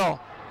to the middle.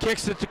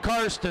 Kicks it to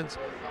Karstens.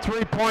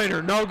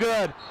 Three-pointer, no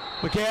good.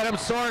 McAdams,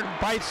 Thornton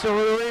bites the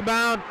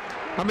rebound.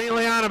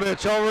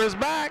 Emilianovic over his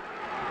back.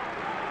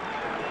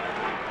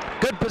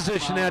 Good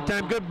position that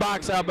time. Good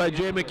box out by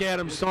Jay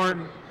McAdams,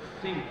 Thornton.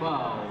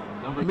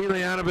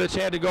 Emilianovic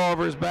had to go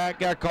over his back,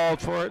 got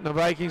called for it, and the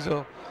Vikings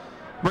will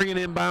bring it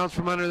inbounds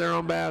from under their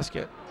own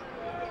basket.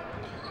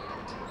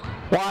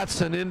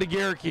 Watson into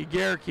Gierke.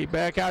 Gierke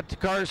back out to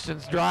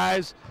Karstens.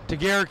 Drives to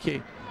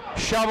Gierke.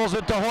 Shovels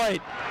it to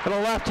Hoyt. To the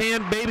left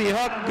hand, baby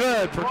hook.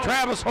 Good for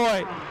Travis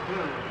Hoyt.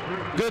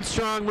 Good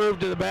strong move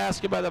to the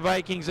basket by the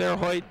Vikings there.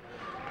 Hoyt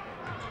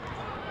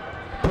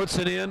puts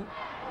it in.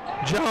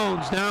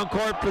 Jones down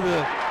court for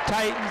the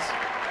Titans.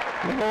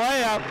 Little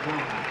layup.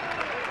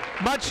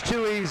 Much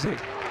too easy.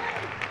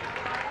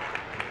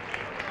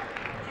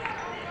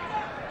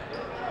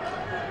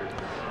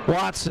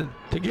 Watson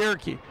to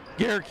Gierke.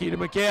 Gierke to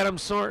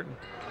McAdams, Thornton.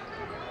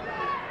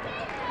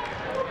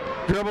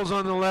 Dribbles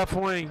on the left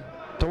wing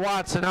to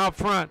Watson out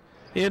front.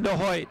 Into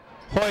Hoyt.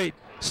 Hoyt,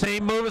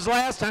 same move as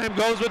last time,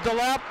 goes with the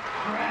left.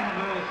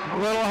 A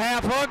little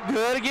half hook,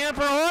 good again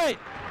for Hoyt.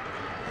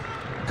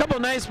 A couple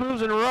of nice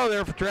moves in a row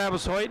there for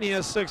Travis Hoyt, and he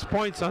has 6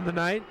 points on the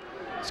night.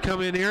 He's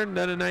come in here and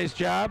done a nice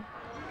job.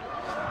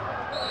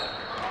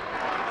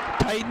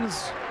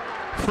 Titans,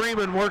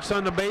 Freeman works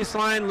on the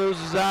baseline,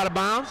 loses out of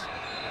bounds.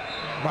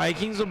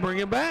 Vikings will bring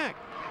it back.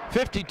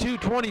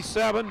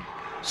 52-27,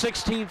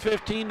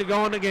 16-15 to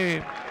go in the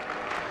game.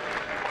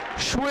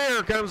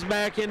 Schwer comes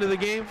back into the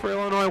game for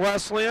Illinois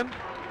Wesleyan.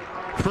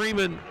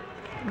 Freeman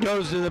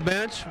goes to the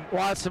bench.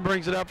 Watson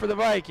brings it up for the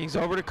Vikings.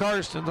 Over to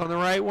Karstens on the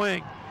right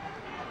wing.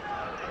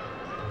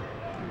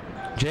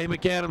 Jay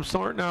McAdams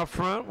Thornton out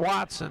front.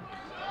 Watson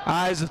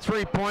eyes a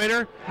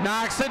three-pointer.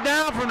 Knocks it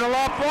down from the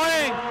left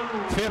wing.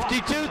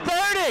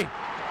 52-30.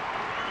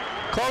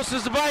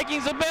 Closest the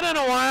Vikings have been in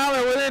a while.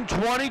 They're within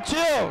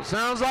 22.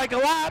 Sounds like a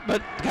lot,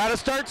 but got to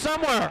start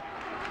somewhere.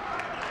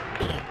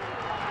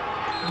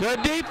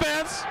 Good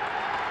defense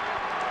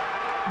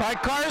by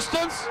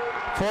Karstens.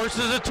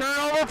 Forces a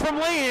turnover from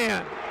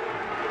Lehan.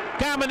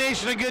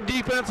 Combination of good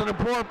defense and a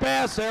poor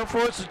pass there.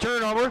 Forces a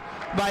turnover.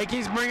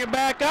 Vikings bring it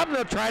back up, and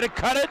they'll try to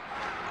cut it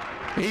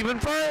even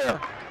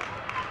further.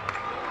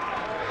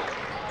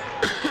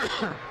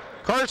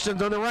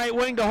 Karstens on the right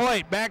wing to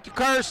Hoyt. Back to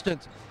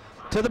Karstens.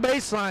 To the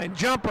baseline.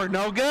 Jumper,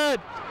 no good.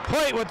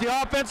 Hoyt with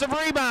the offensive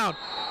rebound.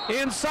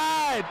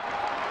 Inside.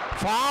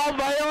 Fouled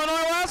by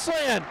Illinois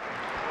Wesleyan.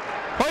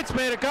 Hoyt's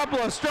made a couple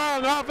of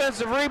strong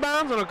offensive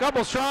rebounds and a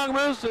couple strong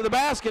moves to the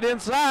basket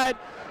inside.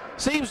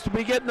 Seems to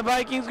be getting the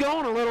Vikings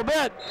going a little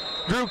bit.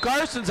 Drew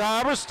Karstens,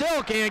 however,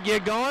 still can't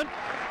get going.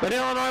 But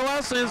Illinois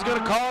Wesleyan is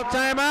going to call a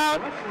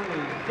timeout.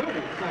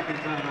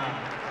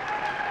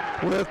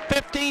 With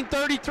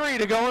 15:33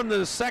 to go in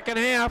the second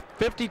half.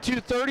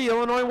 52-30,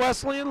 Illinois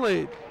Wesleyan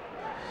lead.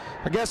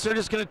 I guess they're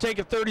just going to take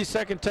a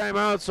 30-second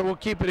timeout, so we'll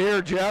keep it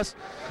here, Jess.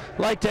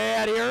 Like to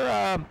add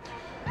here,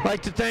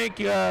 like to thank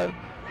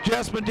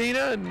Jess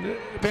Medina and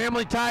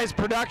Family Ties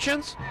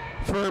Productions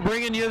for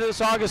bringing you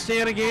this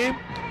Augustana game.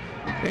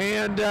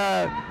 And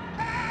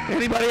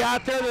anybody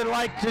out there that'd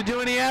like to do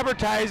any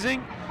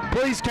advertising,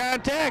 please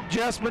contact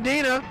Jess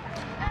Medina.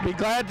 Be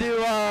glad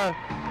to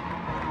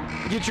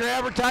get your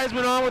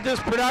advertisement on with this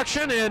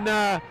production. And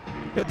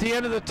at the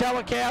end of the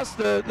telecast,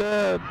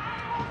 the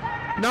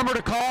number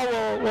to call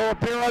will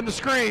appear on the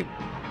screen.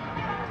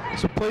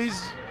 So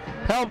please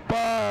help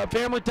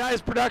Family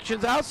Ties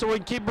Productions out so we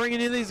can keep bringing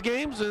you these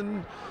games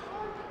and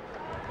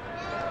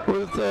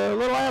with a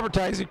little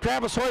advertising.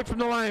 Travis Hoyt from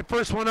the line,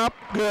 first one up,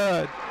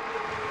 good.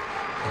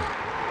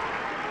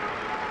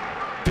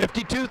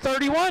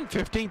 52-31,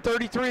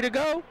 15:33 to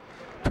go.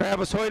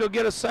 Travis Hoyt will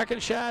get a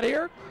second shot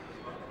here,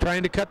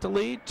 trying to cut the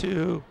lead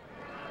to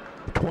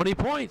 20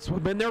 points.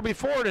 We've been there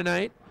before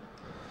tonight.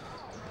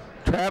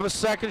 Travis'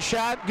 second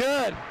shot,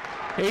 good.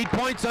 8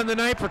 points on the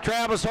night for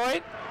Travis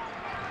Hoyt.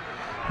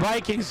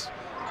 Vikings,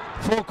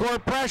 full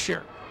court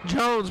pressure.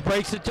 Jones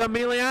breaks it to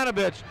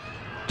Emilianovic.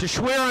 To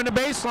Schwer on the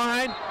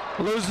baseline,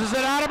 loses it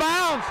out of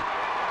bounds.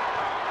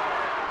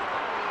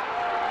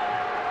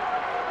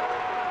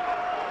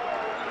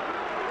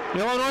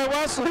 Illinois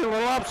Wesleyan a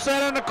little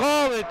upset on the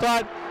call. They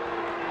thought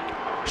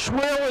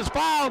Schwill was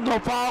fouled. No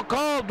foul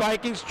called.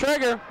 Vikings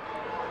trigger.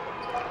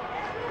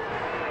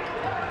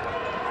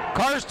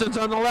 Karsten's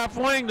on the left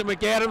wing to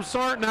McAdams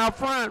Thornton out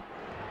front.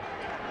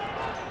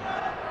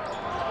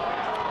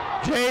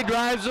 Jay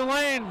drives the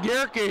lane.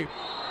 Gierke.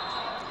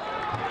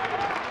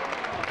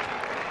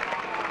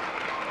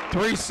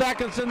 3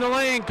 seconds in the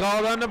lane.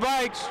 Called on the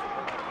Vikes.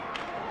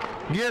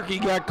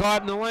 Gierke got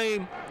caught in the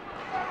lane.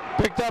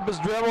 Picked up his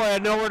dribble.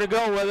 Had nowhere to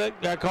go with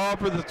it. Got called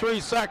for the 3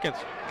 seconds.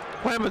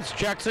 Clemens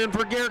checks in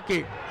for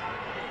Gierke.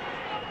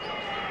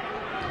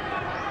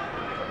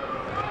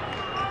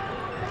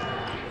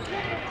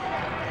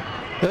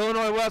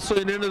 Illinois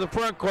Wesleyan into the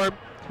front court.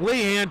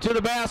 Lehan to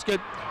the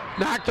basket.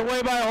 Knocked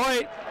away by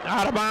Hoyt.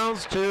 Out of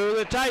bounds to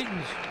the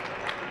Titans.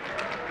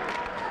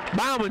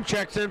 Bauman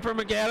checks in for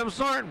McAdams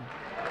Thornton.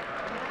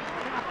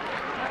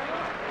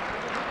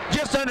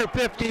 Just under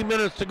 15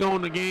 minutes to go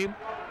in the game.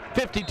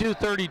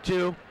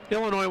 52-32.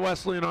 Illinois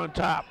Wesleyan on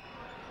top.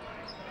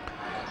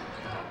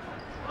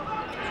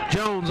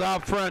 Jones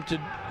out front to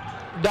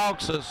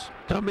Dauxis.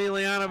 To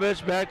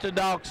Miljanovic, back to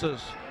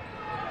Dauxis.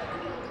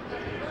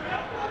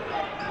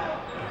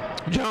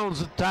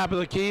 Jones at the top of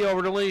the key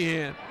over to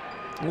Lehan.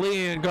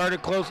 Lehan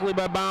guarded closely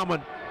by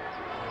Bauman.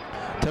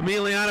 To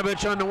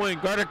Miljanovic on the wing,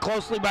 guarded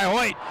closely by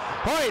Hoyt.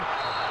 Hoyt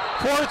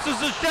forces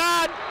the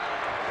shot.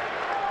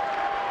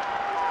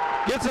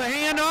 Gets a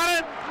hand on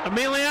it.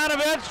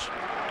 Miljanovic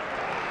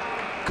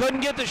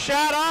couldn't get the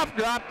shot off,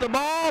 dropped the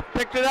ball,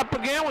 picked it up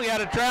again. We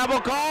got a travel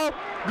call.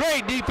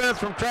 Great defense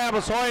from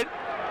Travis Hoyt.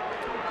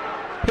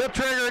 He'll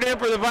trigger it in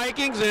for the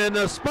Vikings, and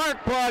the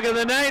spark plug of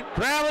the night,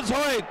 Travis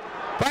Hoyt,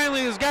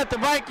 finally has got the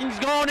Vikings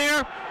going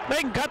here.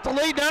 They can cut the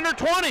lead to under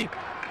 20.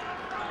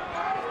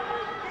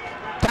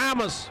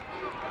 Thomas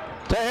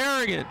to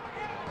Harrigan.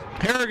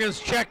 Harrigan's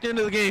checked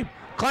into the game.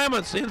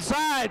 Clements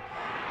inside.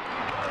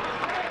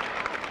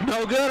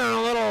 No good on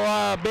a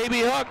little baby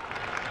hook.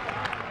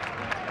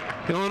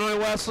 Illinois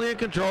Wesleyan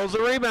controls the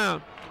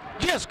rebound.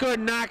 Just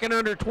couldn't knock it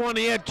under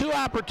 20. Had 2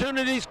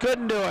 opportunities,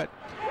 couldn't do it.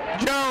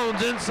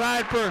 Jones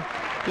inside for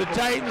the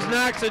Titans,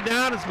 knocks it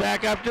down. It's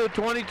back up to a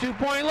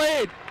 22-point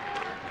lead.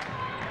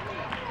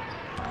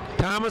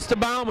 Thomas to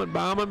Bauman.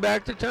 Bauman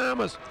back to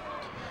Thomas.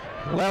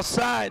 Left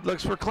side,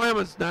 looks for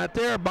Clemens. Not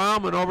there.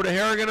 Bauman over to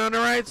Harrigan on the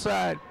right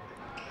side.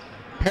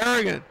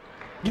 Harrigan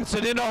gets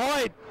it into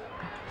Hoyt.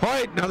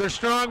 Hoyt, another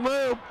strong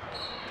move.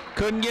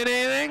 Couldn't get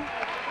anything.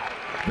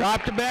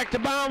 Dropped it back to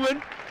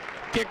Bauman.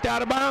 Kicked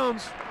out of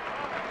bounds.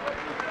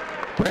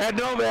 Brad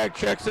Novak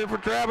checks in for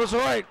Travis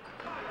Hoyt.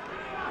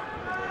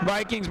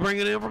 Vikings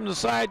bringing in from the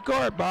side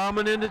court.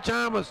 Bauman into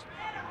Thomas.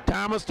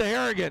 Thomas to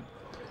Harrigan.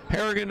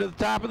 Harrigan to the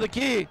top of the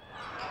key.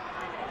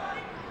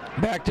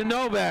 Back to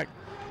Novak.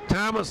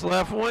 Thomas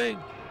left wing.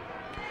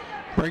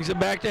 Brings it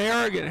back to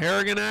Harrigan.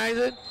 Harrigan eyes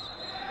it.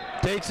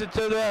 Takes it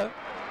to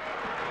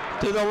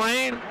the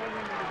lane.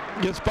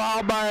 Gets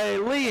fouled by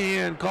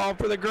Lehan. Called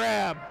for the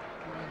grab.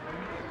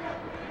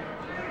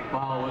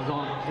 Foul was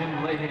on Tim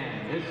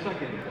Lehan. His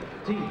second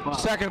team foul.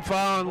 Second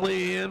foul on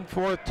Lehan.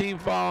 4th team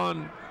foul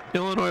on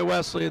Illinois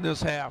Wesleyan in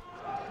this half.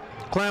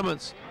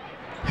 Clements.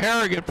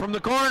 Harrigan from the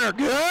corner.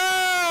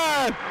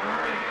 Good!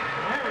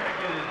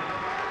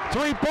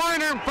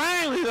 Three-pointer, and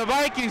finally the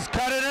Vikings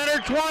cut it under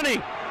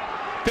 20.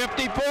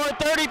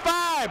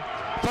 54-35.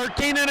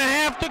 13 and a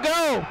half to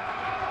go.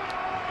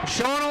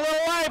 Showing a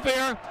little life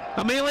here.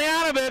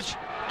 Miljanovic,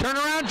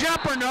 turnaround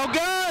jumper, no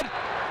good.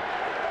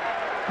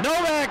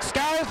 Novak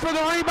skies for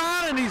the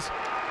rebound, and he's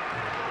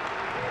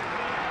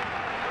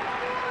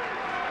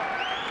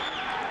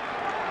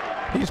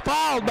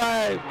fouled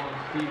by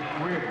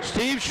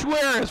Steve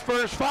Schweer, his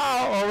first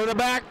foul, over the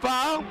back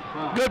foul.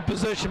 Good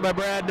position by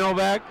Brad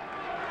Novak.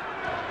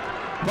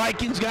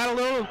 Vikings got a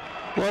little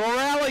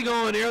rally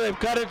going here. They've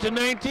cut it to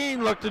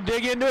 19. Look to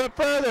dig into it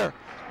further.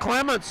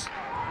 Clements,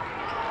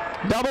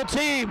 double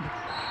team.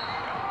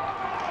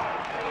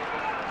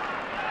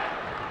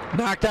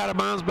 Knocked out of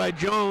bounds by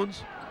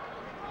Jones.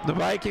 The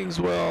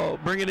Vikings will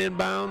bring it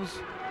inbounds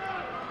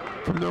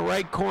from the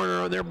right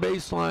corner on their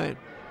baseline.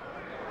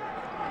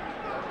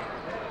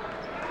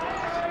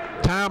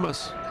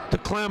 Thomas to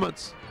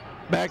Clements.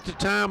 Back to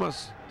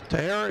Thomas. To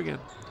Harrigan.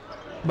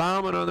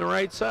 Bauman on the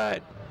right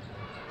side.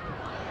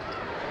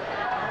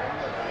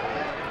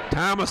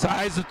 Thomas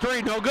eyes the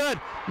 3, no good.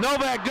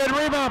 Novak, good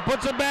rebound,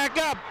 puts it back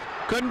up.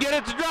 Couldn't get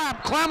it to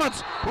drop.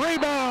 Clements,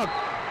 rebound.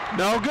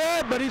 No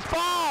good, but he's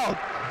fouled.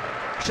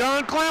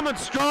 Sean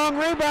Clements, strong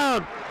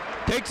rebound.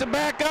 Takes it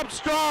back up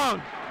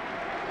strong.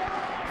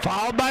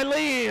 Fouled by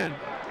Lehan.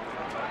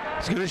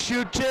 He's going to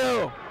shoot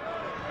 2.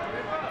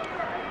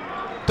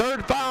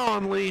 Third foul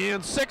on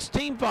Lehan.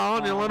 16 foul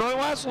on Illinois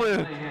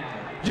Wesleyan.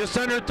 Just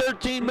under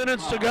 13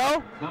 minutes to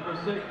go.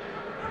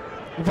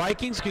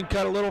 Vikings can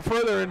cut a little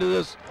further into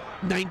this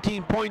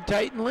 19-point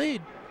Titan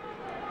lead.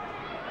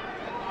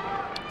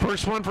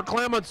 First one for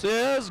Clements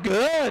is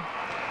good.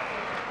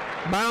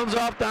 Bounds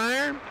off the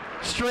iron,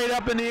 straight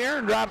up in the air,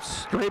 and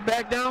drops straight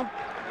back down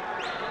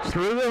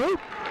through the hoop.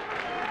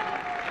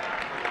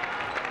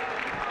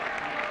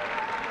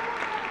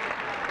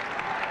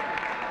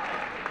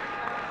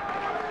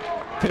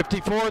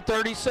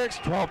 54-36,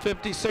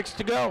 12:56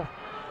 to go.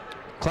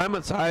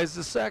 Clements eyes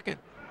the second.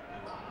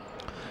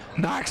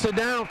 Knocks it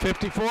down,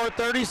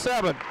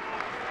 54-37.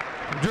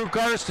 Drew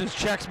Karstens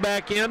checks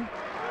back in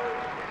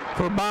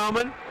for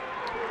Bauman.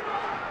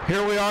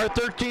 Here we are,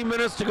 13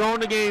 minutes to go in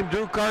the game.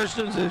 Drew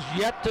Karstens is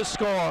yet to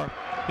score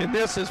in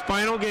this his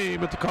final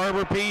game at the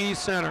Carver PE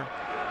Center.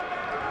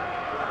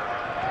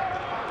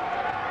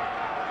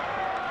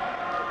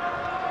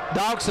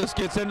 Dauxis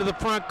gets into the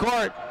front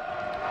court.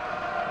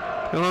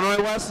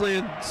 Illinois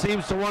Wesleyan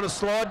seems to want to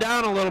slow it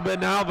down a little bit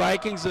now.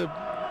 Vikings have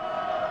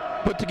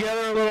put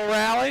together a little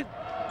rally.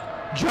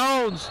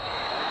 Jones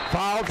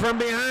fouled from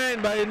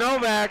behind by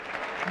Novak.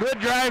 Good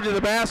drive to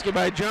the basket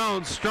by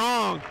Jones.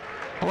 Strong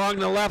along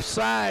the left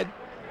side.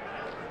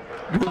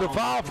 Drew the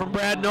foul from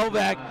Brad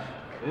Novak,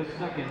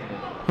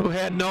 who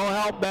had no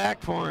help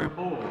back for him.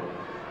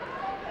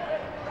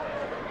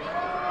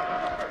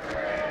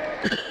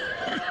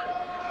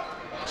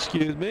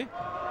 Excuse me.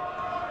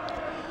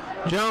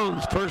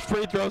 Jones, first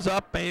free throw's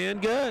up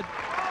and good.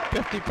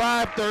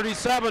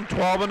 55-37,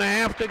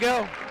 12.5 to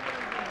go.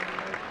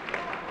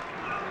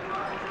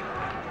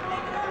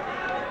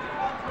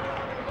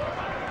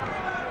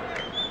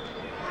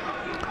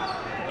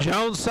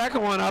 Jones'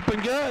 second one up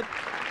and good.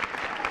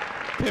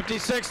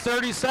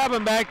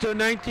 56-37, back to a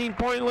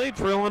 19-point lead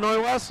for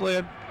Illinois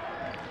Wesleyan.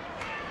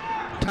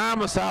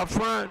 Thomas out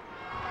front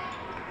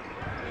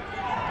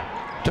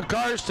to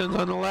Karstens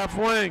on the left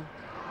wing.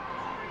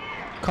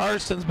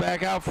 Karstens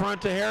back out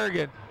front to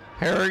Harrigan.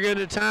 Harrigan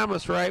to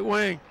Thomas, right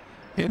wing.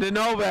 Into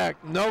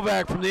Novak.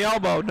 Novak from the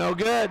elbow, no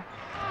good.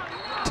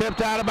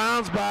 Tipped out of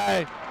bounds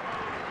by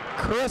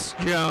Chris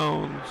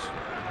Jones.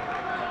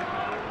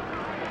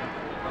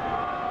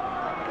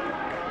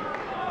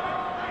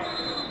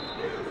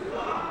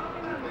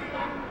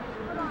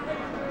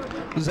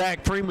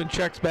 Zach Freeman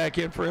checks back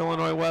in for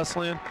Illinois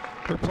Wesleyan.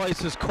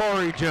 Replaces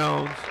Corey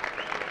Jones.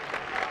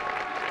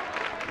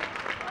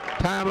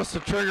 Thomas the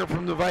trigger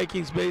from the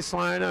Vikings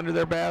baseline under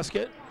their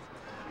basket.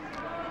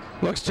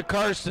 Looks to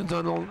Karstens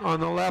on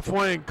the left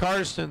wing.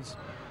 Karstens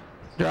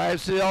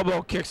drives to the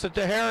elbow, kicks it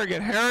to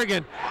Harrigan.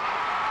 Harrigan,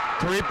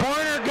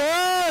 three-pointer,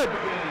 good!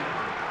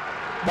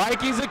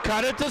 Vikings have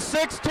cut it to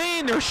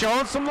 16. They're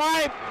showing some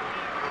life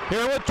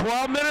here with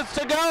 12 minutes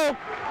to go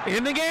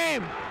in the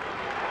game.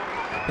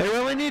 They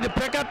really need to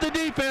pick up the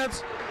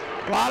defense.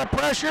 A lot of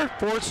pressure,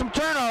 force some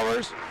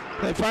turnovers.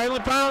 They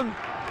finally found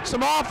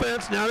some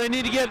offense. Now they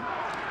need to get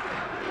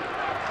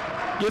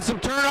some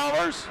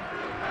turnovers.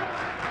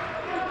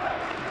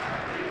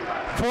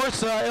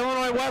 Force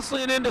Illinois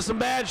Wesleyan into some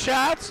bad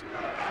shots.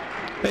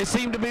 They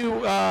seem to be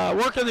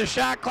working the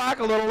shot clock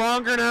a little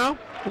longer now,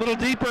 a little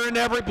deeper into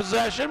every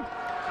possession.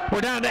 We're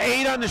down to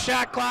 8 on the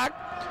shot clock.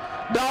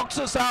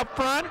 Dauxis out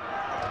front,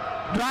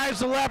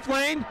 drives the left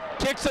lane,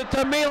 kicks it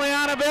to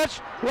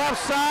Miljanovic,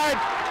 left side,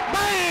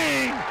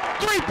 bang!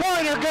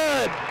 Three-pointer,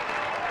 good.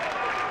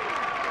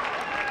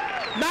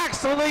 Knocks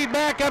the lead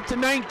back up to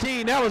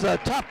 19. That was a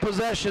tough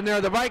possession there.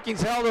 The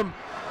Vikings held them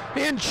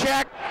in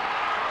check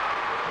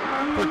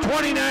for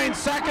 29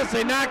 seconds.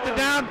 They knocked it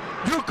down.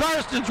 Drew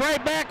Karstens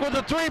right back with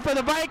a three for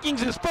the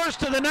Vikings, his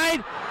first of the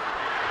night.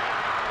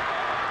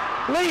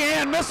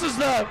 Lehan misses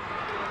the...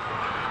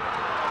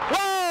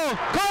 Whoa!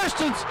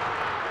 Karstens!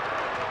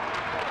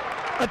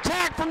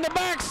 Attack from the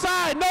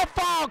backside. No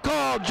foul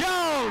call.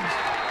 Jones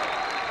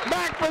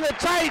back for the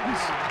Titans.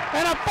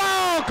 And a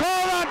foul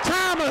called on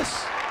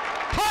Thomas.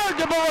 Hard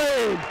to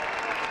believe.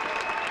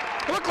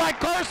 It looked like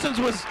Karstens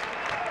was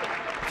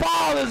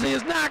fouled as he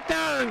is knocked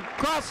down and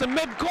across the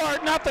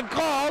midcourt. Nothing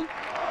called.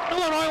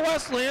 Illinois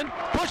Wesleyan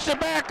pushed it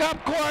back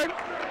up court.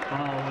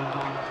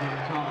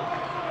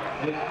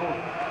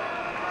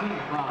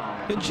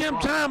 And Jim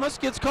Thomas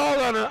gets called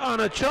on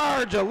a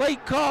charge, a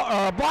late call,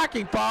 a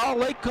blocking foul.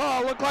 Late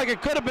call. Looked like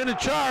it could have been a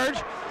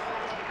charge.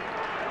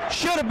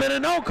 Should have been a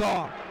no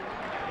call.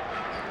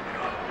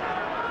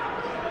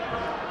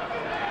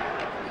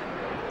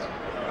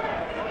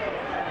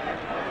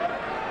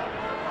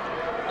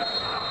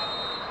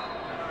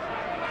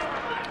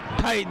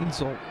 Titans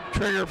will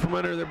trigger from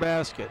under their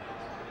basket.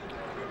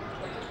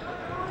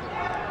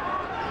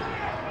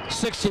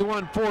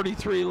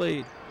 61-43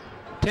 lead.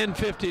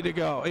 10:50 to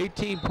go.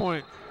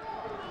 18-point.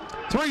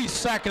 3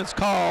 seconds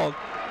called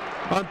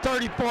on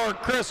 34,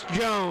 Chris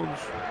Jones.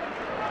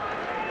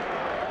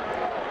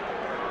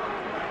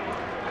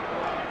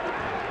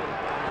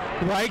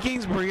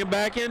 Vikings bring it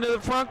back into the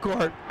front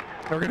court.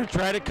 They're going to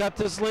try to cut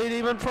this lead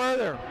even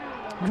further.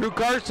 Drew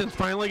Karstens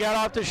finally got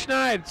off to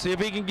Schneid. See if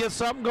he can get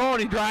something going.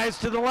 He drives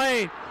to the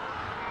lane.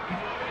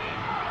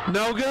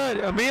 No good.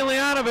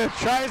 Miljanovic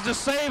tries to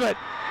save it.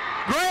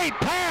 Great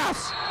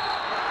pass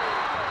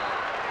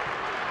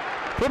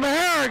from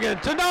Harrigan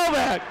to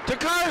Novak to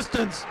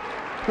Karstens.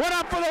 Went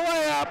up for the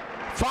layup.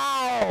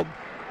 Fouled.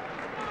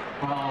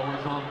 Foul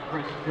was on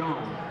Chris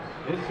Jones.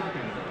 His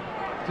second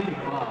team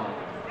foul.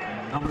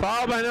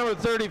 Fouled by number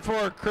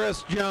 34,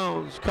 Chris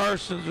Jones.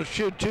 Karstens will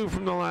shoot 2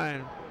 from the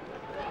line.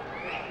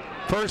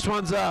 First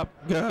one's up.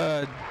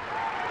 Good.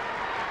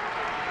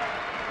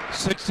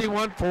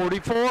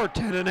 61-44,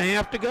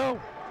 10.5 to go.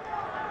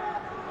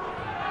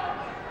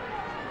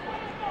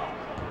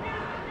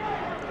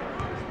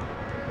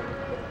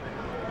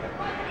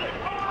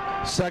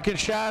 Second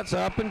shot's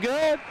up and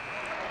good.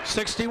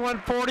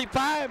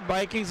 61-45.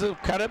 Vikings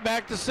have cut it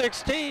back to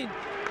 16.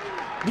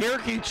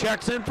 Gierke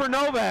checks in for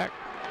Novak.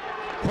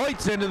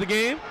 Hoyt's into the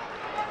game.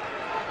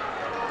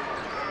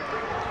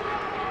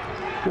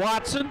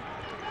 Watson,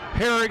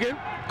 Harrigan,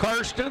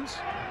 Karstens.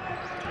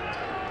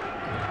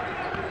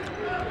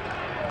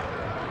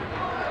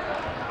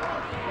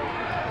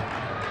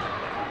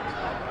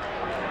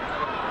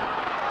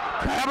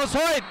 Travis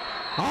Hoyt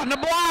on the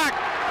block.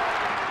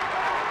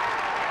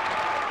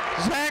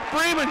 Zach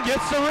Freeman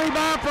gets the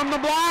rebound from the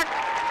block,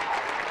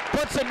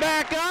 puts it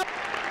back up.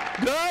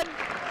 Good.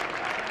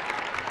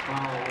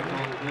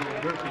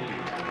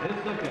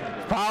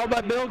 Foul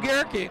by Bill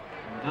Gierke.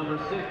 Number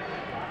 6.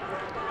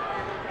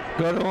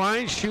 Go to the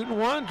line, shooting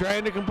one,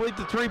 trying to complete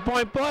the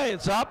three-point play.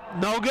 It's up,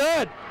 no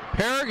good.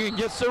 Harrigan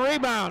gets the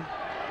rebound.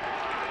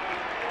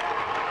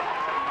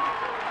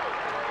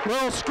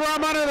 Little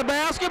scrum under the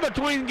basket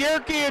between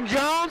Gierke and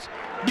Jones.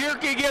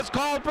 Gierke gets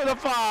called for the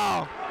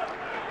foul.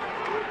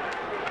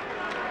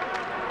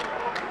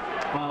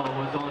 Foul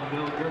was on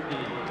Bill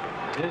Gierke.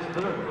 His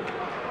third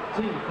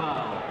team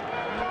foul.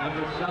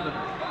 Number 7.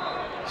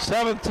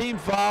 7th team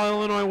foul.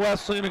 Illinois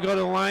Wesleyan to go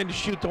to the line to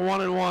shoot the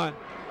 1-and-1.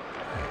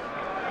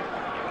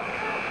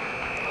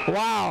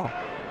 Wow.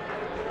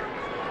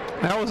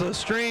 That was a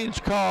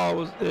strange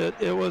call.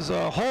 It was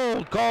a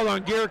hold called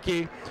on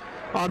Gierke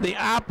on the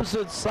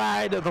opposite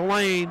side of the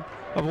lane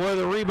of where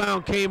the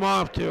rebound came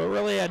off to. It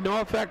really had no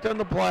effect on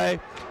the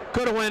play.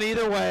 Could have went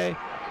either way.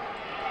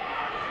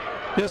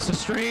 Just a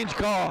strange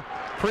call.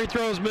 Free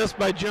throws missed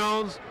by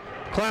Jones.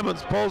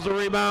 Clemens pulls the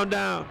rebound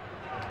down.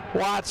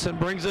 Watson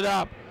brings it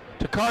up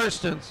to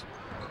Karstens.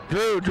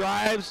 Drew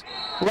drives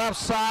left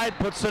side,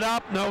 puts it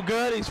up, no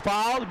good. He's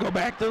fouled. Go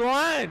back to the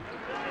line.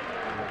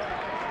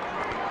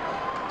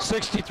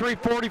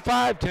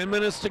 63-45, 10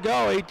 minutes to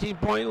go,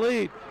 18-point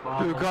lead.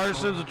 Drew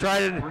Karstens will try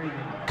to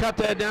cut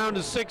that down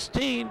to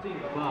 16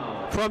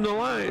 from the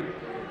line.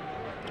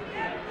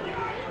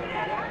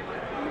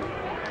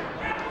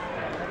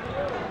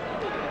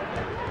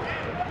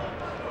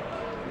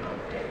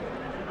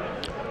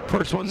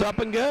 First one's up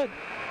and good.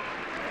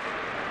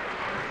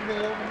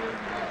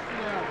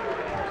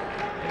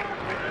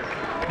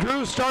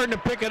 Drew's starting to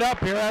pick it up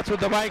here. That's what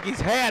the Vikings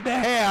had to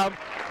have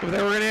if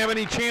they were going to have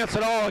any chance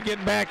at all of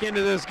getting back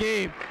into this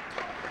game.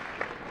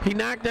 He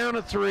knocked down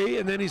a three,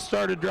 and then he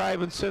started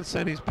driving since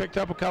then. He's picked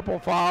up a couple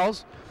of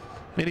fouls,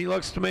 and he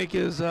looks to make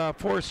his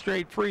fourth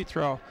straight free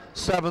throw.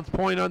 7th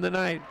point on the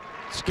night.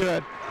 It's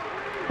good.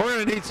 We're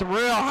going to need some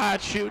real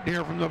hot shooting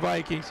here from the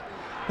Vikings.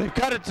 They've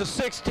cut it to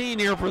 16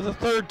 here for the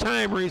 3rd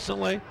time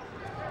recently.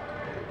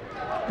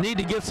 Need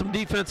to get some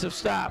defensive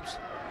stops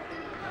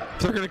if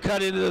they're going to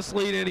cut into this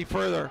lead any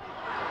further.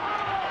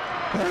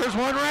 There's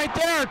one right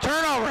there.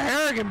 Turnover.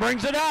 Harrigan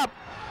brings it up.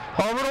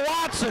 Over to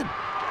Watson.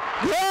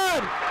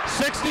 Good.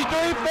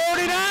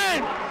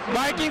 63-49.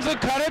 Vikings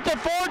have cut it to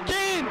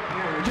 14.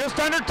 Just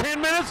under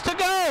 10 minutes to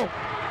go.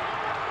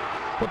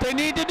 What they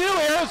need to do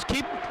here is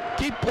keep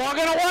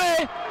plugging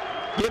away.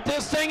 Get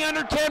this thing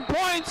under 10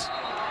 points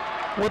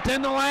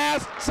within the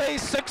last, say,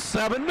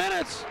 6-7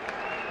 minutes.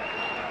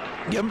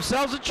 Give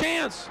themselves a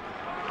chance.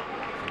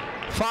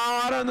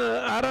 Foul out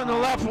on the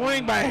left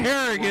wing by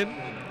Harrigan.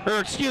 Or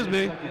excuse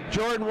me,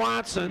 Jordan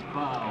Watson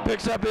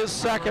picks up his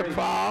 2nd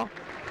foul.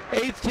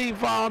 8th team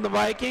foul on the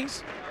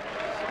Vikings.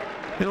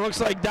 And it looks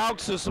like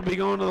Dauxis will be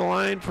going to the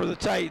line for the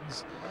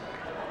Titans.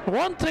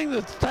 One thing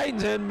that the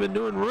Titans haven't been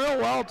doing real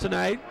well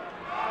tonight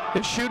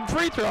is shooting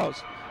free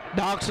throws.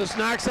 Dauxis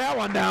knocks that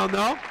one down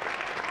though.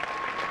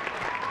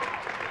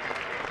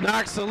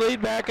 Knocks the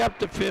lead back up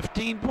to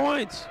 15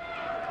 points.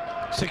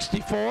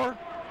 64-49,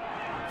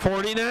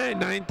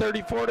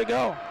 9:34 to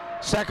go.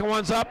 Second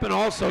one's up and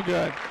also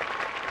good.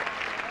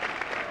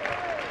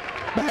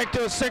 Back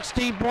to a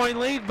 16-point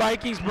lead.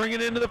 Vikings bring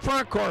it into the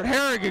front court.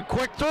 Harrigan,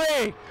 quick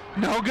three.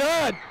 No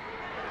good.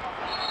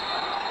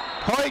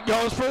 Hoyt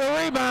goes for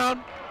the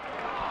rebound.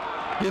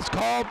 Gets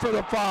called for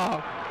the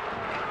foul.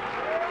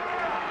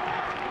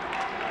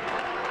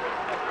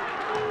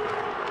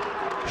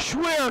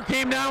 Schweer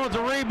came down with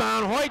the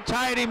rebound. Hoyt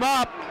tied him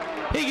up.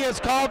 He gets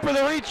called for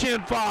the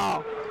reach-in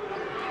foul.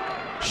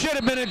 Should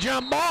have been a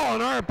jump ball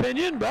in our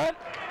opinion, but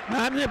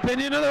not in the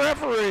opinion of the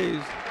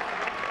referees.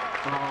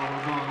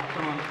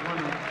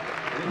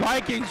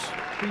 Vikings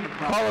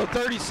call a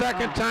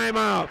 30-second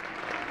timeout.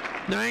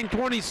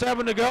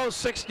 9:27 to go,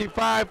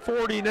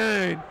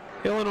 65-49.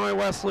 Illinois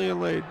Wesleyan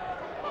lead.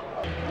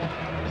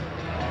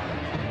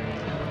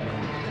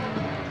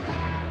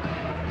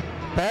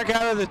 Back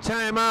out of the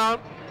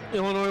timeout.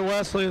 Illinois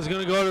Wesleyan is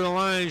going to go to the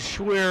line.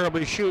 Schweer will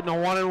be shooting a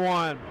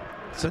 1-and-1.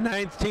 It's the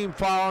 9th team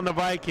foul on the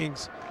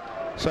Vikings.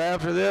 So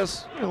after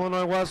this,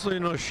 Illinois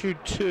Wesleyan will shoot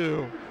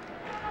 2.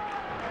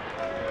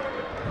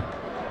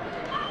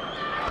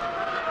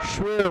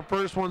 Schweer,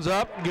 first one's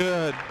up,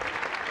 good.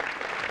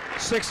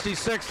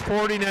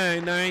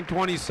 66-49,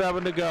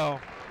 9:27 to go.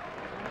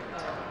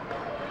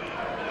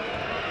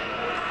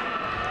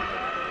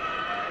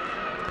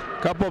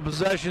 Couple of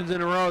possessions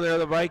in a row there.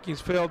 The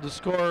Vikings failed to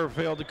score,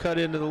 failed to cut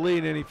into the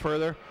lead any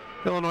further.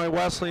 Illinois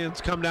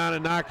Wesleyan's come down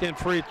and knocked in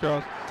free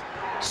throws.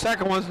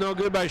 Second one's no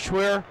good by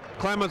Schwer.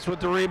 Clements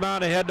with the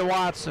rebound ahead to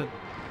Watson.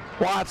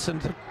 Watson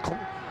to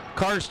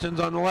Karstens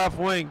on the left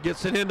wing,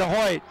 gets it into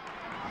Hoyt.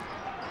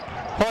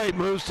 Hoyt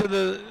moves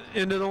to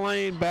into the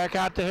lane, back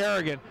out to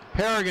Harrigan.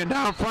 Harrigan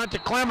down front to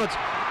Clements.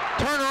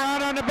 Turn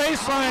around on the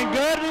baseline,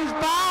 good, and he's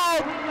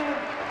fouled.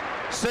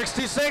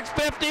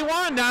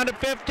 66-51, down to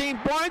 15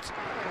 points.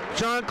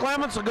 Sean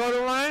Clements will go to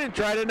the line and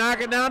try to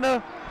knock it down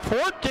to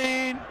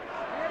 14.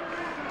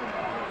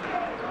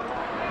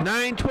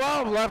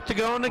 9-12 left to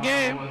go in the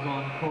game. Was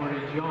on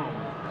Corey Jones.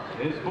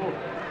 His fourth.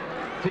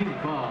 Team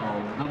foul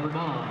number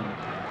 9.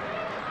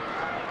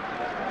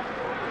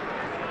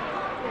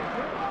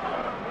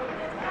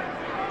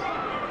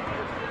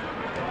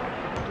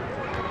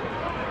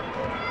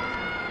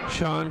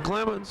 Sean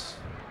Clements.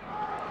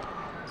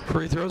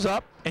 Free throws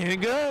up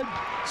and good.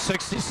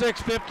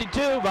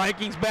 66-52.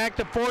 Vikings back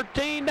to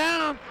 14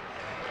 down.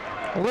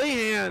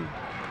 Lehan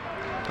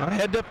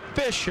ahead to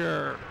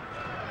Fisher.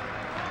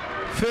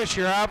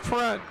 Fisher out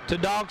front to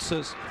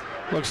Dauxis.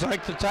 Looks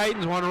like the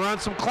Titans want to run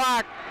some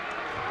clock.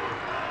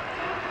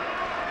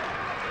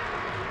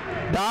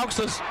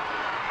 Dauxis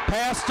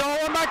pass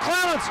stolen by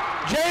Clements.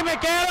 Jay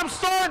McAdams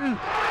Thornton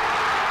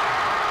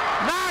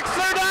knocks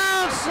her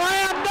down.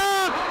 Slam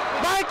dunk.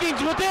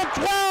 Vikings within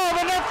 12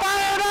 and they're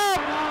fired up.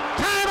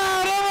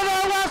 Timeout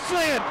Illinois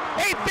Wesleyan.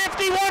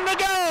 8:51 to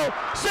go.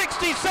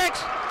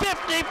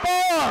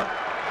 66-54.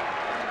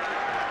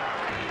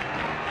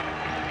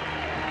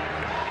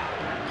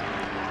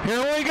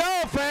 Here we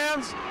go,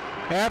 fans.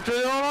 After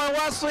the Illinois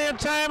Wesleyan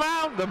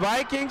timeout, the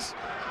Vikings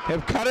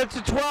have cut it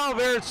to 12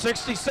 here at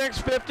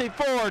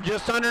 66-54.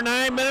 Just under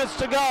 9 minutes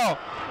to go.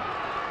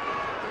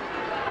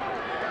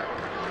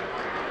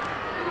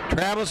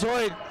 Travis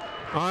Hoyt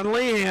on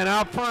Lehan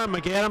out front.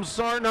 McAdams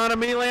Thornton on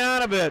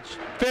Emilianovic.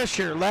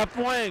 Fisher left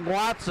wing.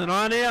 Watson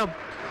on him.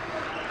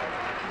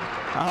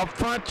 Out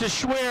front to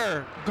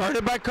Schwer,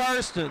 guarded by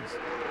Karstens.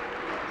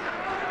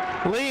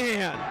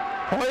 Lehan.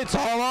 Hoyt's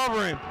all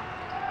over him.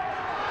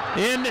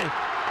 Into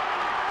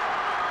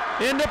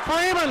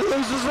Freeman,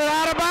 loses it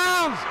out of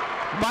bounds.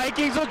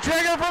 Vikings will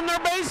trigger from their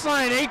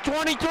baseline.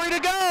 8:23 to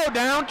go,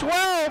 down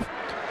 12.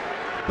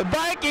 The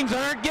Vikings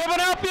aren't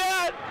giving up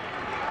yet.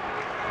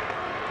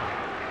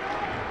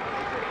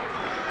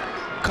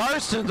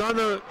 Karstens on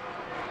the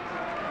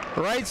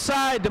right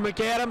side to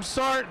McAdams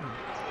Thornton.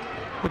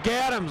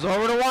 McAdams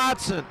over to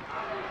Watson.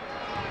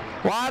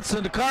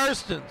 Watson to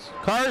Karstens.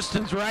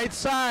 Karstens right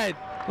side.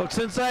 Looks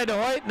inside to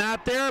Hoyt,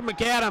 not there.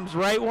 McAdams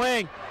right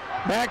wing.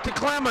 Back to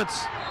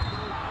Clements.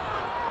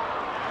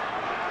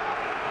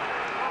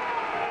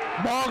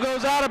 Ball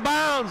goes out of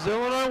bounds.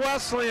 Illinois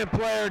Wesleyan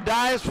player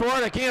dives for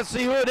it. I can't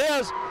see who it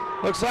is.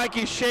 Looks like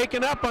he's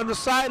shaken up on the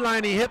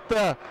sideline. He hit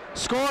the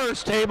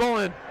scorer's table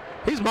and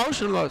he's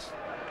motionless.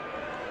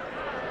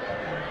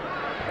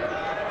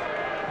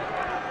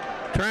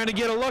 Trying to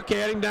get a look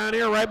at him down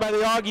here right by the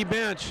Augie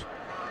bench.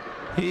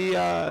 He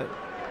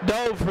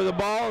dove for the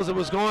ball as it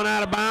was going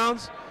out of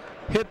bounds.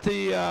 Hit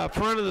the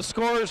front of the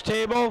scorer's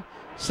table.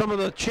 Some of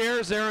the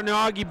chairs there on the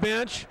Augie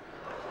bench.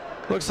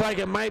 Looks like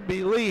it might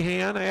be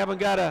Lehan. I haven't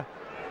got a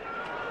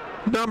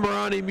number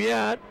on him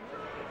yet.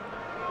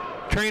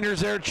 Trainer's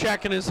there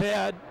checking his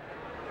head.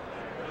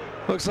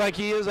 Looks like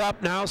he is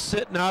up now,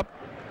 sitting up.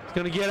 He's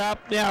going to get up.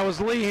 Yeah, it was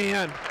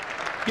Lehan.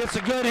 Gets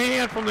a good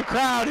hand from the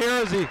crowd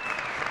here as he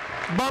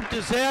bumped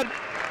his head.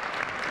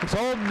 He's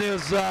holding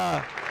his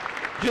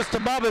just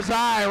above his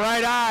eye,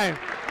 right eye.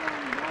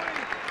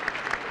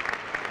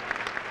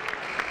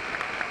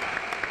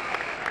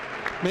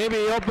 Maybe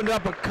he opened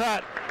up a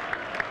cut.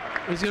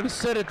 He's going to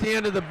sit at the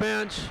end of the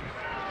bench.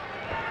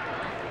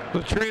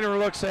 The trainer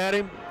looks at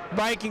him.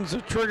 Vikings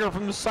will trigger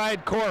from the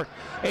side court.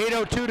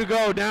 8:02 to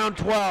go, down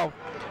 12.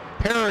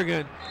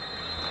 Harrigan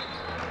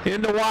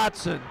into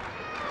Watson.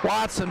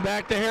 Watson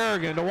back to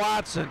Harrigan to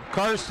Watson.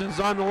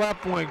 Karstens on the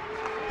left wing.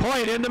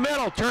 Hoyt in the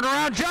middle.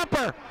 Turnaround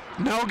jumper.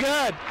 No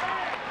good.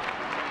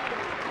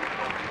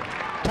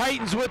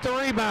 Titans with the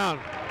rebound.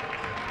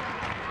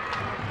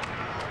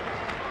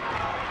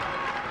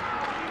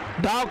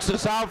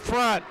 Dauxis out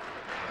front.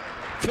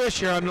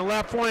 Fisher on the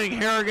left wing.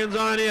 Harrigan's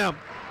on him.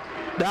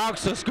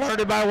 Dauxis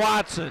guarded by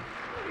Watson.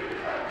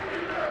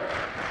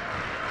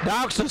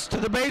 Dauxis to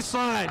the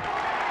baseline.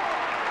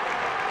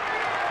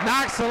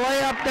 Knocks the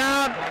layup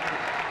down.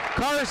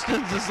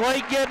 Karstens is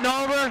late getting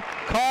over.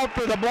 Called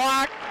for the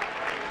block.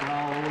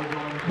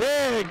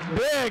 Big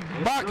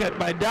bucket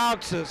by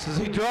Dauxis as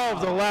he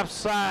drove the left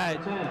side.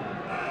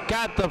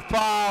 Got the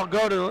foul.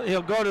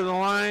 He'll go to the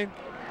line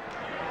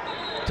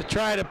to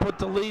try to put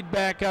the lead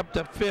back up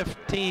to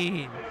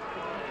 15.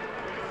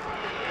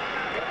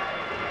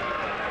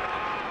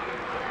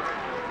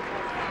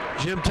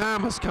 Jim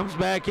Thomas comes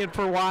back in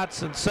for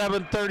Watson.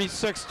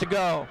 7:36 to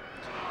go.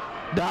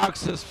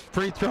 Dauxis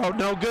free throw,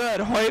 no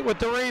good. Hoyt with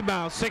the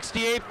rebound.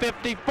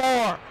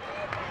 68-54.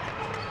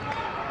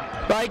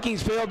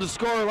 Vikings failed to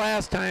score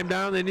last time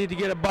down. They need to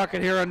get a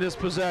bucket here on this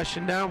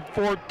possession. Down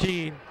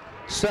 14.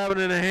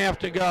 7.5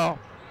 to go.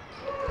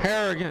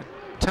 Harrigan,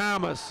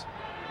 Thomas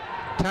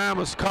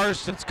Thomas.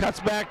 Karstens cuts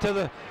back to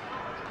the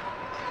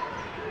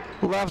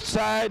left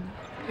side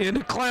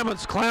into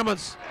Clements.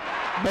 Clements,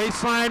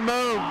 baseline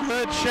move,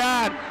 good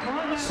shot.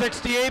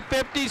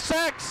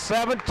 68-56,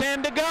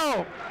 7:10 to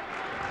go.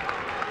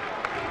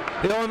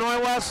 Illinois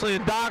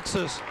Wesleyan,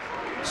 Doxas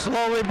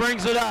slowly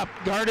brings it up,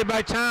 guarded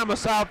by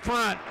Thomas out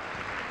front.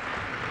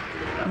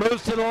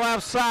 Moves to the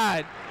left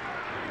side.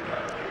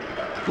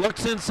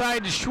 Looks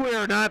inside to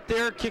Schweer, not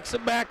there, kicks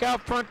it back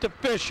out front to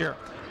Fisher.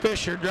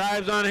 Fisher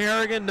drives on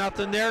Harrigan,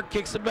 nothing there,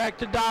 kicks it back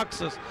to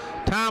Doxas.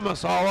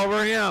 Thomas all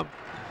over him.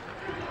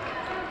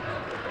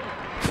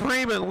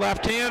 Freeman,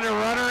 left-hander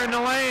runner in the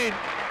lane.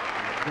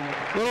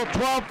 Little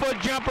 12-foot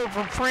jumper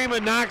from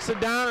Freeman, knocks it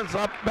down, it's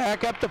up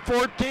back up to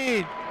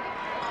 14.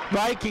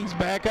 Vikings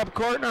back up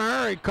court in a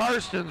hurry.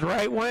 Karstens,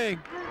 right wing.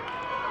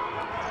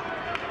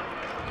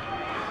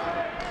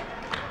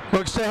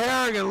 Looks to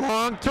Harrigan,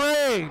 long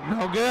three,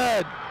 no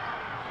good.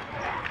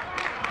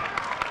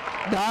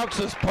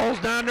 Doxas pulls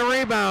down the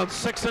rebound,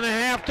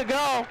 6.5 to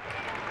go.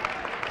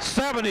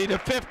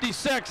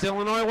 70-56,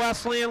 Illinois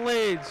Wesleyan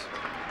leads.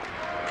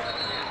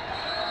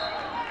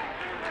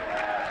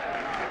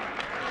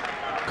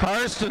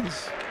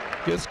 Karstens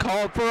gets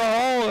called for a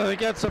hold. I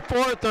think that's a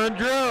fourth on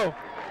Drew.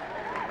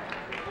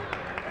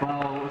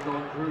 Foul was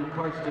on Drew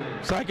Karstens.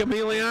 Looks like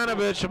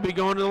Emelianovich will be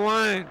going to the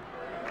line.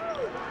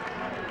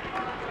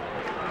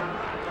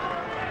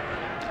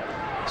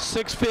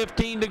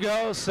 6:15 to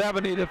go,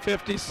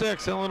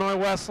 70-56. Illinois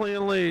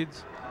Wesleyan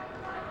leads.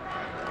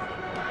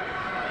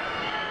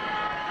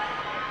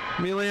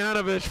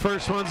 Emelianovich,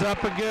 first one's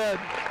up and good.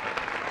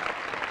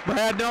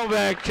 Brad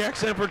Novak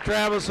checks in for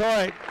Travis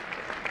Hoyt.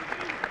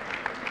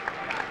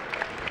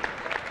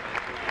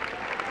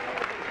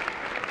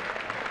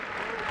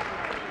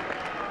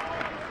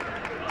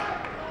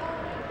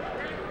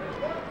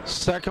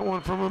 Second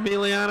one from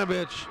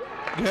Emelianovich.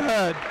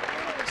 Good.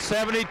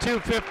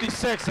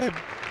 72-56. They've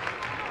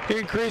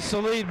increased the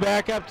lead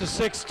back up to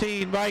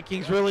 16.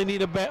 Vikings really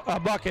need a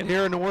bucket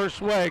here in the worst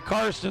way.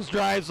 Karstens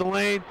drives the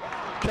lane,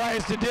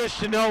 tries to dish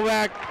to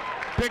Novak.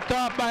 Picked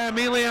off by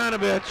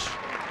Emelianovich.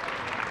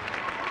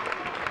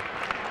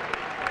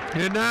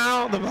 And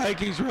now the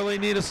Vikings really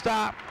need a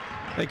stop.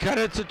 They cut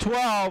it to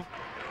 12,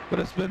 but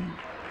it's been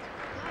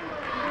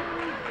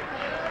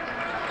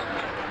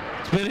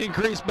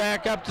increased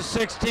back up to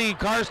 16.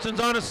 Karstens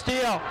on a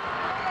steal.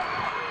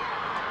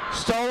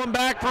 Stolen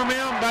back from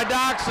him by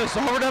Doxas.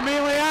 Over to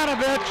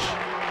Emelianovich.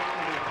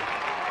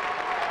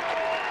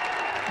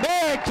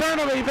 Big turn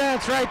of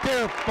events right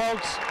there,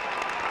 folks.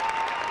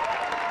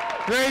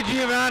 Ray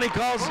Giovanni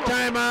calls the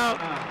timeout.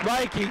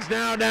 Vikings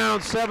now down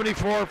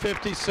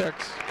 74-56.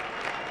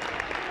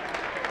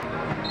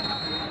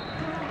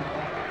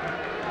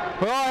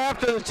 Well,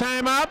 after the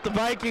timeout, the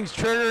Vikings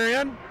trigger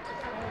in.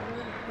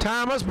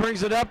 Thomas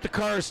brings it up to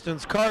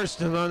Karstens.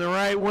 Karstens on the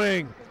right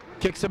wing.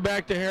 Kicks it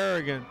back to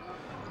Harrigan.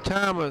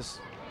 Thomas.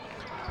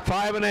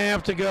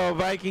 5.5 to go.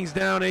 Vikings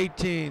down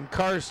 18.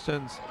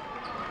 Karstens.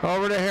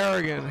 Over to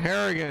Harrigan.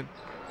 Harrigan.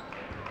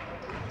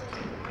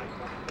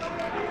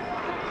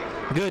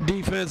 Good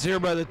defense here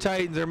by the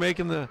Titans. They're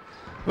making the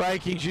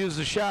Vikings use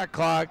the shot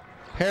clock.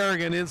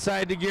 Harrigan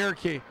inside to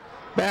Gierke.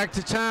 Back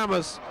to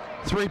Thomas.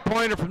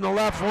 Three-pointer from the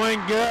left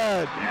wing,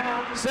 good.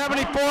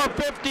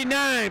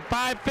 74-59,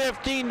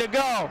 5:15 to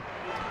go.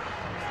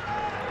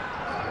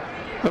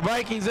 The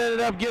Vikings ended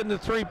up getting the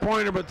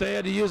three-pointer, but they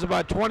had to use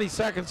about 20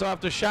 seconds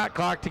off the shot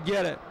clock to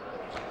get it.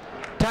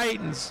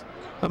 Titans,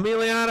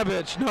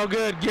 Emelianovich, no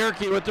good.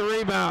 Gierke with the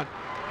rebound.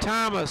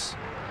 Thomas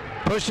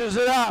pushes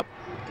it up.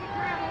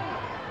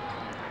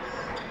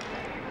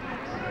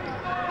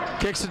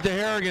 Kicks it to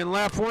Harrigan,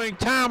 left wing.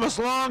 Thomas,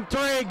 long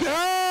three,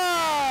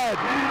 good!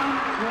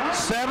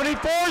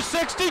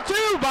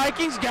 74-62,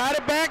 Vikings got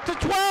it back to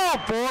 12,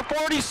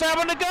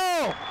 4:47 to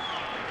go.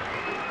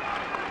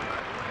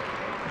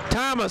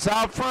 Thomas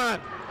out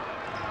front.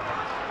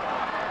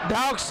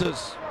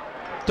 Doxas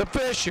to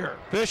Fisher.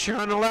 Fisher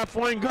on the left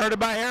wing, guarded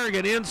by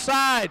Harrigan.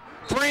 Inside,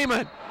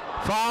 Freeman,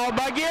 fouled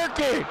by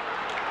Gierke.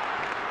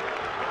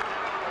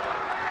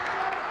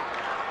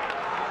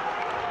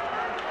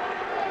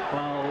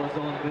 Foul was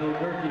on Bill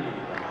Gierke,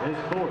 his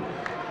fourth.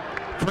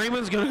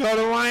 Freeman's going to go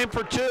to the line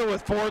for two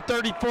with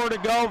 4:34 to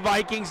go.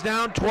 Vikings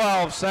down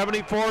 12,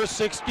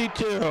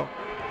 74-62.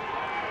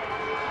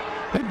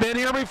 They've been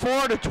here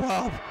before to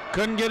 12.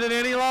 Couldn't get it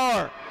any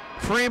lower.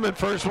 Freeman,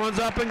 first one's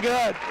up and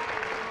good.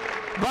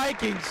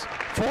 Vikings,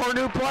 4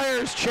 new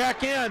players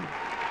check in.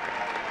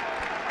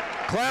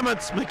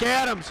 Clements,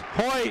 McAdams,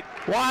 Hoyt,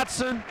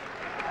 Watson.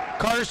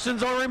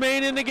 Karstens will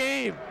remain in the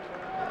game.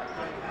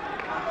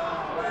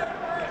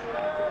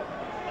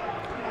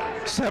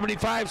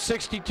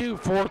 75-62,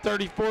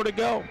 4:34 to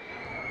go.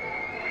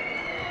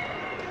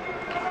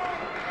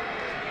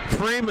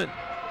 Freeman,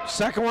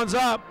 second one's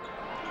up.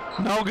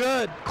 No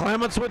good.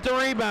 Clements with the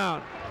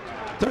rebound.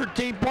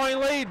 13-point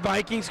lead.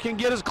 Vikings can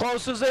get as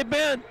close as they've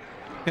been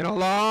in a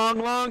long,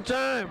 long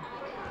time.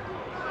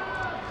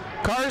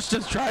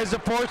 Karstens tries to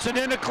force it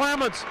into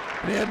Clements.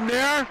 In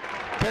there,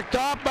 picked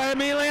off by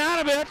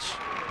Emelianovich.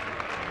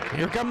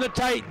 Here come the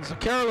Titans. A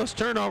careless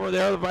turnover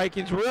there. The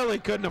Vikings really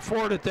couldn't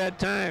afford it that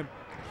time.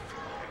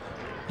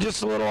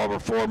 Just a little over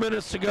 4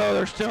 minutes to go.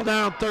 They're still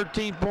down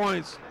 13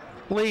 points.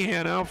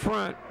 Lehan out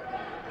front.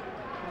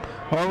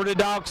 Over to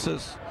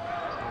Dauxis.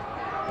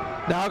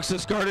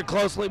 Dauxis guarded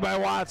closely by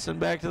Watson.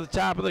 Back to the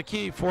top of the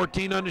key.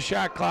 14 on the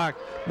shot clock.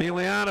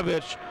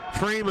 Miljanovic,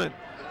 Freeman,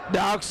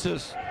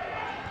 Dauxis.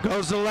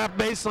 Goes to the left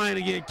baseline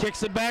again.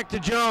 Kicks it back to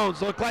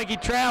Jones. Looked like he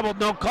traveled.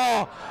 No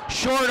call.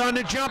 Short on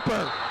the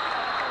jumper.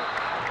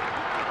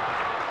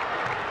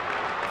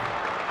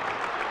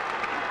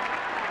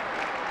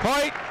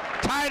 Hoyt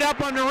tied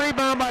up on the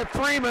rebound by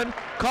Freeman.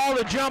 Called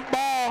a jump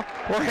ball.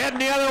 We're heading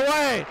the other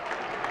way.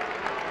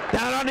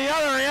 Down on the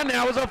other end,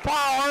 that was a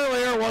foul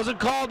earlier. Wasn't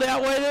called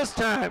that way this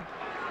time.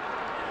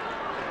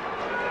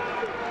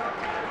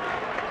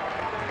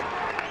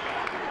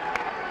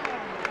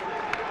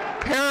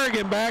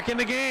 Harrigan back in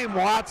the game.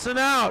 Watson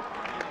out.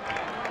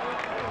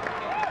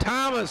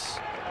 Thomas,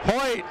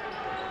 Hoyt,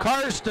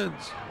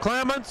 Karstens,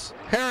 Clements,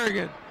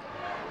 Harrigan.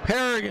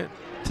 Harrigan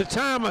to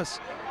Thomas.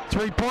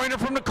 Three-pointer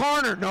from the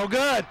corner. No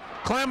good.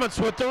 Clements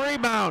with the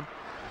rebound.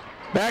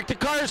 Back to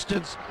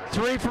Karstens.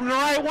 Three from the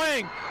right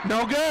wing.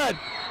 No good.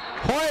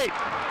 Hoyt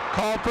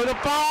called for the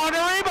foul on the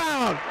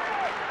rebound.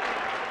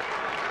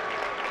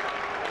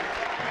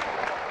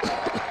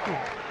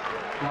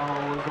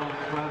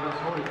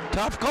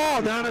 Tough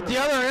call down at the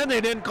other end.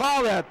 They didn't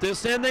call that.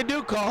 This end they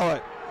do call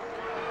it.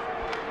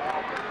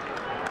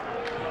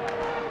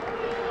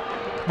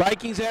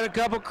 Vikings had a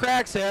couple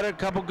cracks. They had a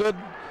couple good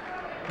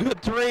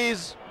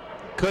threes.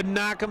 Couldn't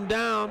knock them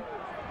down.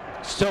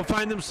 Still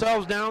find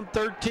themselves down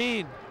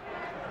 13.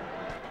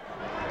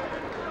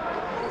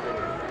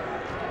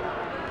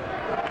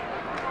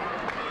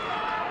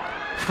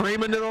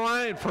 Freeman to the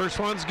line. First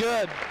one's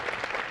good.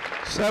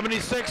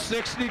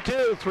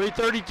 76-62.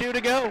 3:32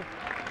 to go.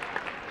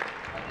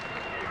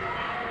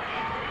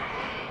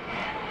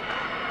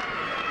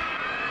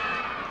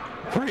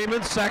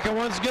 Freeman's second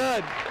one's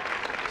good.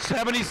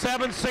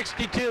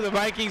 77-62. The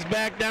Vikings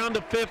back down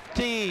to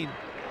 15.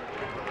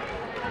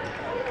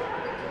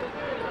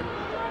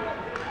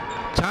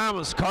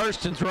 Thomas,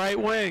 Karstens right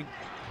wing.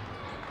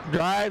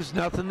 Drives,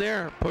 nothing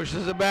there.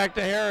 Pushes it back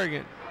to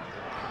Harrigan.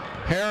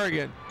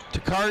 Harrigan to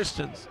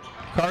Karstens.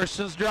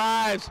 Karstens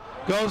drives,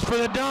 goes for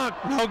the dunk,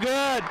 no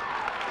good.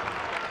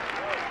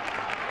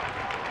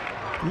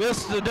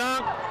 Missed the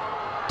dunk.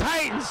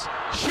 Titans,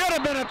 should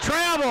have been a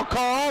travel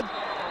called.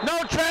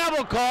 No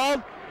travel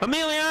called.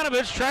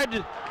 Miljanovic tried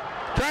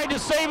to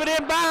save it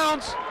in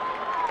bounds.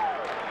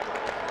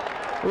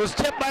 It was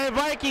tipped by a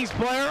Vikings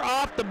player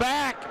off the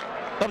back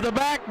of the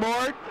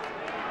backboard.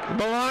 It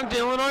belonged to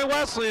Illinois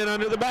Wesleyan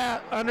under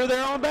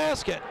their own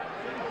basket.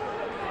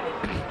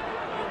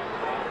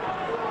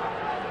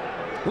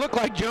 Looked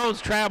like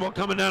Jones traveled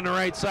coming down the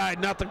right side.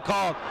 Nothing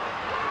called.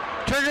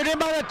 Triggered in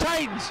by the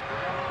Titans.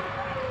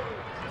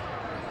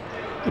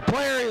 The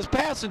player he is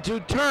passing to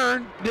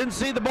turned. Didn't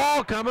see the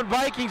ball coming.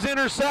 Vikings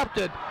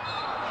intercepted.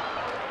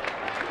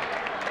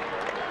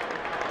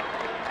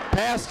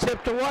 Pass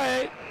tipped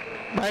away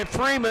by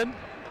Freeman.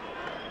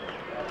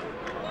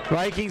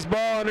 Vikings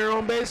ball on their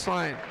own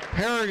baseline.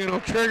 Harrigan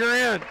will trigger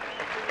in.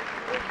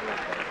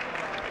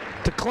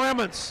 To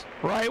Clements.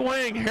 Right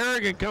wing.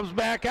 Harrigan comes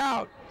back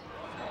out.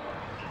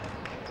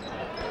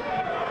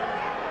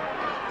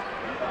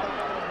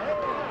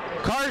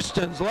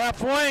 Karstens,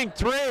 left wing,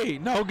 three,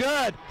 no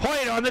good.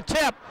 Hoyt on the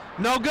tip,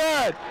 no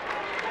good.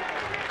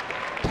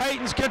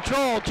 Titans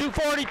control,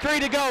 2:43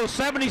 to go,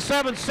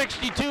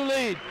 77-62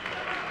 lead.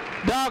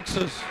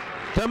 Dauxis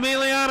to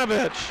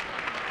Miljanovic.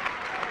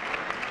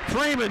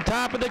 Freeman,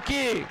 top of the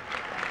key.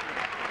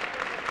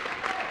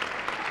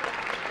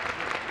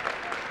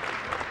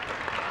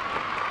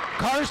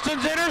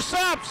 Karstens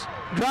intercepts,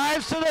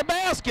 drives to the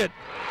basket.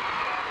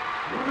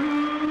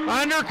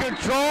 Under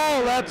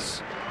control,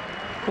 that's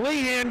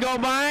Lehan go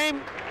by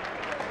him.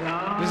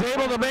 He's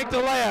able to make the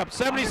layup.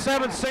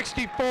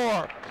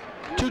 77-64.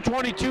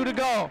 2:22 to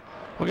go.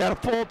 We got a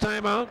full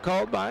timeout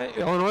called by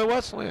Illinois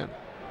Wesleyan.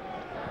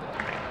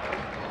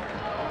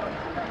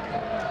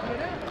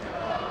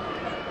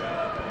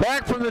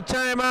 Back from the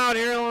timeout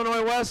here,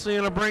 Illinois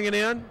Wesleyan will bring it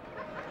in.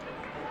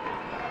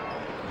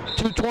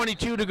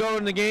 2:22 to go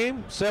in the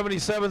game.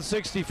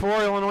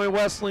 77-64. Illinois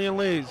Wesleyan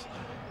leads.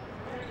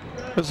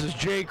 This is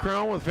Jay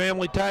Crone with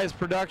Family Ties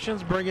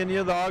Productions bringing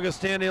you the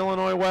Augustana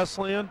Illinois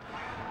Wesleyan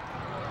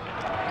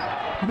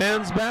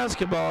men's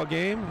basketball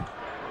game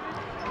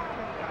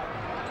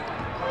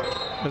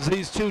as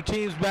these two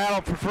teams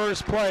battle for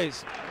first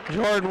place.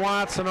 Jordan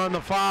Watson on the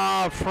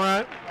foul out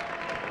front.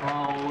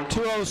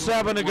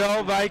 2:07 to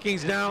go.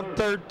 Vikings down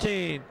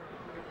 13.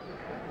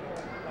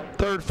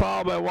 Third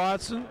foul by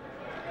Watson.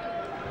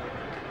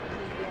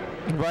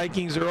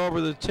 Vikings are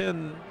over the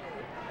 10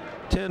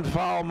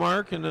 foul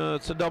mark, and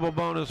it's a double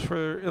bonus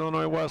for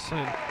Illinois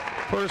Wesleyan.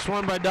 First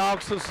one by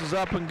Dauxis is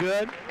up and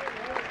good.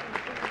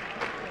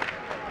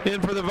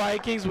 In for the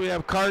Vikings, we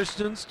have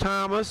Karstens,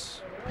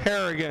 Thomas,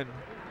 Harrigan.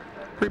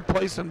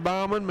 Replacing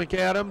Bauman,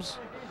 McAdams,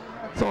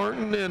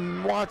 Thornton,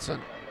 and Watson.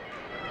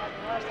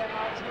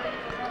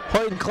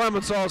 Hoyt and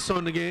Clements also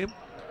in the game.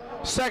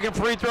 Second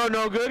free throw,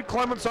 no good.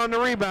 Clements on the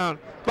rebound.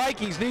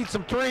 Vikings need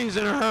some threes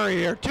in a hurry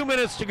here. 2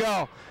 minutes to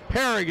go.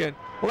 Harrigan,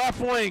 left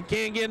wing,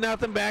 can't get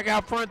nothing. Back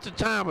out front to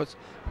Thomas.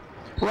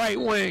 Right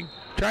wing,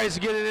 tries to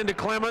get it into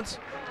Clements.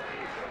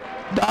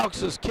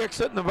 Dawkins kicks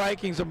it, and the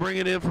Vikings will bring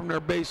it in from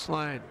their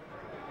baseline.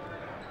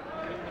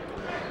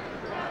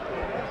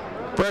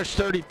 Fresh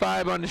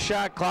 35 on the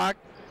shot clock.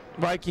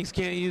 Vikings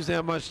can't use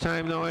that much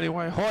time though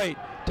anyway. Hoyt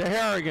to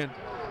Harrigan.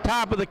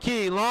 Top of the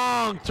key,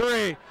 long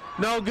three,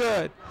 no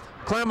good.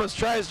 Clements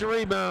tries to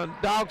rebound.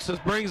 Dawkins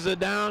brings it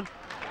down.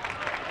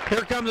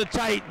 Here come the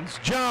Titans.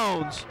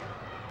 Jones,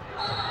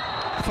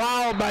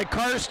 fouled by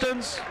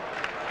Karstens.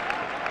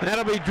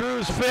 That'll be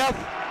Drew's fifth.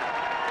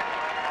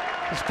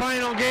 His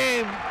final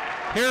game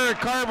here at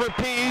Carver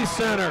PE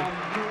Center.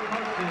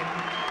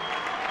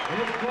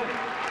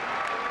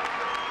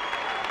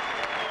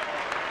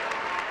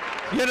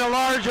 Get a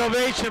large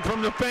ovation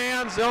from the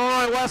fans, the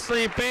Illinois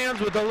Wesleyan fans,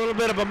 with a little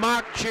bit of a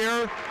mock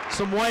cheer,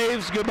 some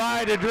waves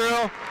goodbye to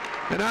Drew.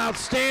 An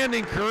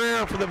outstanding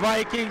career for the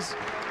Vikings.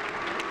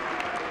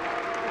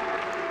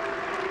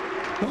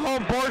 The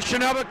home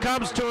portion of it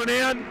comes to an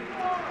end.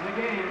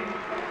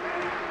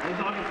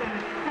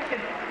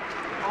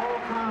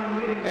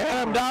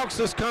 Adam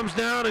Dawkins comes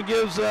down and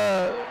gives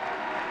a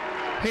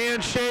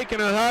handshake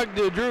and a hug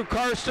to Drew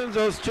Karstens.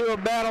 Those two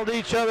have battled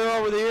each other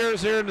over the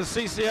years here in the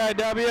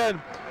CCIW,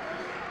 and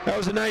that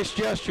was a nice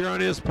gesture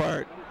on his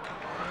part.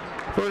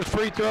 First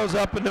free throw's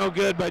up and no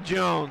good by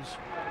Jones.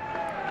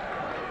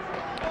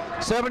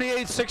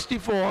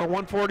 78-64,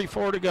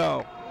 1:44 to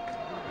go.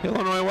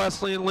 Illinois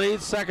Wesleyan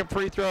leads. Second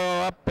free throw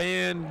up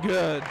and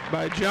good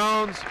by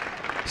Jones.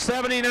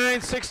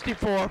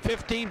 79-64,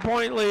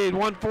 15-point lead,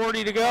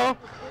 1:40 to go.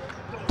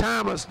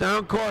 Thomas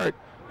down court,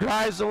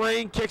 drives the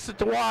lane, kicks it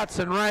to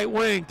Watson, right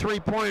wing,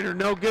 three-pointer,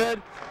 no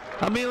good.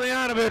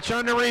 Emilianovic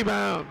on the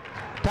rebound.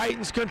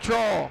 Titans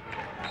control.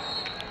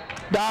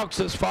 Dawkins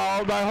is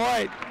fouled by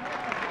Hoyt.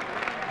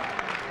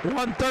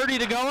 1:30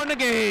 to go in the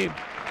game.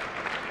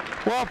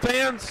 Well,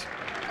 fans,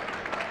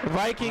 the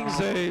Vikings,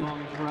 they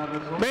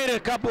made a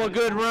couple of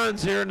good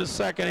runs here in the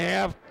second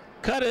half.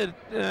 Cut it,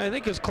 I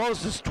think, as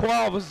close as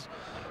 12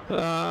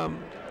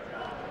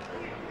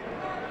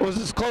 was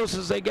as close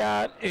as they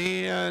got,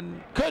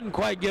 and couldn't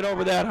quite get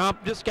over that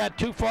hump. Just got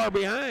too far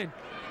behind.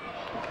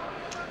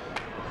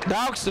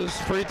 Dawkins'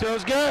 free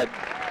throw's good.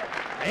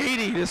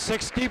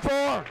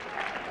 80-64.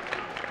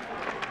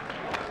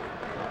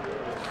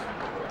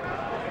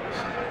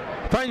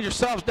 Find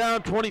yourselves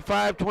down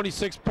 25,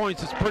 26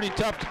 points. It's pretty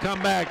tough to come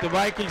back. The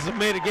Vikings have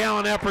made a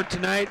gallant effort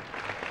tonight.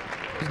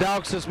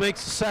 Dawkins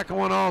makes the second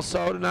one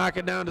also to knock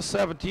it down to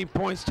 17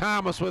 points.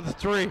 Thomas with a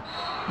three,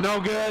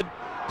 no good.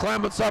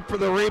 Clements up for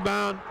the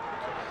rebound.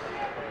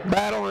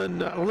 Battling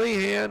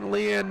Lehan.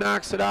 Lehan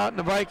knocks it out, and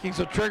the Vikings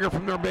will trigger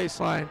from their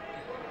baseline.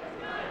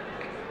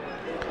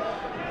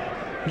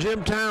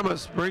 Jim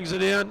Thomas brings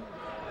it in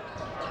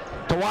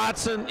to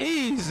Watson.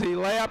 Easy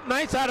layup.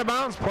 Nice out of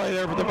bounds play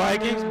there for the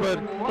Vikings, but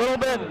a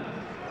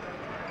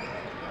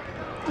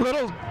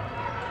little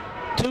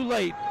too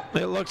late,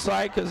 it looks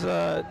like, as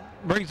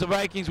brings the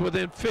Vikings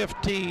within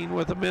 15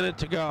 with a minute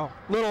to go.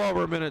 A little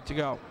over a minute to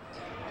go.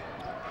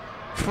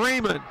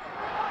 Freeman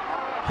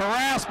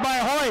harassed by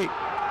Hoyt.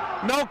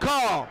 No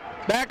call.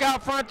 Back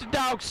out front to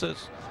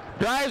Dawkins.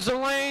 Drives the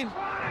lane.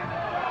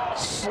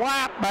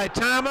 Slapped by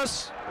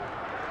Thomas.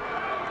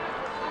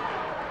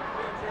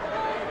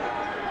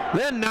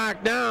 Then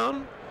knocked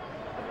down.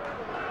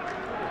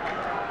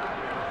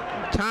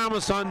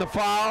 Thomas on the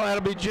foul.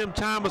 That'll be Jim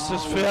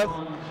Thomas's fifth.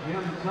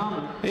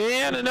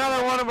 And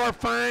another one of our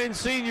fine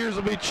seniors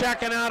will be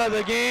checking out of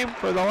the game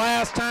for the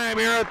last time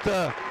here at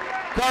the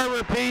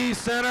Carver PE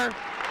Center.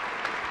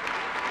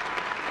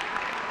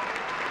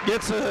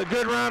 Gets a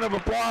good round of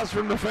applause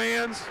from the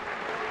fans.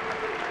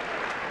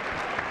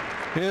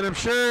 And I'm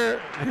sure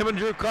him and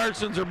Drew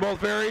Karstens are both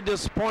very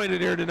disappointed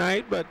here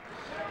tonight, but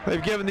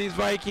they've given these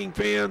Viking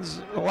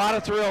fans a lot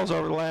of thrills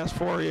over the last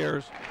 4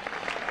 years.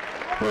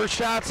 First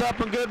shot's up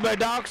and good by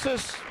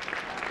Dawkins.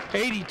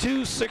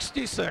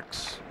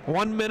 82-66.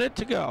 1 minute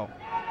to go.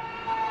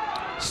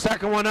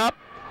 Second one up.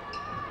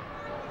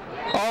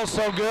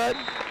 Also good.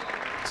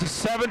 It's a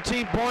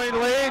 17-point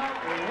lead.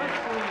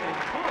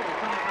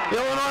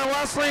 Illinois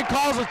Wesleyan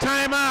calls a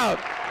timeout.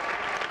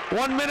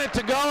 1 minute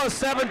to go, a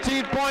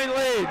 17-point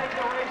lead.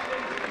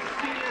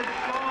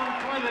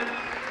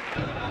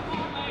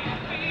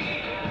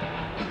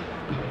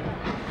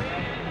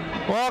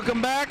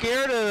 Welcome back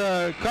here to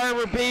the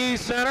Carver PE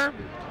Center.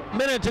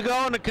 Minute to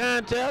go in the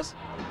contest.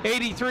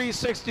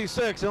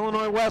 83-66,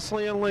 Illinois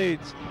Wesleyan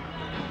leads.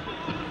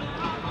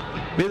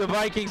 Be the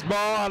Vikings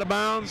ball out of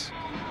bounds,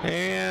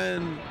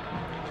 and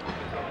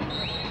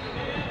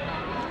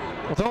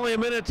with only a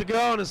minute to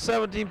go and a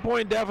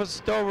 17-point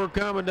deficit to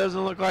overcome, it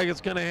doesn't look like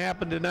it's going to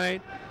happen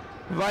tonight.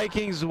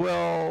 Vikings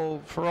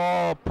will, for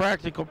all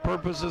practical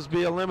purposes,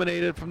 be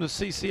eliminated from the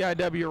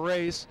CCIW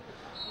race.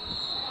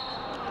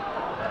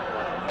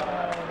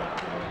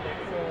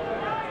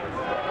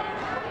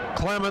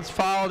 Clements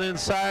fouled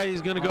inside.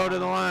 He's going to go to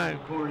the line.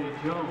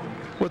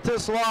 With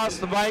this loss,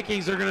 the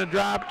Vikings are going to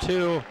drop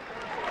to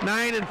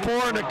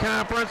 9-4 in the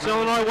conference.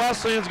 Illinois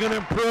Wesleyan is going to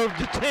improve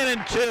to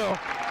 10-2.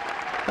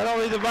 That'll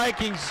leave the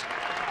Vikings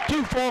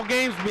 2 full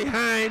games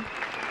behind.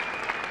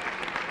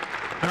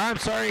 Or, I'm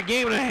sorry, a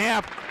game and a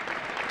half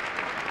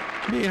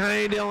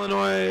behind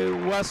Illinois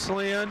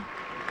Wesleyan.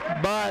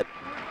 But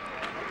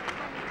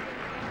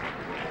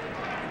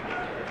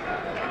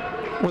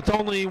with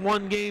only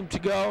 1 game to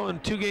go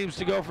and 2 games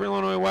to go for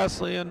Illinois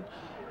Wesleyan,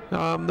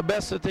 the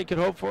best that they could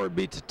hope for would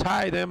be to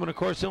tie them. And of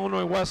course,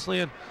 Illinois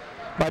Wesleyan,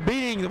 by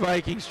beating the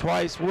Vikings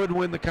twice, would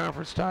win the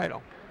conference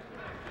title.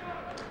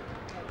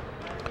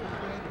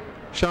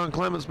 Sean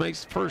Clemens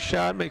makes the first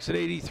shot, makes it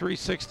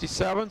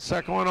 83-67.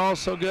 Second one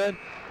also good,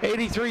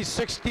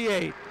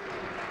 83-68.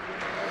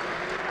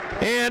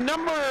 And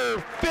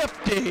number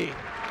 50,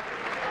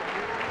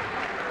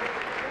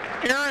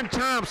 Aaron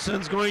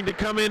Thompson's going to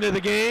come into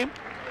the game.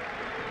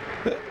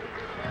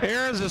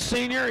 Aaron's a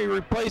senior. He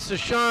replaces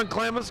Sean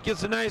Clemens,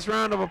 gets a nice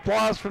round of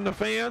applause from the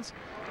fans.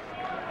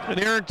 And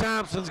Aaron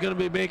Thompson's going to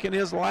be making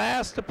his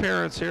last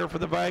appearance here for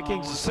the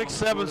Vikings. A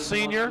 6'7"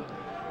 senior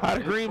out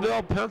of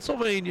Greenville,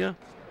 Pennsylvania.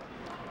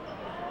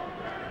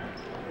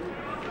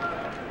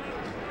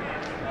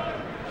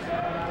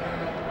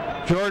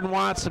 Jordan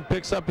Watson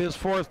picks up his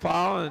 4th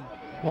foul, and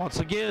once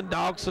again,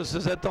 Dauxis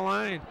is at the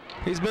line.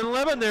 He's been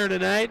living there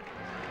tonight.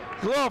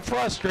 He's a little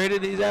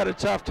frustrated. He's had a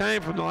tough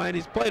time from the line.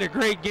 He's played a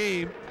great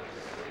game.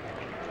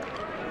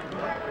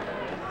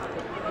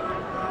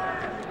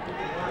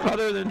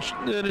 Other than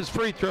his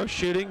free throw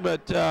shooting,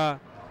 but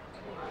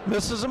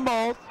misses them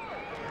both.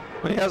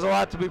 But he has a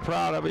lot to be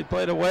proud of. He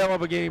played a whale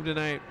of a game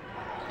tonight.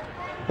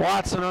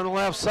 Watson on the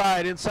left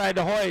side, inside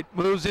to Hoyt.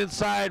 Moves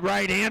inside,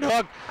 right hand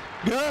hook.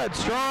 Good,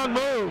 strong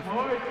move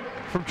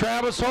from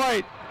Travis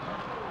Hoyt.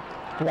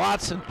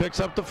 Watson picks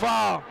up the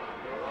foul.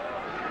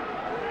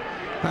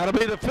 That'll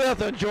be the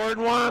 5th on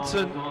Jordan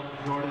Watson.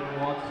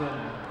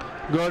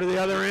 Go to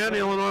the other end,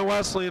 Illinois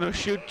Wesleyan will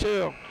shoot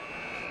 2.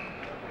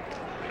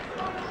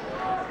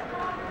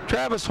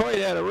 Travis Hoyt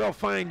had a real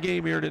fine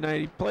game here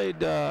tonight. He played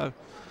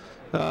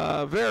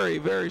very,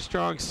 very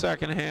strong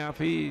second half.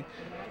 He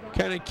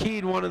kind of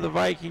keyed one of the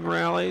Viking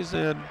rallies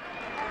and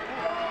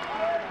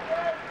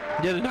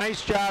did a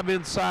nice job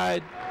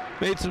inside,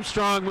 made some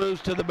strong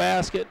moves to the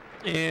basket,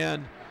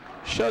 and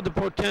showed the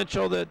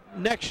potential that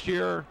next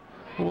year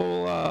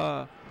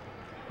will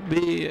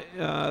be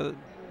a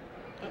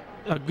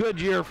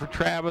good year for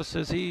Travis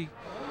as he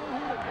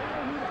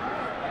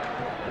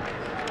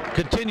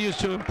continues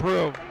to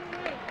improve.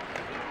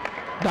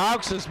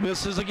 Dauxis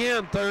misses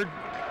again, third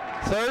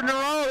in a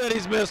row that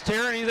he's missed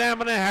here, and he's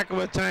having a heck of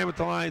a time at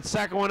the line.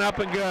 Second one up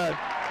and good.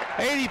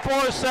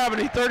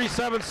 84-70,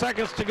 37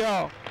 seconds to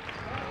go.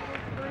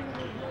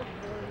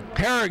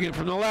 Harrigan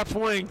from the left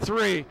wing,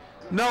 3,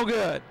 no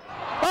good.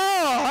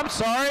 Oh, I'm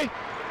sorry.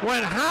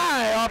 Went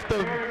high off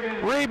the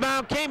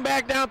rebound, came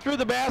back down through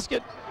the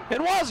basket,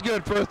 and was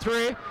good for a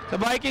 3. The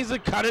Vikings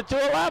had cut it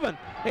to 11,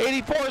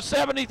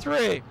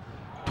 84-73.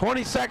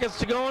 20 seconds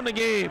to go in the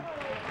game.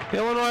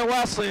 Illinois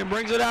Wesleyan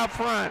brings it out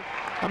front.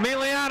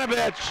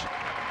 Emelianovich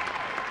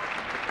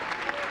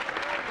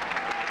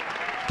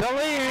to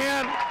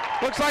Lehan.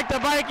 Looks like the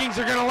Vikings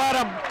are going to let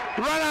him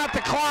run out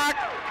the clock.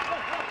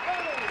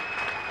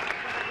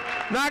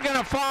 Not going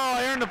to fall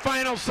here in the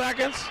final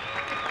seconds.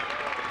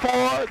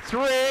 4,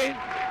 3,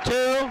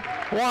 2,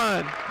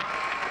 1.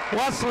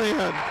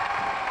 Wesleyan,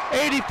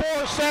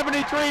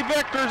 84-73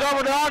 victors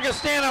over the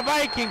Augustana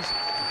Vikings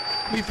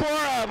before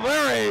a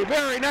very,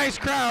 very nice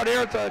crowd here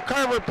at the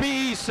Carver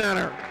PE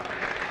Center.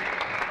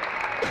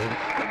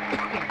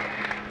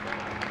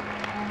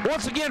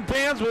 Once again,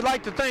 fans, we'd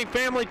like to thank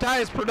Family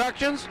Ties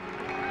Productions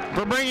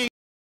for bringing